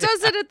teeth. still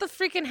does it at the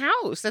freaking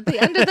house at the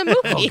end of the movie.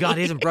 Oh, God,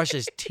 he doesn't brush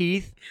his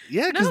teeth.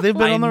 Yeah, because they've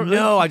been I on the...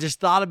 know. I just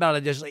thought about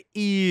it. Just like,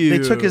 ew.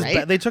 They took his...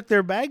 Right? They took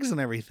their bags and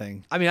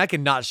everything. I mean, I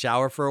can not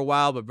shower for a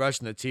while, but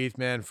brushing the teeth,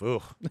 man,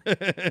 phew.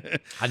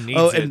 I need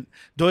Oh, it. and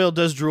Doyle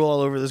does drool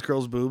all over this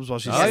girl's boobs while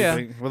she's Oh, yeah.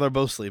 sleeping. Well, they're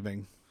both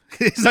sleeping.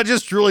 He's not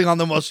just drooling on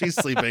them while she's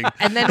sleeping.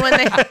 And then when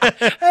they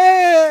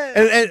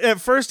And at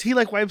first, he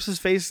like wipes his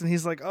face and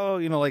he's like, "Oh,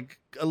 like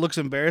looks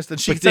embarrassed." And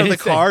she But gets out of then the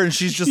he said- car and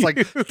she's just like,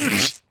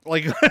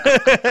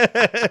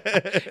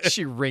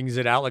 She wrings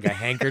it out like a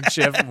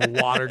handkerchief,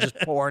 water just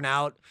pouring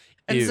out.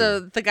 And Ew. so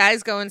the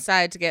guys go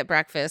inside to get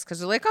breakfast because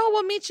they're like, "Oh,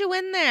 we'll meet you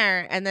in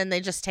there," and then they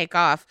just take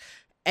off.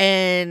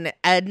 And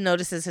Ed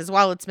notices his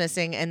wallet's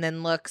missing, and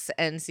then looks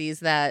and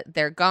sees that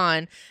they're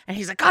gone. And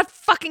he's like, "God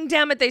fucking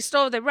damn it! They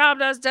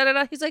robbed us." Da da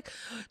da. He's like,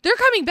 "They're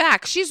coming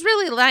back. She's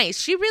really nice.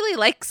 She really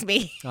likes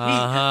me.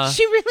 Uh-huh.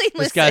 She really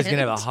This guy's going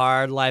to have a listened."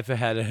 hard life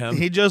ahead of him.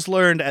 he just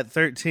learned at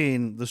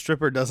 13 the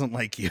stripper doesn't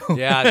like you.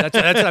 Yeah, that's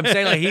what I'm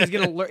saying. Like, he's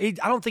going to learn.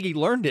 I don't think he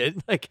learned it.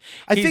 Like,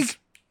 I he's- think-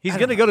 he's I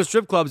going to don't go to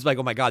strip clubs like,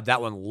 oh my God, that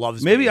one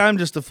loves Maybe me. I'm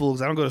just a fool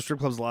because I don't go to strip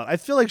clubs a lot. I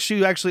feel like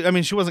she actually, I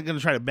mean, she wasn't going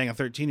to try to bang a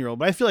 13-year-old,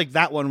 but I feel like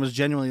that one was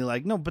genuinely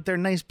like, no, but they're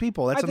nice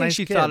people. That's I a think nice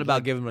she kid. thought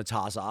about giving him a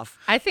toss off.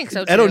 I think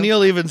so too. Ed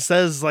O'Neill even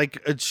says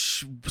like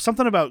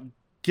something about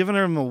giving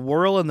him a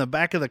whirl in the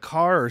back of the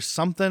car or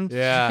something.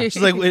 Yeah. She's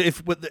like,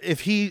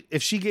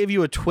 if she gave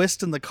you a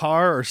twist in the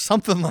car or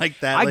something like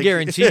that. I like,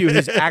 guarantee you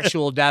his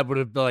actual dad would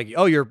have been like,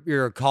 oh,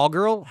 you're a call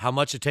girl? How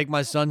much to take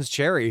my son's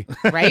cherry?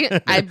 right?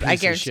 I Piece of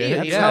guarantee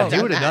shit. you. Yeah, he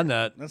done would have that. done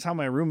that. That's how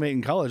my roommate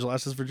in college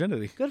lost his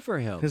virginity. Good for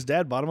him. His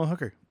dad bought him a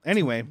hooker.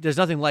 Anyway, There's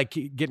nothing like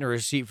getting a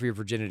receipt for your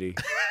virginity.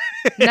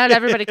 Not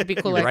everybody could be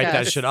cool You like write us.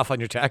 that shit off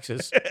on your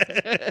taxes.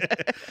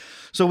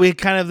 so we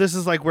kind of, this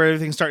is like where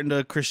everything's starting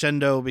to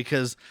crescendo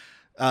because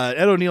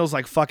Ed O'Neill's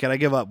like, fuck it, I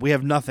give up. We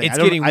have nothing. It's I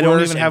don't, getting I don't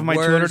worse even have and my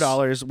worse.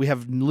 $200. We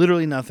have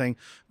literally nothing.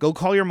 Go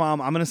call your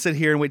mom. I'm going to sit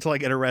here and wait till I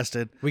get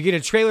arrested. We get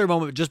a trailer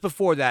moment just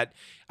before that.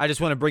 I just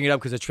want to bring it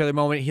up because the trailer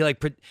moment,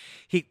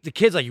 the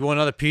kid's like, you want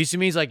another piece of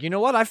me? He's like, you know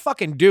what? I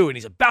fucking do. And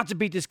he's about to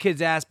beat this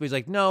kid's ass, but he's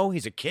like, no,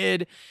 he's a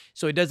kid.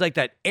 So he does like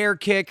that air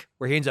kick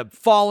where he ends up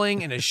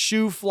falling and his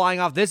shoe flying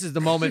off. This is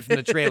the moment from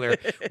the trailer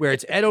where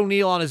it's Ed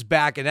O'Neill on his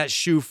back and that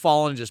shoe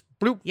falling just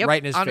bloop Yep, right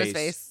in his on face. his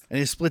face. And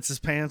he splits his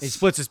pants. He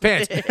splits his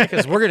pants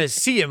because we're going to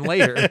see him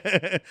later.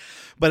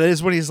 But it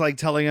is when he's like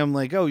telling him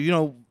like, oh,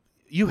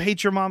 you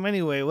hate your mom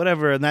anyway,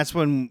 whatever. And that's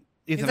when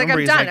Ethan He's like, I'm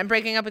Embry's done. I'm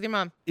breaking up with your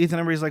mom. Ethan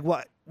Embry's like,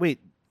 what? Wait,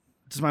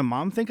 does my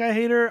mom think I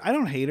hate her? I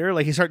don't hate her.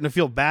 Like he's starting to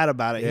feel bad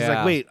about it. He's Yeah.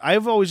 like, wait,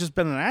 I've always just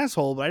been an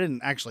asshole, but I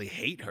didn't actually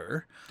hate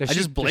her. I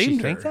just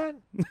blamed her. Think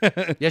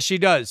that? Yes, she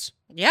does.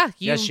 Yeah.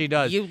 Yes, she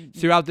does.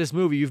 Throughout this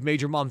movie, you've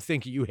made your mom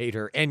think you hate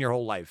her and your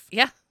whole life.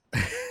 Yeah.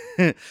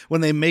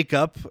 When they make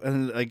up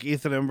and like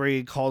Ethan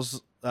Embry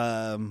calls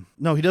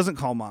no, he doesn't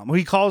call mom. No,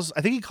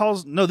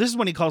 this is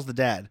when he calls the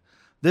dad.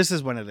 This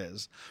is when it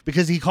is.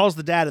 Because he calls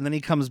the dad and then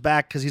he comes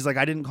back because he's like,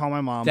 I didn't call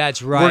my mom.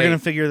 That's right. We're going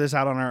to figure this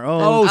out on our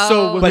own. Oh,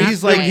 so But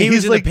he's that's like, he right.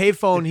 was in like- the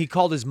payphone. He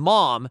called his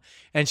mom,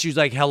 and she was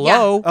like,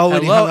 "Hello, Yeah. Oh, and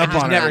he hello," hung up and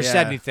just on her, never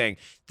said yeah. anything.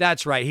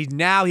 That's right.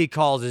 He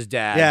calls his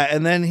dad. Yeah,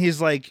 and then he's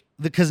like,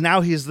 because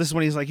now this is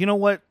when he's like, you know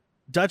what?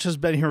 Dutch has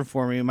been here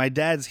for me. My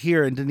dad's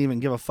here and didn't even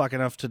give a fuck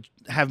enough to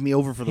have me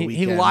over for the He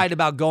weekend. lied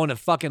about going to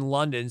fucking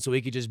London so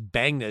he could just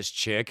bang this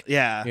chick.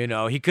 Yeah. You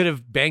know, he could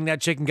have banged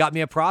that chick and got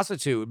me a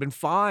prostitute. It'd been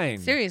fine.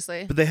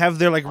 Seriously. But they have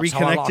their like That's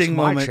how I lost reconnecting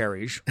my moment.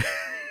 cherries.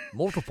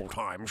 Multiple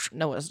times.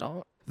 Noah's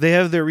don't. They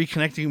have their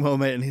reconnecting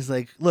moment, and he's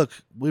like, look,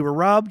 we were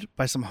robbed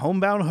by some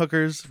homebound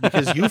hookers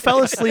because you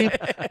fell asleep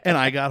and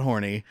I got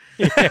horny.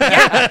 You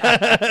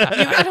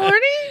got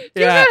horny?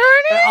 You got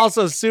horny?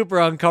 Also, super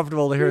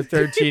uncomfortable to hear a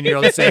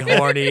 13-year-old say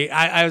horny.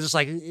 I was just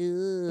like,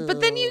 "Ew." But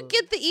then you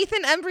get the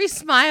Ethan Embry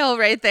smile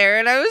right there,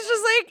 and I was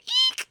just like,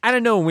 eek. I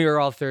don't know. When we were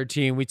all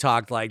 13, we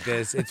talked like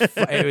this.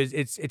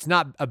 It's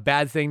not a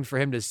bad thing for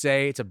him to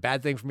say. It's a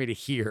bad thing for me to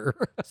hear.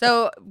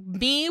 So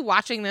me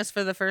watching this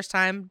for the first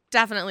time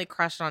definitely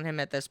crushed on him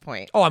at this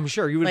point. Oh, I'm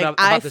sure you would Like have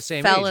I about the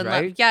same fell age, in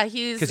right? love. Yeah,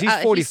 he's Because he's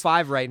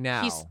 45 right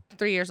now. He's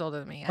 3 years older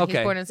than me. Yeah, Okay,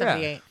 he's born in yeah.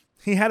 78.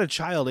 He had a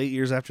child 8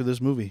 years after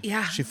this movie.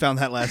 Yeah. She found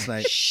that last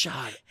night.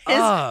 Shut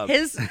up.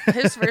 His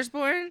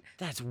firstborn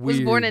That's was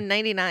weird. born in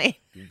 99.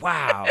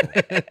 Wow.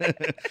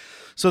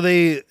 So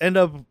they end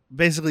up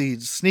basically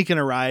sneaking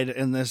a ride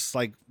in this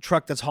like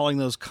truck that's hauling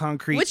those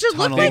concrete Which it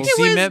looked tunnels. like it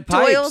was Cement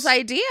Doyle's pipes.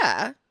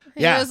 idea.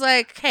 He Yeah. was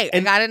like, hey,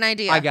 And I got an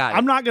idea. I got it.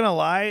 I'm not gonna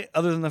lie,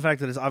 other than the fact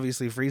that it's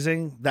obviously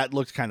freezing, that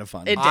looked kind of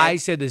fun. It did. I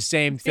said the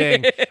same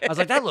thing. I was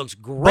like, that looks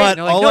great. But And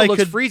they're like, all no, I it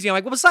looks could- freezing. I'm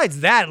like, well, besides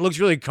that, it looks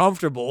really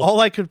comfortable. All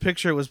I could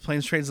picture was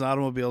planes, trains, and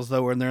automobiles,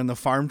 though, when they're in the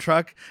farm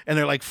truck and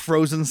they're like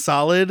frozen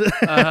solid.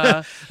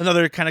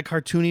 Another kind of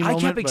cartoony I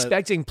moment. kept but-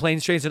 expecting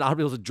planes, trains, and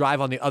automobiles to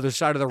drive on the other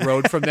side of the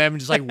road from them and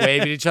just like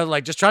wave at each other,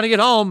 like just trying to get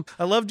home.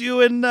 I loved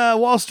you in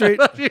Wall Street.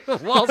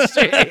 Wall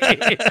Street.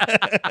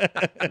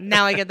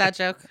 Now I get that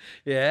joke.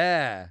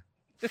 Yeah.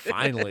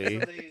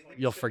 Finally.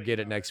 You'll forget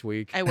it next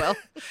week. I will.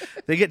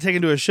 They get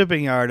taken to a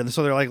shipping yard, and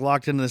so they're like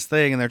locked in this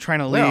thing, and they're trying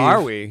to leave. Where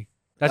are we?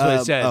 That's what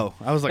it said. Oh,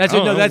 I was like, That's oh,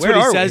 what, no, no, that's where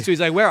what he are says we? to.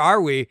 He's like, where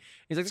are we?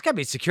 He's like, there's got to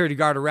be a security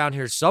guard around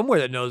here somewhere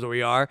that knows where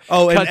we are.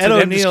 Oh, and Cut to Ed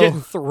them just O'Neill-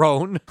 getting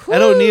thrown.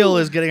 Ed O'Neill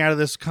is getting out of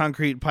this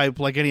concrete pipe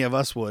like any of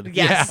us would.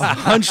 Yes.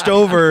 Hunched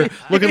over,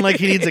 looking like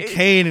he needs a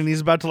cane, and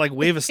he's about to like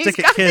wave a He's stick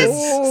at got kids.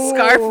 his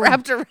scarf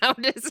wrapped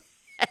around his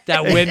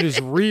That wind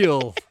is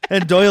real.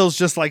 And Doyle's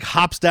just like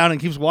hops down and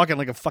keeps walking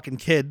like a fucking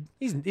kid.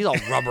 He's all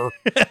rubber.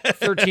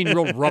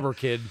 13-year-old rubber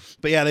kid.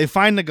 But yeah, they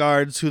find the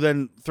guards who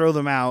then throw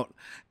them out,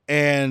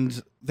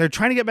 and they're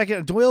trying to get back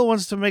in. Doyle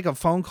wants to make a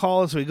phone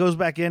call, so he goes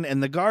back in,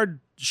 and the guard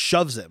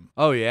shoves him.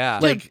 Oh, yeah.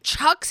 Like- Dude,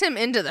 chucks him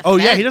into the Oh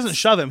yeah, he fence. doesn't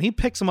shove him. He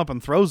picks him up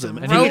and throws him.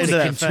 and he gets into a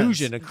that fence.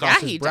 contusion across Yeah,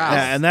 his he brow. does.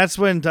 Yeah, and that's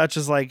when Dutch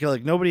is like,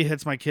 nobody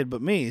hits my kid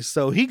but me.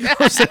 So he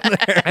goes in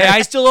there. Hey,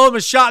 I still owe him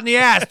a shot in the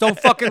ass. Don't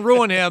fucking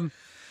ruin him.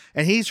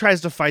 And he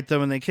tries to fight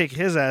them, and they kick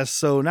his ass.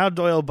 So now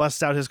Doyle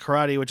busts out his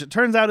karate, which it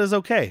turns out is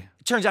okay.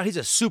 It turns out he's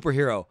a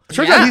superhero.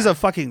 Turns Yeah. out he's a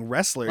fucking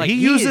wrestler. Like, he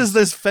he uses is-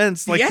 this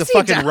fence like Yes, the he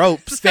fucking does.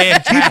 ropes. He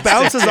Fantastic.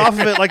 bounces off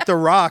of it like The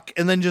Rock,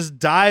 and then just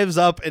dives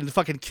up and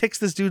fucking kicks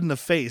this dude in the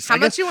face. How I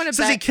much guess- you wanna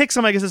Since he bet- kicks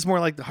him, I guess it's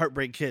more like the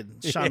Heartbreak Kid,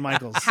 Shawn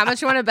Michaels. How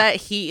much you want to bet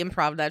he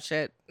improv that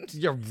shit?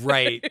 You're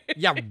right.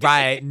 Yeah,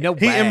 right. No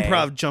He way.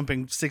 improv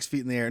jumping 6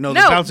 feet in the air. No,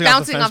 No, the bouncing off the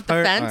bouncing fence. off the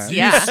part? fence, All right.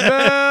 yeah.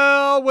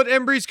 Smell what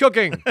Embry's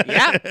cooking.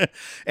 Yeah.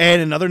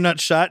 And another nut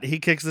shot. He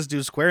kicks this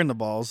dude square in the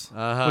balls,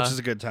 Uh-huh. which is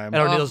a good time.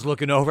 And O'Neill's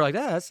looking over like,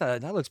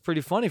 that looks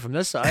pretty funny from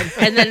this side.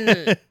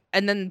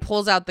 And then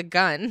pulls out the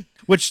gun.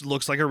 Which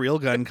looks like a real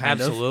gun,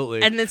 kind of.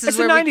 Absolutely. And this is it's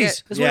the where we 90s.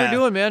 get- That's what they're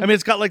doing, man. I mean,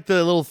 it's got like the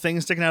little thing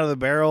sticking out of the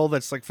barrel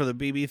that's like for the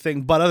BB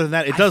thing. But other than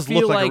that, it does I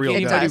feel look like a real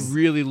anybody gun.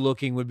 really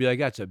looking would be like,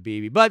 that's a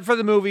BB. But for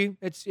the movie,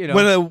 it's, you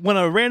know. When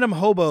a random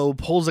hobo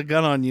pulls a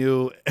gun on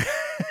you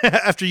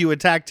after you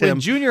attacked when him,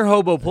 Junior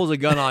Hobo pulls a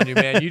gun on you,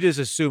 man, you just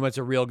assume it's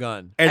a real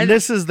gun. and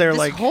this is their This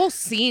like whole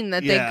scene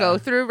that Yeah. they go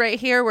through right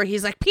here where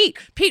he's like, Pete,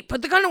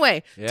 put the gun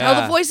away. Tell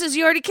Yeah. the voices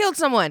you already killed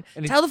someone.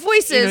 And he- Tell the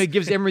voices. You know, he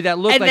gives Emery that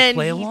look And like, then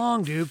play he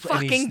along, dude. And he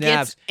fucking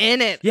snaps. gets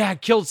in it. Yeah, I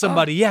killed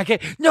somebody. Yeah, okay.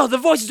 No, the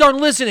voices aren't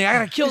listening. I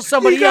gotta kill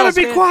somebody You gotta else.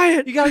 be man.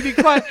 quiet. You gotta be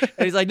quiet.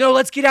 And he's like, no,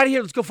 let's get out of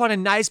here. Let's go find a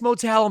nice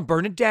motel and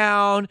burn it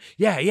down.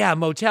 Yeah,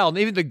 motel. And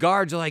even the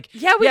guards are like,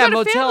 Yeah, we got a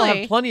motel family."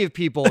 have plenty of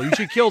people. You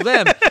should kill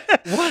them.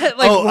 What?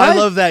 Like, oh, what? I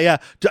love that. Yeah,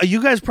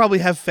 you guys probably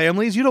have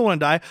families. You don't want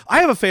to die. I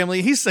have a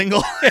family. He's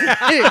single. Oh,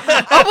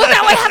 well,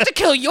 now I have to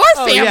kill your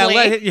Oh,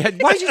 family. yeah,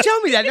 why did you tell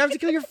me that? You have to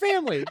kill your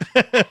family.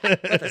 Let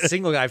the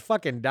single guy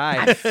fucking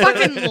die.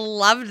 Fucking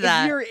loved If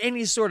that. you're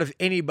any sort of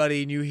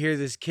anybody and you hear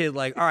this kid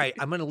like, all right,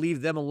 I'm going to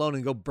leave them alone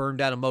and go burn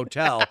down a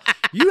motel,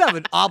 you have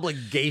an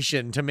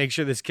obligation to make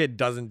sure this kid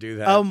doesn't do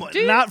that.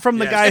 Not from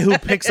the Yes. guy who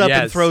picks up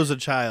and Yes. throws a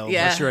child.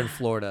 Yeah. Unless you're in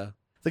Florida.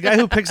 The guy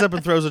who picks up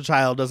and throws a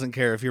child doesn't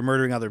care if you're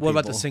murdering other What people.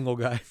 about the single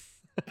guy?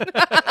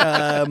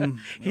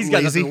 He's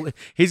got lazy. nothing.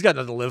 He's got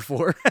nothing to live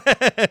for.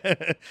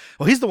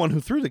 Well, he's the one who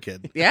threw the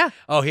kid. Yeah,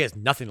 Oh, he has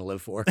nothing to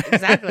live for.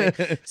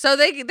 exactly. So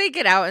they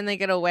get out and they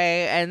get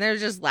away, and they're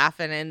just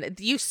laughing, and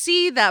you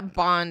see that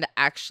bond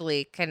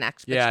actually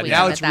connects. Yeah, between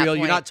now them it's at that real.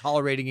 You're point. not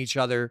tolerating each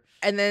other.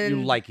 And then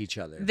You like each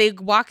other. they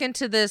walk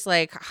into this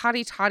like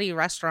hottie toddy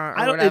restaurant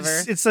or I don't.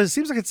 whatever. It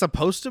seems like it's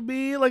supposed to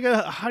be like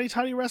a hottie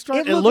totty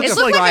restaurant. It looks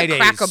like Fridays. a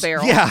Cracker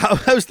Barrel. Yeah,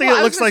 I was thinking Well, it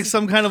I looks was like gonna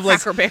some kind of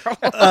like. Cracker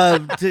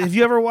Barrel. Have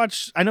you ever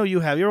watched? I know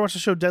you have. You ever watched the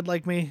show Dead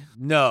Like Me?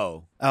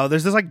 No. Oh,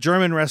 there's this like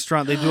German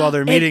restaurant they do all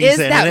their meetings is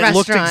in, that and it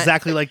looked restaurant.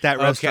 exactly like that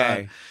restaurant.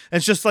 Okay.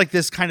 It's just like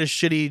this kind of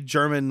shitty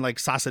German like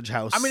sausage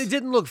house. I mean, it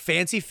didn't look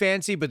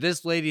fancy, but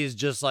this lady is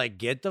just like,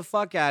 get the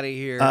fuck out of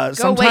here. Go away, you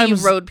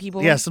sometimes road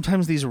people. Yeah,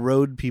 sometimes these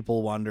road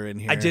people wander in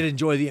here. I did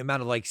enjoy the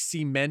amount of like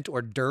cement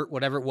or dirt,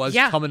 whatever it was,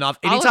 Yeah, coming off.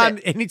 all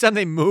of Anytime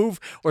they move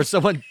or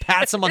someone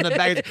pats them on the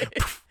back,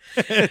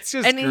 it's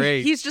just And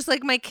great. he's just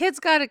like, my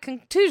kid's got a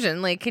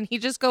contusion. Like, can he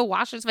just go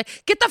wash his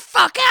face? Get the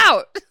fuck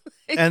out!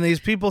 And these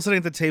people sitting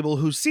at the table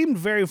who seemed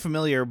very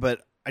familiar, but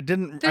I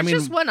didn't. There's I mean,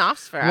 just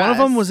one-offs for us. one of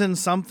them was in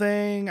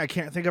something I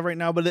can't think of right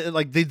now, but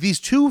these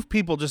two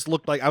people just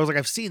looked like I was like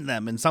I've seen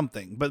them in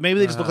something, but maybe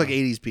they just look like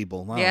 '80s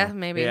people. I don't Yeah, know.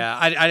 maybe. yeah,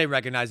 I didn't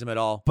recognize them at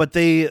all. But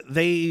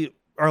they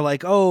are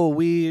like, oh,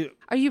 we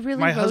Are you really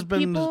My road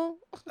husband- people?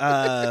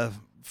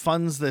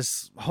 funds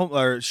this home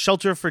or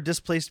shelter for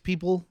displaced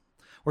people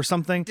or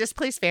something.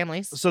 Displaced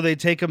families. So they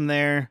take him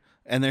there,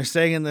 and they're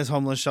staying in this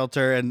homeless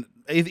shelter. And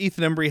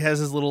Ethan Embry has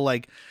his little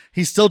like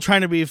he's still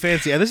trying to be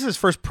fancy. And this is his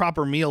first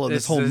proper meal in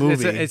this whole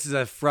movie. It's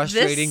a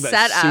frustrating but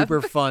setup.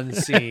 super fun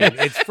scene.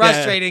 It's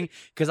frustrating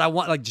because I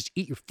want like just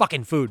eat your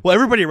fucking food. Well,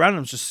 everybody around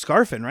him's just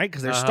scarfing, right?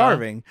 Because they're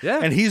starving.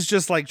 Yeah. And he's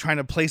just like trying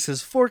to place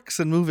his forks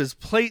and move his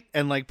plate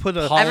and like put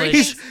a. Polish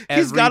He's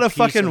every got a piece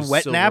fucking of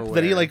wet nap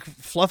that he silverware. like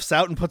fluffs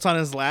out and puts on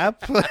his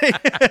lap.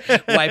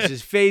 Wipes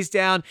his face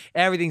down.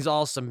 Everything's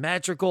all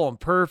symmetrical and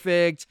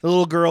perfect. The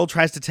little girl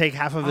tries to take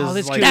half of his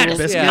this like cute That little-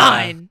 is biscuit. yeah.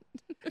 mine.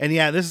 And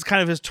yeah, this is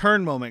kind of his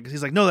turn moment because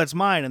he's like, "No, that's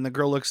mine." And the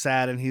girl looks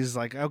sad, and he's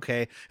like,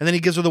 "Okay." And then he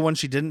gives her the one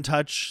she didn't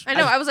touch. I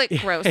know. I was like,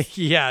 gross.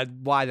 Yeah,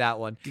 why that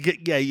one?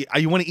 Yeah,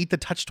 you want to eat the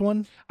touched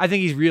one? I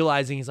think he's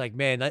realizing he's like,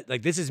 man,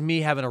 like this is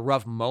me having a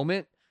rough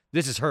moment.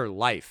 This is her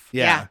life.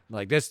 Yeah.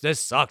 Like this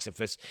sucks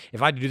if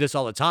I had to do this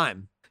all the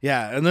time.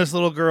 Yeah, and this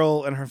little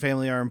girl and her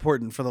family are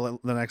important for the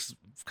next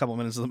couple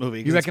minutes of the movie.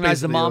 'cause You it's recognize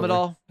the basically mom at over.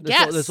 all?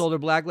 Yes. This older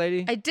black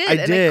lady? I did. I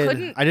and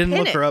did. I didn't pin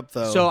look it. her up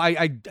though. So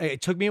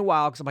it took me a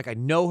while because I'm like, I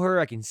know her.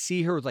 I can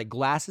see her with like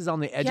glasses on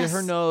the edge of her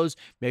Yes. nose.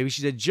 Maybe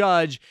she's a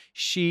judge.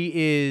 She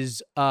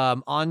is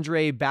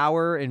Andre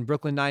Bauer in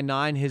Brooklyn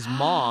Nine-Nine, his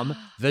mom,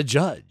 the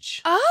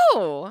judge.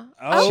 Oh.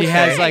 Oh, She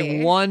has like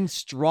okay. one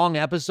strong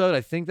episode.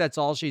 I think that's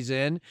all she's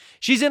in.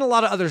 She's in a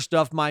lot of other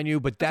stuff, mind you,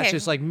 but that's Okay.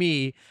 just like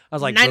me. I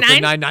was like,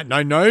 Nine-Nine? Brooklyn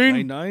Nine-Nine.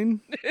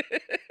 99.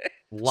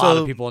 A lot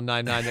So- of people in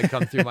 9-9 that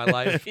come through my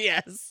life.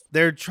 Yes.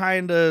 They're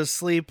trying to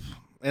sleep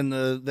in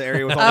the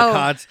area with all Oh, the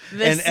cots,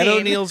 the and Ed scene.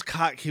 O'Neill's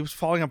cot keeps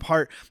falling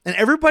apart, and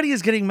everybody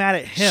is getting mad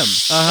at him.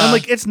 And Uh-huh. I'm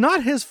like, it's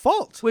not his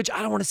fault. Which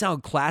I don't want to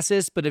sound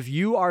classist, but if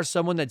you are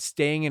someone that's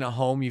staying in a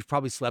home, you've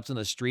probably slept on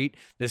the street,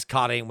 this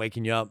cot ain't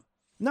waking you up.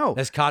 No,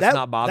 This cot's that,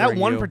 not bothering that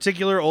one you.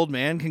 particular old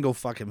man can go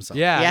fuck himself.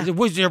 Yeah. Yeah.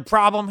 Was there a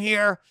problem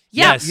here?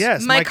 Yeah. Yes.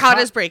 Yes, My cot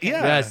is breaking.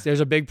 Yeah. Yes, there's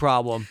a big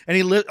problem.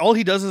 And all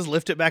he does is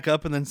lift it back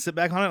up and then sit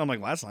back on it. I'm like,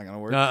 well, that's not gonna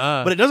work.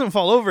 Uh-uh. But it doesn't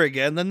fall over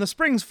again. Then the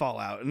springs fall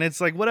out, and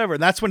it's like whatever.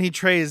 And that's when he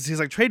trades. He's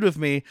like, trade with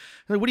me.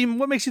 I'm like,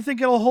 what makes you think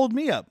it'll hold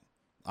me up?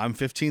 I'm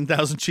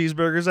 15,000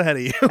 cheeseburgers ahead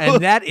of you.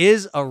 And that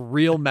is a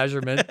real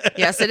measurement.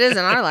 Yes, it is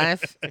in our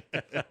life.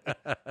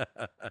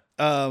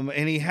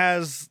 And he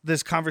has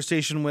this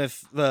conversation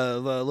with the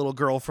little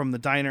girl from the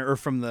diner or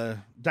from the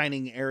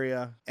dining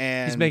area,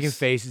 and He's making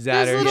faces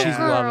at This her. little She's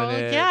girl, loving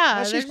it.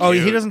 Yeah. she's there's- Oh,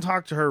 he cute. doesn't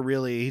talk to her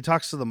really. He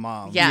talks to the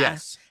mom. Yeah.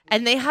 Yes.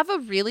 And they have a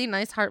really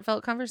nice,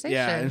 heartfelt conversation.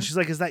 Yeah, and she's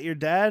like, "Is that your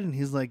dad?" And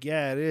he's like,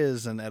 "Yeah, it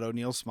is." And Ed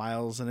O'Neill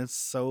smiles, and it's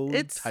so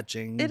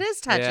touching. It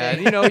is touching.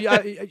 Yeah,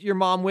 and, your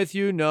mom with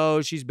you?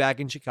 No, she's back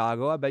in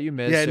Chicago. I bet you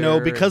miss Yeah, her. no,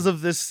 because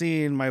of this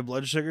scene, my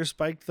blood sugar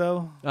spiked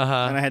though, Uh-huh.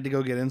 and I had to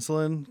go get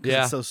insulin. 'Cause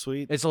Yeah. it's so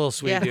sweet. It's a little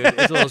sweet, Yeah. dude.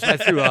 It's a little. I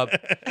threw up.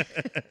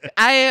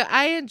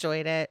 I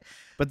enjoyed it.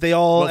 But they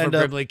all Wilford end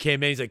up. Brimley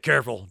came in. He's like,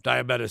 "Careful,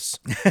 diabetes."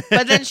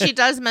 But then she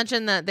does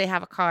mention that they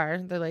have a car.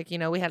 They're like,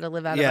 we had to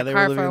live out Yeah, of they a were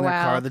car living for a in their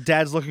while. car. The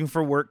dad's looking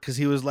for work because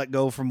he was let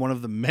go from one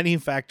of the many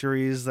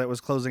factories that was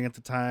closing at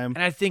the time.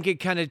 And I think it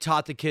kind of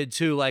taught the kid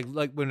too, like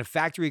when a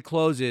factory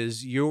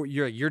closes,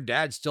 your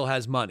dad still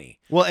has money.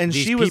 Well, and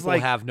These she was people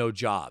like, have no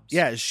jobs.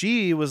 yeah,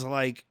 she was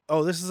like,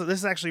 "Oh, this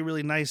is actually a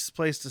really nice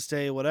place to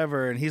stay,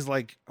 whatever." And he's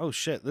like, "Oh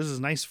shit, this is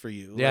nice for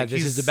you." Yeah, Like, this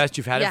is he's- the best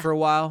you've had Yeah. it for a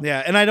while.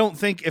 Yeah, and I don't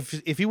think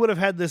if he would have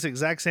had this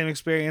exact same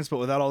experience, but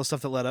without all the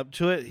stuff that led up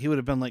to it, he would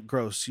have been like,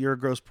 "Gross, you're a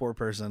gross poor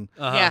person."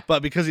 Uh-huh. Yeah.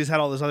 But because he's had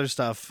all this other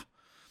stuff,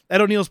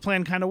 Ed O'Neill's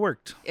plan kind of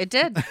worked. It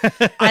did. I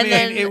And mean,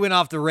 then it went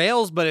off the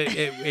rails, but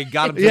it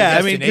got him to Yeah, the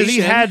I mean, because he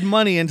destination. had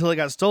money until it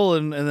got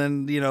stolen, and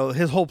then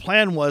his whole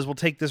plan was we'll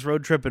take this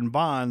road trip and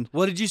bond.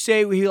 What did you say?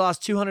 He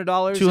lost $200.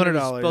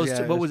 $200,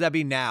 yeah. What would that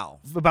be now?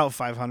 About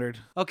 500.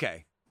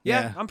 Okay.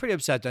 Yeah, Yeah. I'm pretty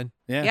upset then.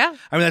 Yeah.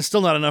 I mean, that's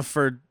still not enough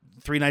for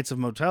 3 nights of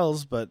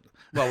motels, but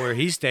Well, where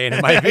he's staying,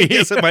 it might I be.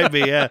 guess it might be,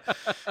 yeah.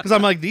 Because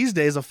I'm like, these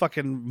days, a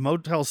fucking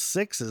Motel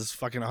 6 is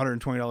fucking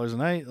 $120 a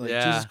night. Like,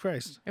 Yeah. Jesus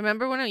Christ.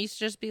 remember when it used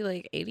to just be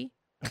like 80?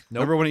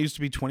 Remember when it used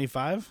to be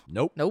 25?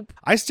 Nope. Nope.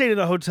 I stayed at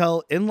a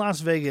hotel in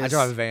Las Vegas. I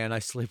drive a van. I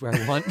sleep where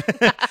I want.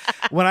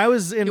 When I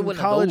was You're in one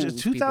of college, those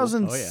people.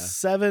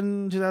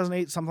 2007,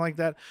 2008, something like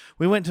that,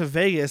 we went to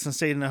Vegas and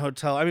stayed in a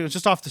hotel. I mean, it was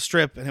just off the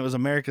strip, and it was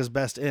America's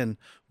Best Inn.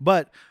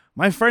 But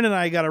my friend and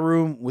I got a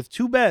room with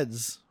 2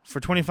 beds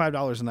for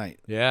 $25 a night.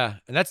 Yeah,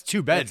 and that's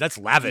 2 beds. That's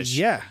lavish.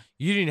 Yeah.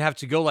 You didn't have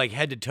to go like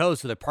head to toe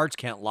so the parts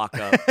can't lock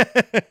up.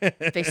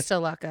 They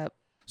still lock up.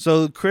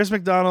 So Chris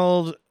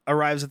McDonald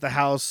arrives at the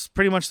house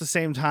pretty much the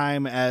same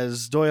time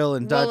as Doyle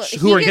and Well, Dutch, he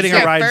who are gets getting a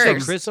there ride first.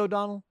 from Chris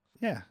O'Donnell?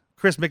 Yeah,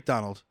 Chris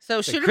McDonald.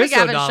 So Shooter Chris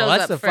McGavin O'Donnell. shows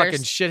That's up the first.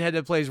 fucking shithead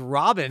that plays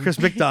Robin. Chris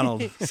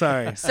McDonald.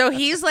 Sorry. So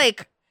he's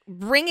like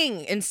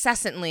ringing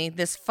incessantly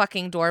this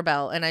fucking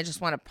doorbell, and I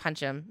just want to punch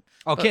him.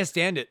 Oh, can't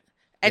stand it.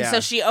 And Yeah. so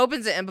she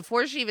opens it, and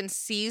before she even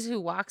sees who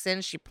walks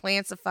in, she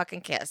plants a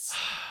fucking kiss.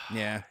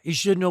 Yeah. You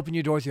shouldn't open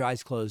your door with your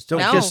eyes closed. Don't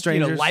No. kiss You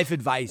strangers. know, life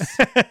advice.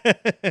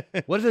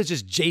 What if it's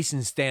just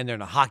Jason stand there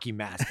in a hockey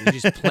mask and you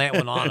just plant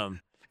one on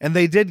him? And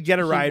they did get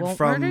a He ride won't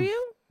from. murder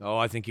you? Oh,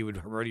 I think he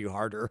would murder you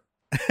harder.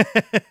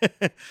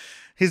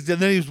 Then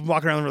he's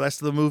walking around the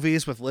rest of the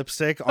movies with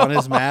lipstick on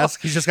his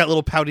mask. He's just got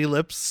little pouty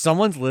lips.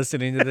 Someone's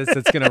listening to this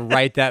that's going to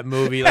write that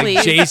movie. Like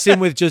Please. Jason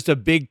with just a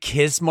big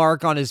kiss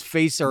mark on his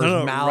face or his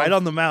No, mouth. right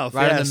on the mouth.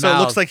 Right on yeah, the so it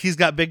mouth. looks like he's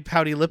got big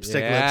pouty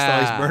lipstick lips while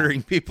Yeah. he's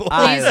murdering people.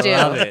 Please I do.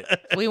 love it.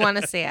 We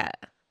want to see it.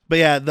 But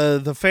yeah,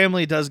 the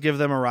family does give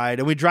them a ride,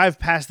 and we drive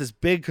past this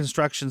big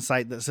construction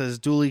site that says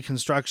Dooley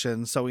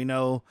Construction, so we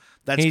know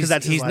that's because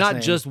that's his he's last not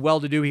name. just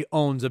well-to-do, he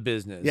owns a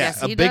business. Yeah,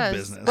 Yes, a he big does.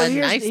 business. But A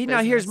nice here's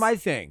business. my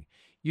thing.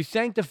 You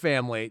thank the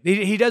family.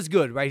 He does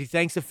good, right? He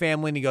thanks the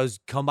family and he goes,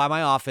 come by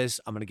my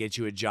office. I'm going to get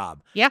you a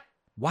job. Yeah.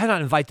 Why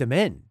not invite them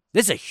in?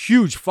 This is a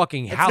huge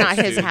fucking It's house. not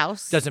his dude.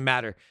 house. Doesn't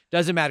matter.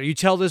 Doesn't matter. You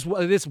tell this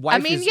wife. I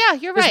mean, yeah,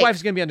 you're This right.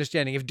 wife's gonna be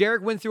understanding. If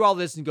Derek went through all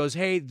this and goes,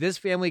 "Hey, this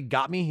family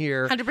got me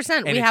here. 100%.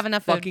 and We it's have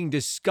enough food. fucking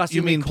disgusting."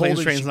 You mean cold planes,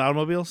 and trains, sh-" and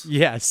automobiles?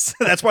 Yes,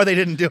 That's why they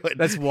didn't do it.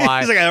 that's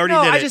why. He's like, I already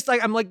no, did I it. just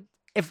I'm like,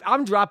 if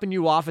I'm dropping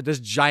you off at this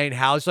giant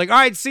house, like, all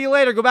right, see you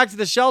later. Go back to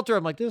the shelter.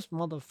 I'm like, this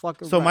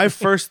motherfucker. So right. my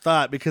first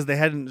thought, because they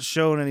hadn't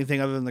shown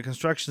anything other than the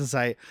construction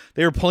site,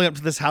 they were pulling up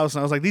to this house, and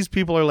I was like, these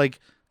people are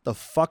like, the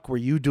fuck were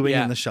you doing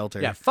Yeah. in the shelter?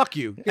 Yeah, fuck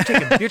you.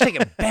 You're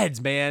taking beds,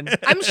 man.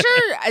 I'm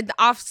sure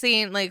off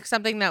scene, like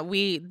something that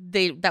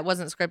that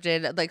wasn't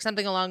scripted, like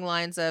something along the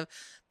lines of,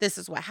 "This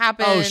is what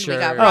happened. Oh, We sure.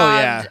 got Oh,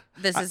 robbed. yeah.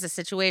 This is the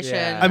situation."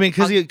 Yeah. I mean,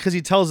 because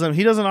he tells them,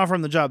 he doesn't offer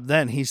him the job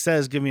then. He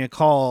says, give me a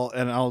call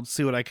and I'll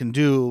see what I can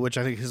do, which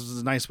I think is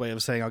a nice way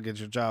of saying I'll get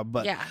your job.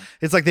 But Yeah.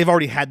 it's like they've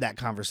already had that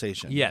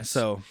conversation. Yes.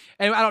 So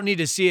And I don't need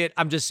to see it.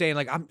 I'm just saying,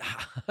 like,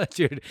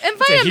 dude.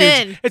 Invite him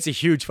in. It's a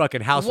huge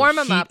fucking house. Warm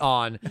with him heat up.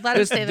 on. Let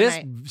him stay the this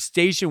night.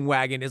 station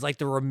wagon is like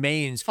the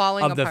remains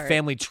Falling of the apart.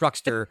 family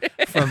truckster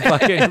from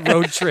fucking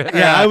road trip.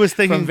 yeah, I was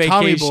from thinking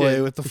Tommy vacation.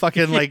 Boy with the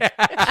fucking like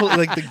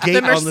the gate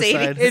on the Mercedes.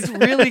 side. It's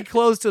really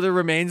close to the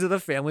remains of the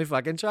family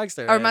fucking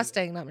truckster. Or man.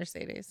 Mustang, not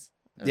Mercedes.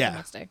 It was a Yeah,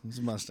 Mustang. it's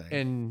a Mustang.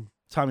 And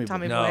Tommy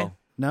Tommy Boy. Boy.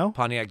 no, No?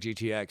 Pontiac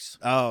GTX.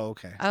 Oh,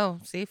 okay. Oh,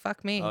 see,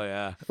 fuck me. Oh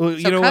yeah, Well, So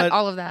you know cut what?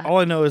 all of that. All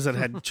I know is it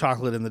had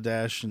chocolate in the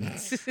dash, and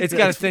it's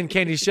got a thin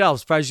candy shell.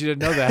 Surprised you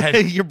didn't know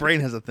that. your brain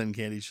has a thin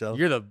candy shell.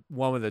 You're the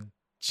one with the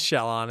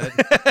shell on it.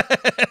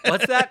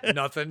 What's that?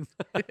 Nothing.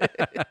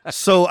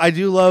 So I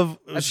do love.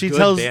 That's She good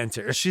tells.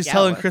 banter. She's Yeah,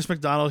 telling well. Chris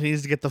McDonald he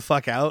needs to get the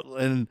fuck out,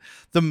 and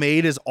the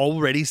maid is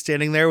already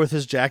standing there with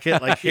his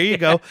jacket, like, "Here you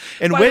go."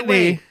 And By the Whitney.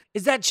 way,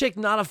 is that chick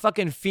not a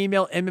fucking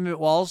female Emmett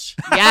Walsh?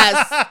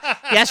 Yes.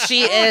 Yes,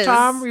 she is.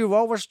 Tom, you've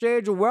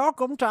overstayed your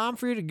welcome. Time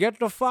for you to get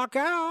the fuck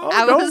out.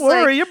 I Don't was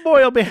worry, like- your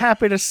boy will be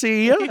happy to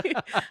see you.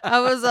 I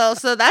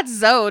was so that's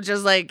Zoe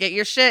just like, "Get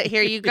your shit,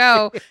 here you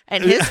go."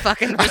 And his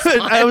fucking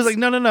response. I was like,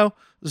 no.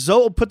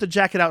 Zoe will put the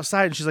jacket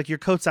outside, and she's like, "Your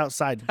coat's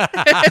outside." Well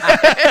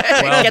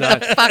 "Get done.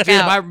 the fuck Dude,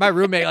 out." my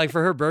roommate, like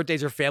for her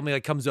birthdays, her family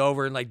like comes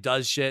over and like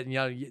does shit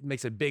and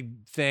makes a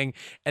big thing.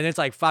 And it's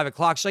like 5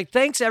 o'clock. She's like,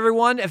 "Thanks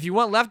everyone. If you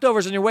want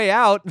leftovers on your way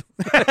out,"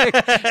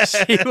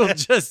 she will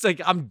just like,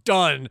 "I'm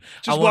done."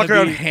 Just I wanna walk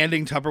around be-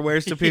 handing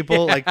Tupperwares to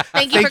people, like,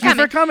 Thank you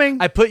for coming.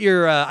 I put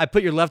your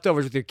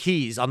leftovers with your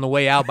keys on the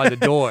way out by the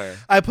door.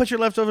 I put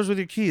your leftovers with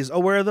your keys. Oh,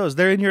 where are those?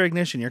 They're in your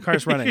ignition. Your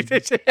car's running.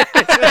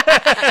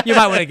 You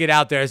might want to get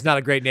out there. It's not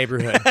a great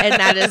neighborhood. And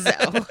that is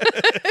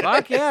Zoe.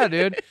 Fuck yeah,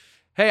 dude.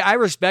 Hey, I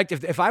respect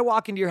if I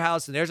walk into your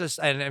house and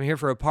and I'm here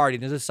for a party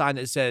and there's a sign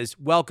that says,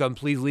 "Welcome,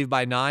 please leave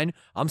by 9,"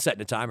 I'm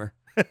setting a timer.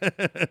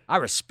 I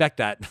respect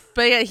that.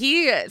 But yeah,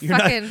 he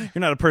You're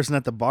not a person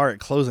at the bar at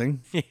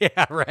closing.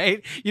 Yeah,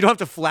 right? You don't have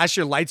to flash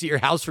your lights at your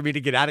house for me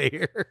to get out of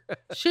here.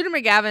 Shooter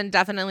McGavin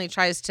definitely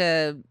tries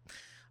to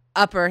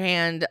upper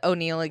hand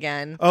O'Neill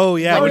again. Oh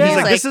yeah, When when he's he's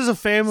like, like, "This is a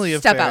family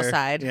 "Step affair."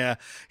 outside. Yeah,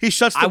 he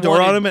shuts the I door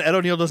on wanted- him, and Ed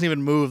O'Neill doesn't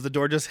even move. The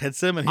door just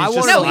hits him, and he's I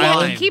just wanted No, a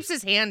smiling. he keeps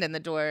his hand in the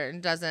door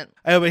and doesn't.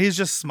 Oh, but he's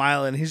just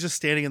smiling. He's just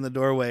standing in the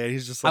doorway, and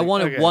he's just like, I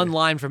wanted okay. one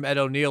line from Ed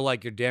O'Neill,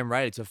 like, you're damn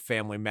right, it's a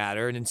family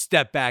matter, and then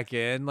step back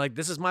in. Like,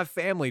 this is my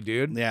family,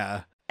 dude.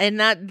 Yeah. And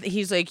that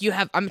he's like,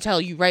 I'm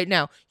telling you right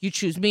now, you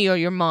choose me or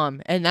your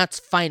mom, and that's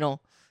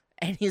final.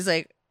 And he's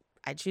like,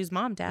 I choose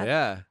mom, Dad.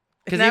 Yeah.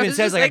 Because And he I even was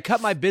says, just like, I like,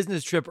 cut my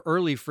business trip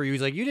early for you.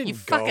 He's like, you didn't You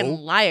go. fucking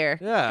liar.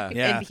 Yeah.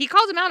 Yeah. And he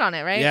calls him out on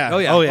it, right? Yeah. Oh,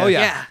 yeah. Oh yeah. Oh, yeah.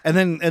 Yeah.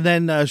 And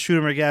then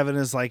Shooter McGavin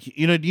is like,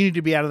 you need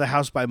to be out of the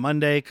house by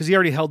Monday because he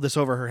already held this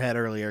over her head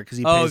earlier because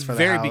he Oh, pays for the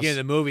very house. beginning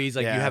of the movie. He's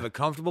like, Yeah. you have a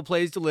comfortable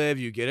place to live,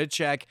 you get a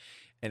check,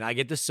 and I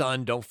get the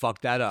son. Don't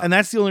fuck that up. And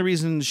that's the only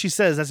reason she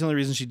says that's the only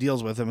reason she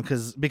deals with him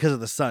because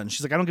of the son.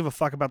 She's like, I don't give a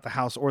fuck about the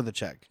house or the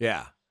check.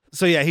 yeah.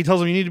 So yeah, he tells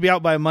him you need to be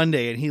out by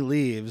Monday, and he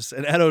leaves.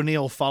 And Ed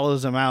O'Neill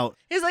follows him out,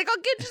 He's like,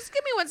 just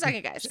give me 1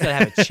 second, guys. Just gotta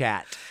have a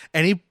chat.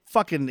 and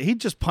he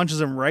just punches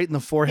him right in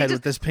the forehead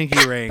with this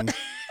pinky ring.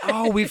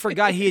 Oh, we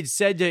forgot he had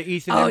said to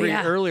Ethan Oh, Embry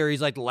yeah. earlier,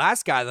 he's like, the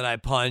last guy that I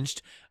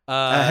punched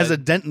Has a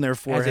dent in their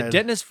forehead. has a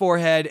dent in his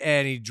forehead,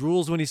 and he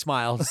drools when he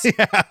smiles.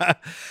 Yeah.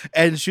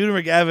 And Shooter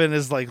McGavin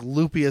is like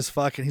loopy as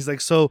fuck. And he's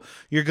like, so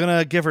you're going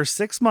to give her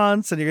 6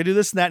 months and you're going to do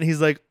this and that. And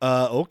he's like,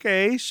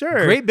 okay,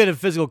 sure. Great bit of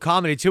physical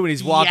comedy, too, when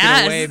he's walking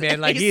Yes. away, man.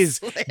 Like, He he's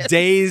slips.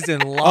 dazed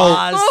and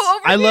lost. Oh,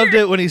 over I here. loved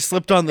it when he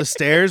slipped on the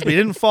stairs, but he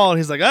didn't fall. And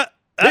he's like,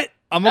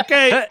 I'm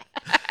okay.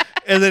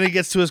 And then he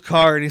gets to his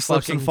car and he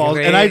slips and Fucking falls.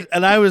 great.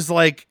 And I was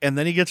like, and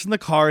then he gets in the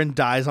car and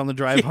dies on the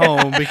drive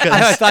home I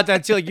because thought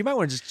that, too. Like, you might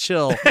want to just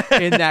chill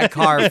in that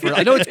car.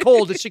 I know it's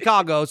cold. It's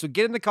Chicago, so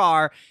get in the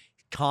car.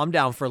 Calm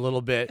down for a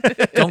little bit.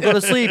 Don't go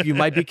to sleep. You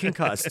might be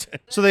concussed.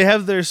 so they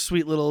have their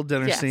sweet little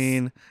dinner Yes.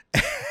 scene.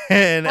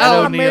 And Ed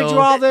Oh, I O'Neill. made you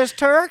all this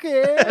turkey.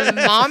 And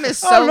Mom is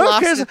so Oh, look,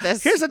 lost here's, at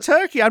this. here's a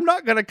turkey. I'm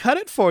not going to cut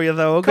it for you,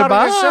 though. Cut it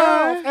Goodbye.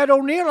 yourself. Ed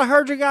O'Neill, I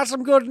heard you got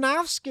some good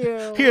knife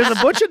skills. Here's a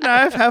butcher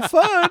knife. Have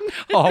fun.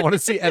 Oh, I want to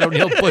see Ed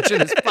O'Neill butcher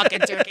this fucking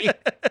turkey.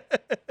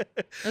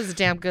 It was a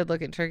damn good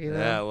looking turkey, though.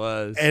 Yeah, it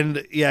was.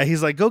 And yeah,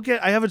 he's like,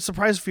 I have a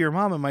surprise for your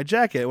mom in my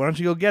jacket. Why don't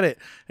you go get it?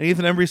 And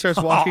Ethan Embry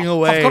starts walking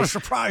away. I've got a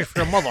surprise for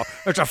your mother.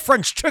 It's a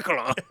French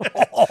tickler.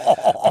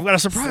 I've got a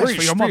surprise Free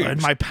for your mother in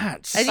streets. my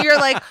pants. And you're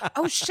like,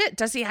 oh shit,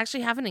 does he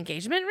actually have an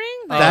engagement ring?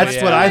 Like, That's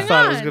yeah. what I what's thought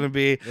it going was on? going to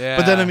be. Yeah.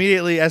 But then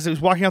immediately, as he was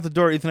walking out the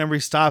door, Ethan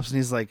Embry stops and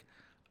he's like,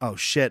 oh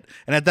shit.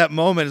 And at that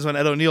moment is when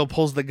Ed O'Neill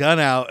pulls the gun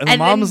out. And the And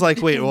mom's then-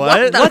 like, wait, What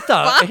what? the- What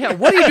the? Yeah,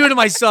 what are you doing to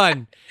my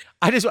son?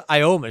 I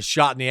owe him a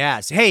shot in the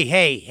ass.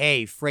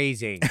 Hey,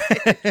 phrasing.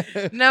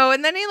 No,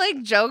 and then he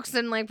like jokes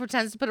and like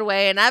pretends to put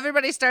away, and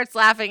everybody starts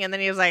laughing, and then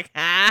he was like,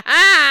 ha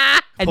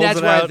ha. And Pulls that's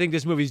it why I out. think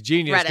this movie's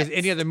genius. Because Credits.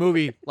 any other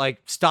movie,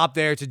 like, stop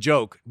there to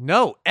joke.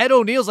 No, Ed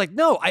O'Neill's like,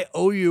 no, I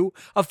owe you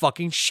a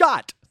fucking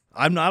shot.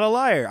 I'm not a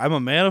liar. I'm a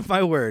man of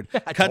my word. I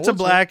Cut to told you.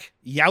 black.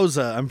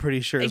 Yowza, I'm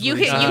pretty sure. is You what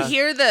he hear, you said.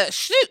 hear the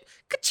shoot,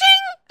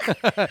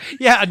 ka-ching.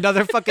 Yeah,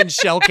 another fucking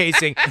shell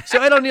casing.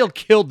 So Ed O'Neill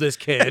killed this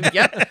kid.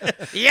 Yep.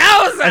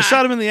 Yowza. I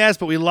shot him in the ass,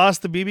 but we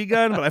lost the BB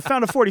gun, but I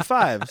found a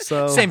 45.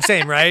 So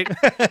Same, right?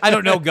 I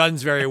don't know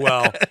guns very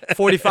well.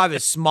 45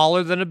 is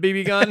smaller than a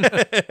BB gun.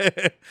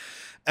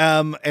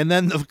 And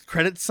then the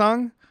credits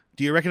song.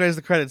 Do you recognize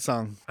the credits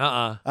song?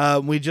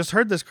 We just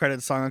heard this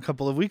credit song a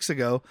couple of weeks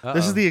ago.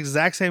 This is the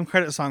exact same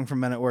credit song from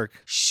Men at Work.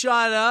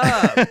 Shut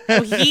up.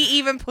 Well, he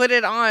even put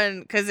it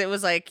on because it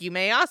was like, you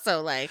may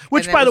also like.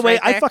 Which, and it by the was way,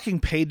 right I there. fucking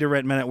paid to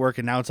rent Men at Work,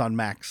 and now it's on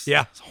Max.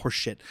 Yeah. It's horse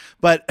shit.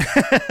 But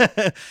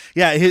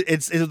yeah,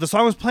 the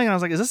song was playing, and I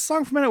was like, is this a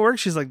song from Men at Work?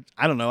 She's like,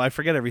 I don't know. I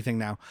forget everything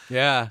now.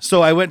 Yeah.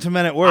 So I went to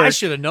Men at Work. I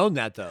should have known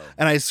that, though.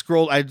 And I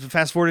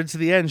fast forwarded to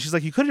the end. She's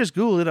like, you could have just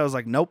Googled it. I was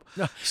like, nope.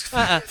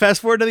 Fast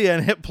forward to the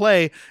end, hit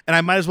play, and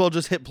I might as well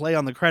just hit play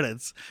on the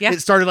credits. Yeah. It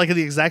started like in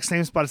the exact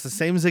same spot. It's the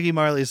same Ziggy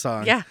Marley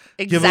song. Yeah,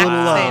 Give a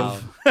little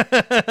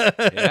exact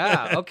love.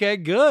 Yeah. Okay,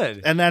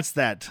 good. And that's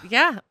that.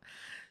 Yeah.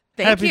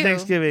 Thank Happy you.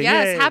 Thanksgiving.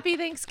 Yes, Yay. happy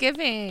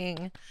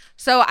Thanksgiving.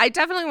 So I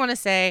definitely want to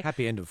say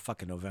Happy end of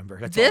fucking November.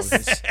 That's this all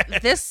it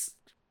is. this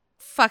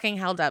fucking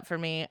held up for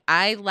me.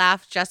 I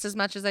laughed just as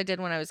much as I did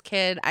when I was a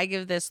kid. I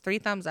give this 3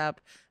 thumbs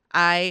up.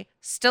 I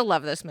still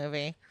love this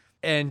movie.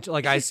 And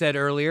like I said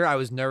earlier, I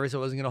was nervous it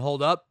wasn't going to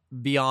hold up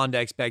beyond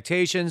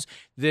expectations.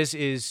 This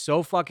is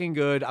so fucking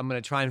good. I'm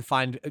going to try and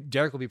find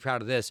Derek will be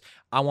proud of this.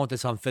 I want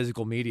this on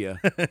physical media.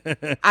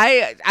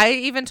 I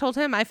even told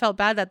him I felt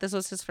bad that this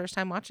was his first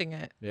time watching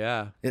it.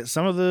 Yeah.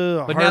 Some of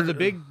the But hard-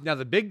 now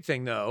the big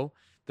thing though,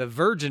 the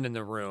virgin in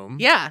the room.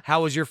 Yeah.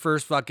 How was your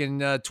first fucking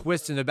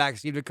twist in the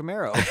backseat of a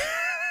Camaro?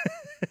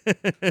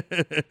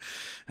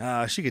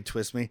 she could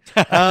twist me.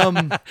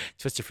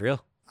 Twisted for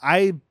real.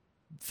 I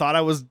thought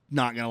I was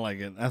not gonna like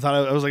it. I thought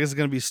I was like, it's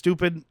gonna be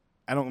stupid.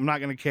 I'm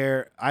not gonna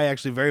care. I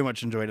actually very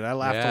much enjoyed it. I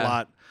laughed a Yeah.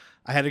 lot.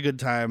 I had a good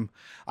time.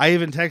 I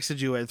even texted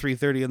you at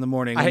 3:30 in the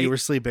morning when I- you were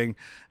sleeping,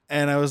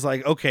 And I was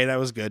like, okay, that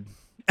was good.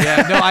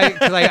 Yeah, no,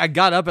 I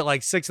got up at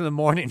like 6 a.m.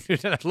 and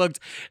I looked,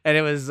 and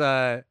it was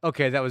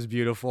okay. That was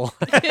beautiful.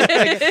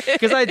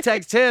 Because I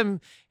text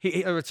him.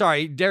 Derek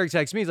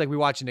texted me. He's like, "We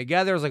watching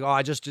together." I was like, "Oh,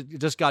 I just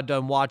got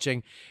done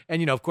watching,"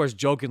 and of course,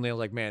 jokingly, I was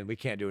like, "Man, we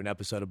can't do an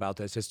episode about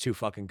this. It's too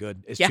fucking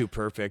good. It's too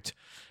perfect."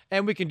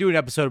 And we can do an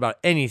episode about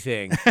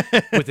anything,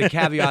 with the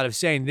caveat of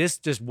saying this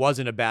just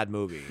wasn't a bad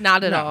movie.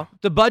 Not at all.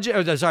 The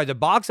the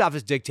box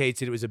office dictates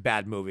that it was a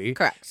bad movie.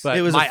 Correct. But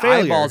it was my a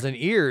failure. eyeballs and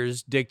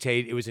ears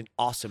dictate it was an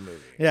awesome movie.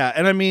 Yeah,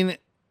 and I mean,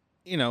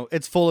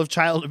 it's full of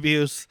child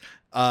abuse.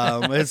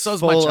 It's So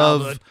is my full of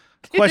childhood.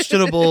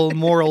 questionable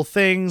moral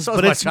things, So is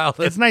but my it's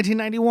childhood.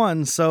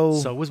 1991, so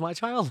So was my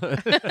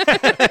childhood.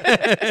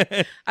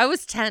 I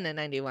was 10 in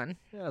 91.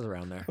 Yeah, I was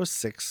around there. I was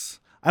 6.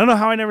 I don't know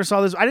how I never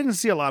saw this. I didn't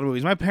see a lot of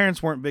movies. My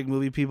parents weren't big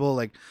movie people.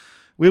 Like,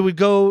 we would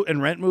go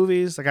and rent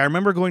movies. Like, I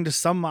remember going to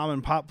some mom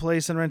and pop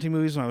place and renting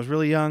movies when I was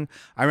really young.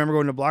 I remember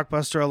going to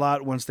Blockbuster a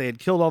lot once they had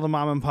killed all the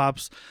mom and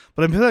pops.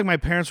 But I feel like my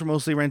parents were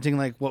mostly renting,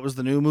 like, what was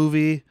the new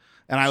movie?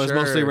 And I was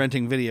mostly Sure.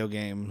 renting video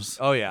games.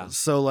 Oh, yeah.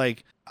 So,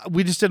 like,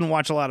 we just didn't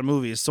watch a lot of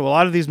movies. So a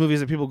lot of these movies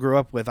that people grew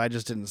up with, I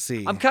just didn't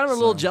see. I'm kind of a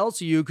little So- jealous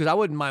of you because I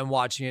wouldn't mind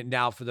watching it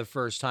now for the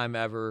first time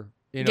ever.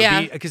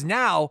 Yeah. Because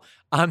now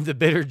I'm the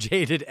bitter,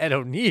 jaded Ed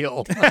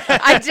O'Neill.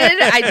 I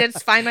did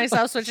find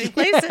myself switching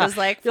places.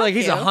 Like, I feel like fuck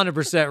he's you.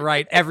 100%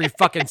 right every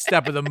fucking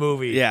step of the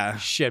movie. Yeah.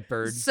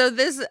 Shitbird. So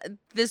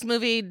this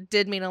movie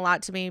did mean a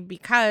lot to me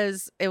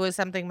because it was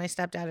something my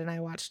stepdad and I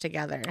watched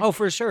together. Oh,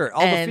 for sure.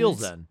 All the feels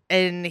then.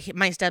 And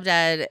my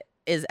stepdad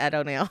is Ed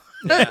O'Neill.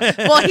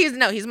 Well, he's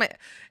my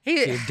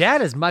Your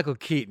dad is Michael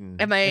Keaton.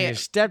 And my your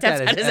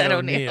stepdad stepdad is Ed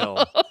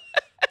O'Neill.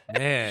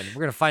 Man,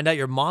 we're going to find out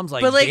your mom's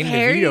like But, like, Danny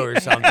Harry- DeVito or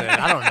something.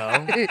 I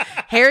don't know.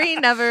 Harry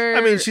never.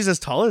 I mean, she's as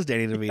tall as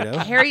Danny DeVito.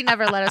 Harry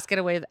never let us get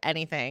away with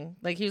anything.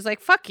 Like, he was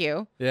like, "Fuck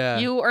you. Yeah.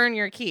 You earn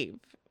your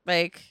keep."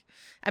 Like,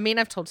 I mean,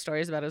 I've told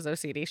stories about his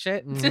OCD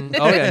shit. Mhm.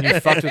 Oh, yeah, and you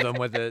fucked with him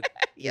with it.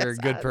 Yes, You're a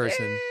good I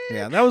person. did.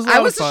 Yeah, that was a I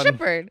lot was of fun. a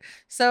shitbird,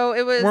 so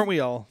it was. Weren't we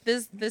all?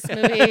 This movie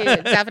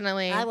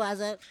definitely I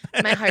wasn't.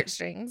 my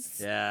heartstrings.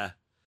 Yeah.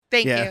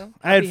 Thank Yeah, you.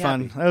 I had Be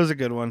fun. happy. That was a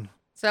good one.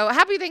 So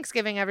happy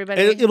Thanksgiving,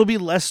 everybody. It'll be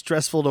less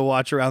stressful to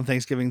watch around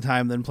Thanksgiving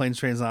time than Planes,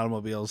 Trains, and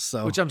Automobiles.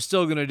 So Which I'm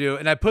still going to do.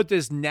 And I put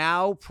this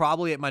now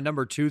probably at my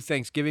number 2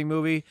 Thanksgiving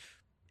movie.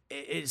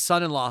 It's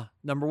Son-in-Law,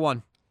 number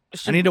 1.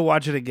 I need to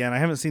watch it again. I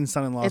haven't seen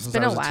Son-in-Law It's since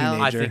been I a was a while.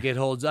 teenager. I think it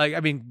holds. I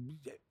mean,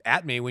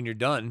 at me when you're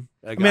done.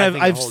 Like, I mean,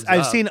 think it holds I've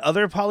up. seen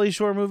other Pauly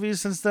Shore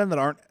movies since then that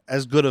aren't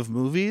as good of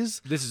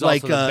movies. This is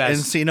like also the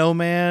best. Encino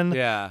Man.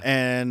 Yeah.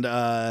 And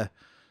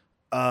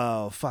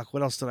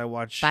what else did I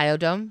watch?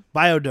 Biodome.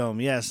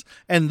 Biodome, yes.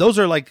 And those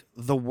are like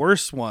the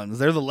worst ones.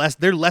 They're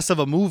less of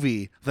a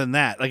movie than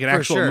that, like an For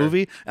actual sure.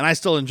 movie. And I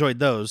still enjoyed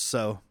those.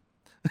 So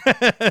I'm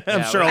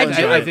Yeah, sure I'll I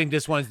enjoy I it. think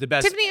this one's the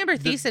best. Tiffany Amber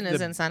Thiessen is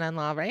the- in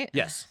Son-in-Law, right?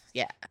 Yes.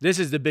 Yeah. This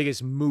is the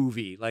biggest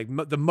movie, like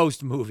the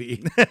most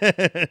movie.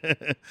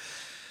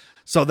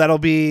 So that'll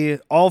be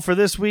all for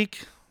this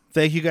week.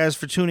 Thank you guys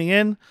for tuning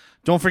in.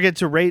 Don't forget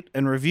to rate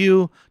and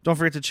review. Don't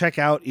forget to check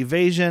out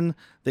Evasion.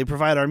 They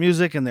provide our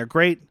music and they're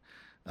great.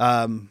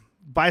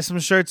 Buy some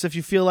shirts if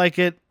you feel like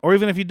it, or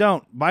even if you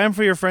don't, buy them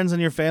for your friends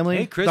and your family.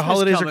 Hey, the Christmas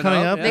holidays are coming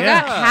coming up. up. They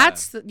Yeah. got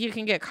hats. That you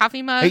can get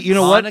coffee mugs. Hey, you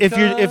know what?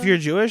 Hanukkah. If you're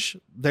Jewish,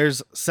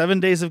 there's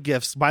 7 days of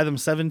gifts. Buy them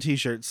 7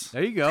 T-shirts.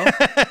 There you go.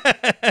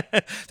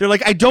 They're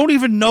like, I don't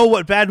even know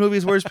what Bad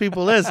Movies Worst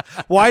People is.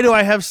 Why do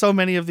I have so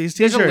many of these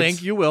Here's T-shirts? a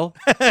link. You will.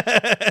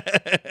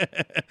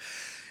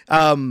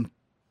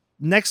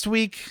 Next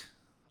week,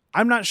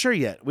 I'm not sure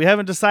yet. We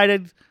haven't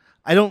decided.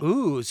 I don't.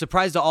 Ooh,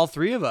 surprise to all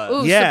 3 of us.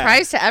 Ooh, Yeah.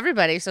 surprise to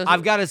everybody. So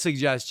I've got a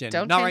suggestion.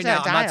 Don't Not change right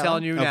now. that I'm not dial.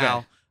 telling you Okay.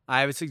 now. I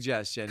have a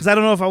suggestion. Because I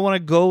don't know if I want to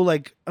go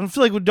like. I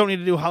feel like we don't need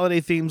to do holiday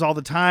themes all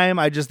the time.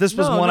 This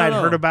was No, one no, I'd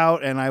no. heard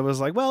about, and I was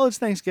like, well, it's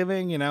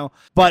Thanksgiving,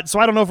 But so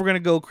I don't know if we're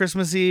gonna go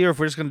Christmassy or if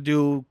we're just gonna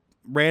do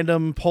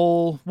random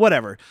poll,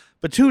 whatever.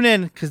 But tune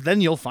in because then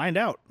you'll find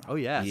out. Oh,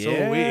 yeah. So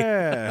will we.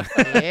 Yeah.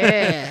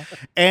 yeah.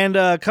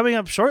 And coming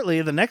up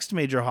shortly, the next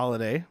major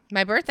holiday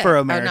My birthday. for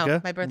Oh, America.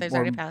 no, my birthday's or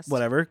already passed.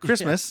 Whatever.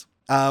 Christmas.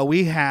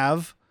 We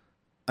have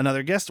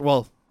another guest.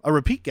 Well, a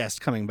repeat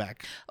guest coming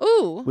back.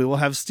 Ooh. We will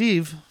have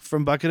Steve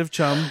from Bucket of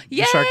Chum, the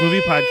Yay! Shark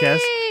Movie Podcast,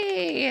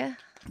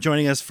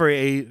 joining us for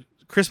a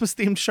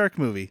Christmas-themed shark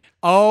movie.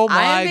 Oh,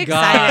 I'm my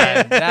God.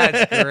 excited.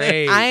 That's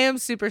great. I am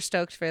super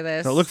stoked for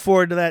this. So look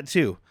forward to that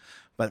too.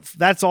 But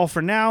that's all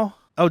for now.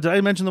 Oh, did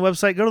I mention the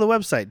website? Go to the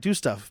website. Do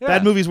stuff. Yeah.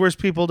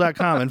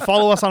 Badmoviesworstpeople.com and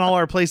follow us on all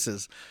our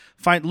places.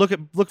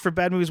 Look for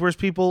Bad Movies Worst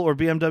People or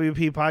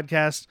BMWP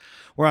Podcast.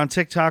 We're on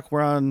TikTok.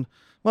 We're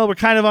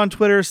kind of on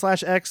Twitter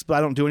 /X, but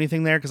I don't do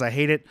anything there because I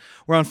hate it.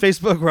 We're on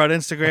Facebook. We're on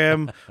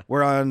Instagram.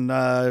 We're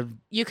on.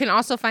 You can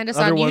also find us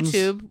Other on ones.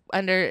 YouTube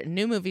under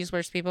New Movies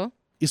Worst People.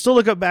 You still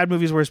look up Bad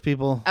Movies Worst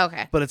People.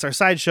 Okay. But it's our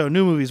sideshow,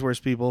 New Movies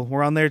Worst People.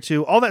 We're on there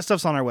too. All that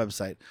stuff's on our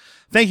website.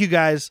 Thank you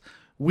guys.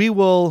 We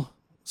will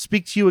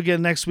speak to you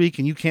again next week,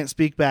 and you can't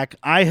speak back.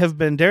 I have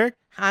been Derek.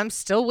 I'm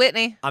still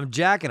Whitney. I'm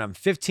Jack, and I'm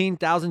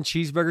 15,000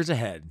 cheeseburgers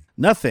ahead.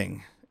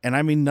 Nothing, and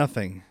I mean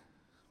nothing,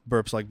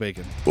 burps like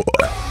bacon.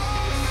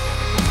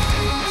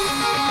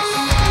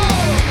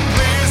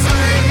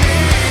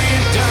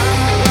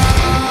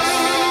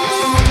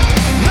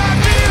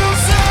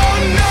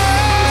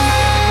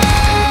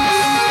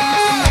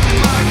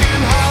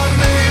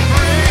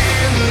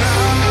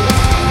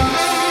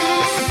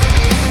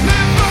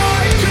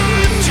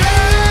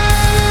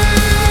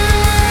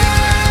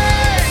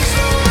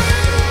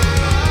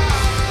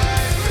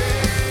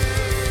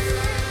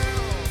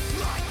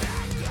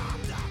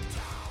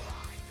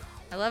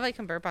 I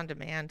can burp on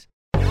demand.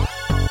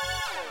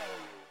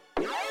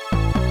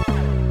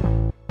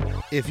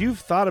 If you've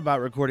thought about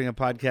recording a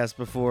podcast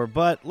before,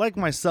 but like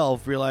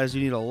myself, realize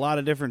you need a lot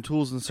of different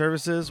tools and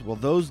services, well,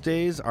 those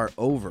days are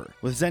over.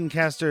 With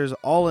Zencastr's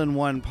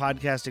all-in-one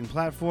podcasting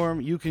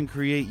platform, you can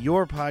create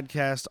your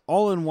podcast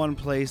all in one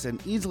place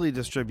and easily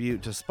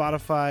distribute to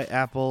Spotify,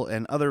 Apple,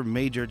 and other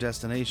major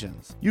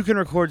destinations. You can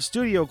record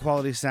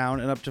studio-quality sound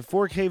and up to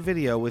 4K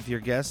video with your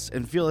guests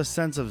and feel a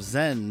sense of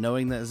zen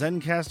knowing that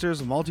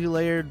Zencastr's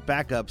multi-layered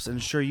backups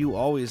ensure you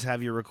always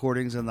have your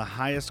recordings in the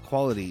highest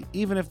quality,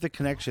 even if the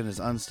connection is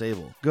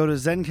unstable. Go to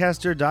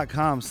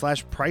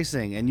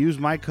Zencastr.com/pricing and use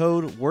my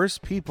code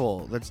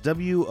WORSEPeople, that's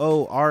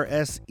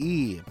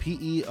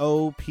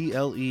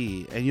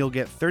WORSEPEOPLE, and you'll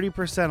get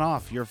 30%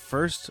 off your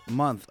first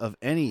month of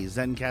any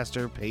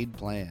Zencastr paid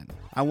plan.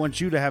 I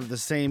want you to have the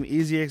same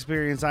easy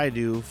experience I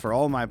do for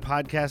all my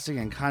podcasting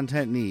and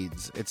content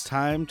needs. It's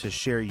time to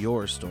share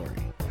your story.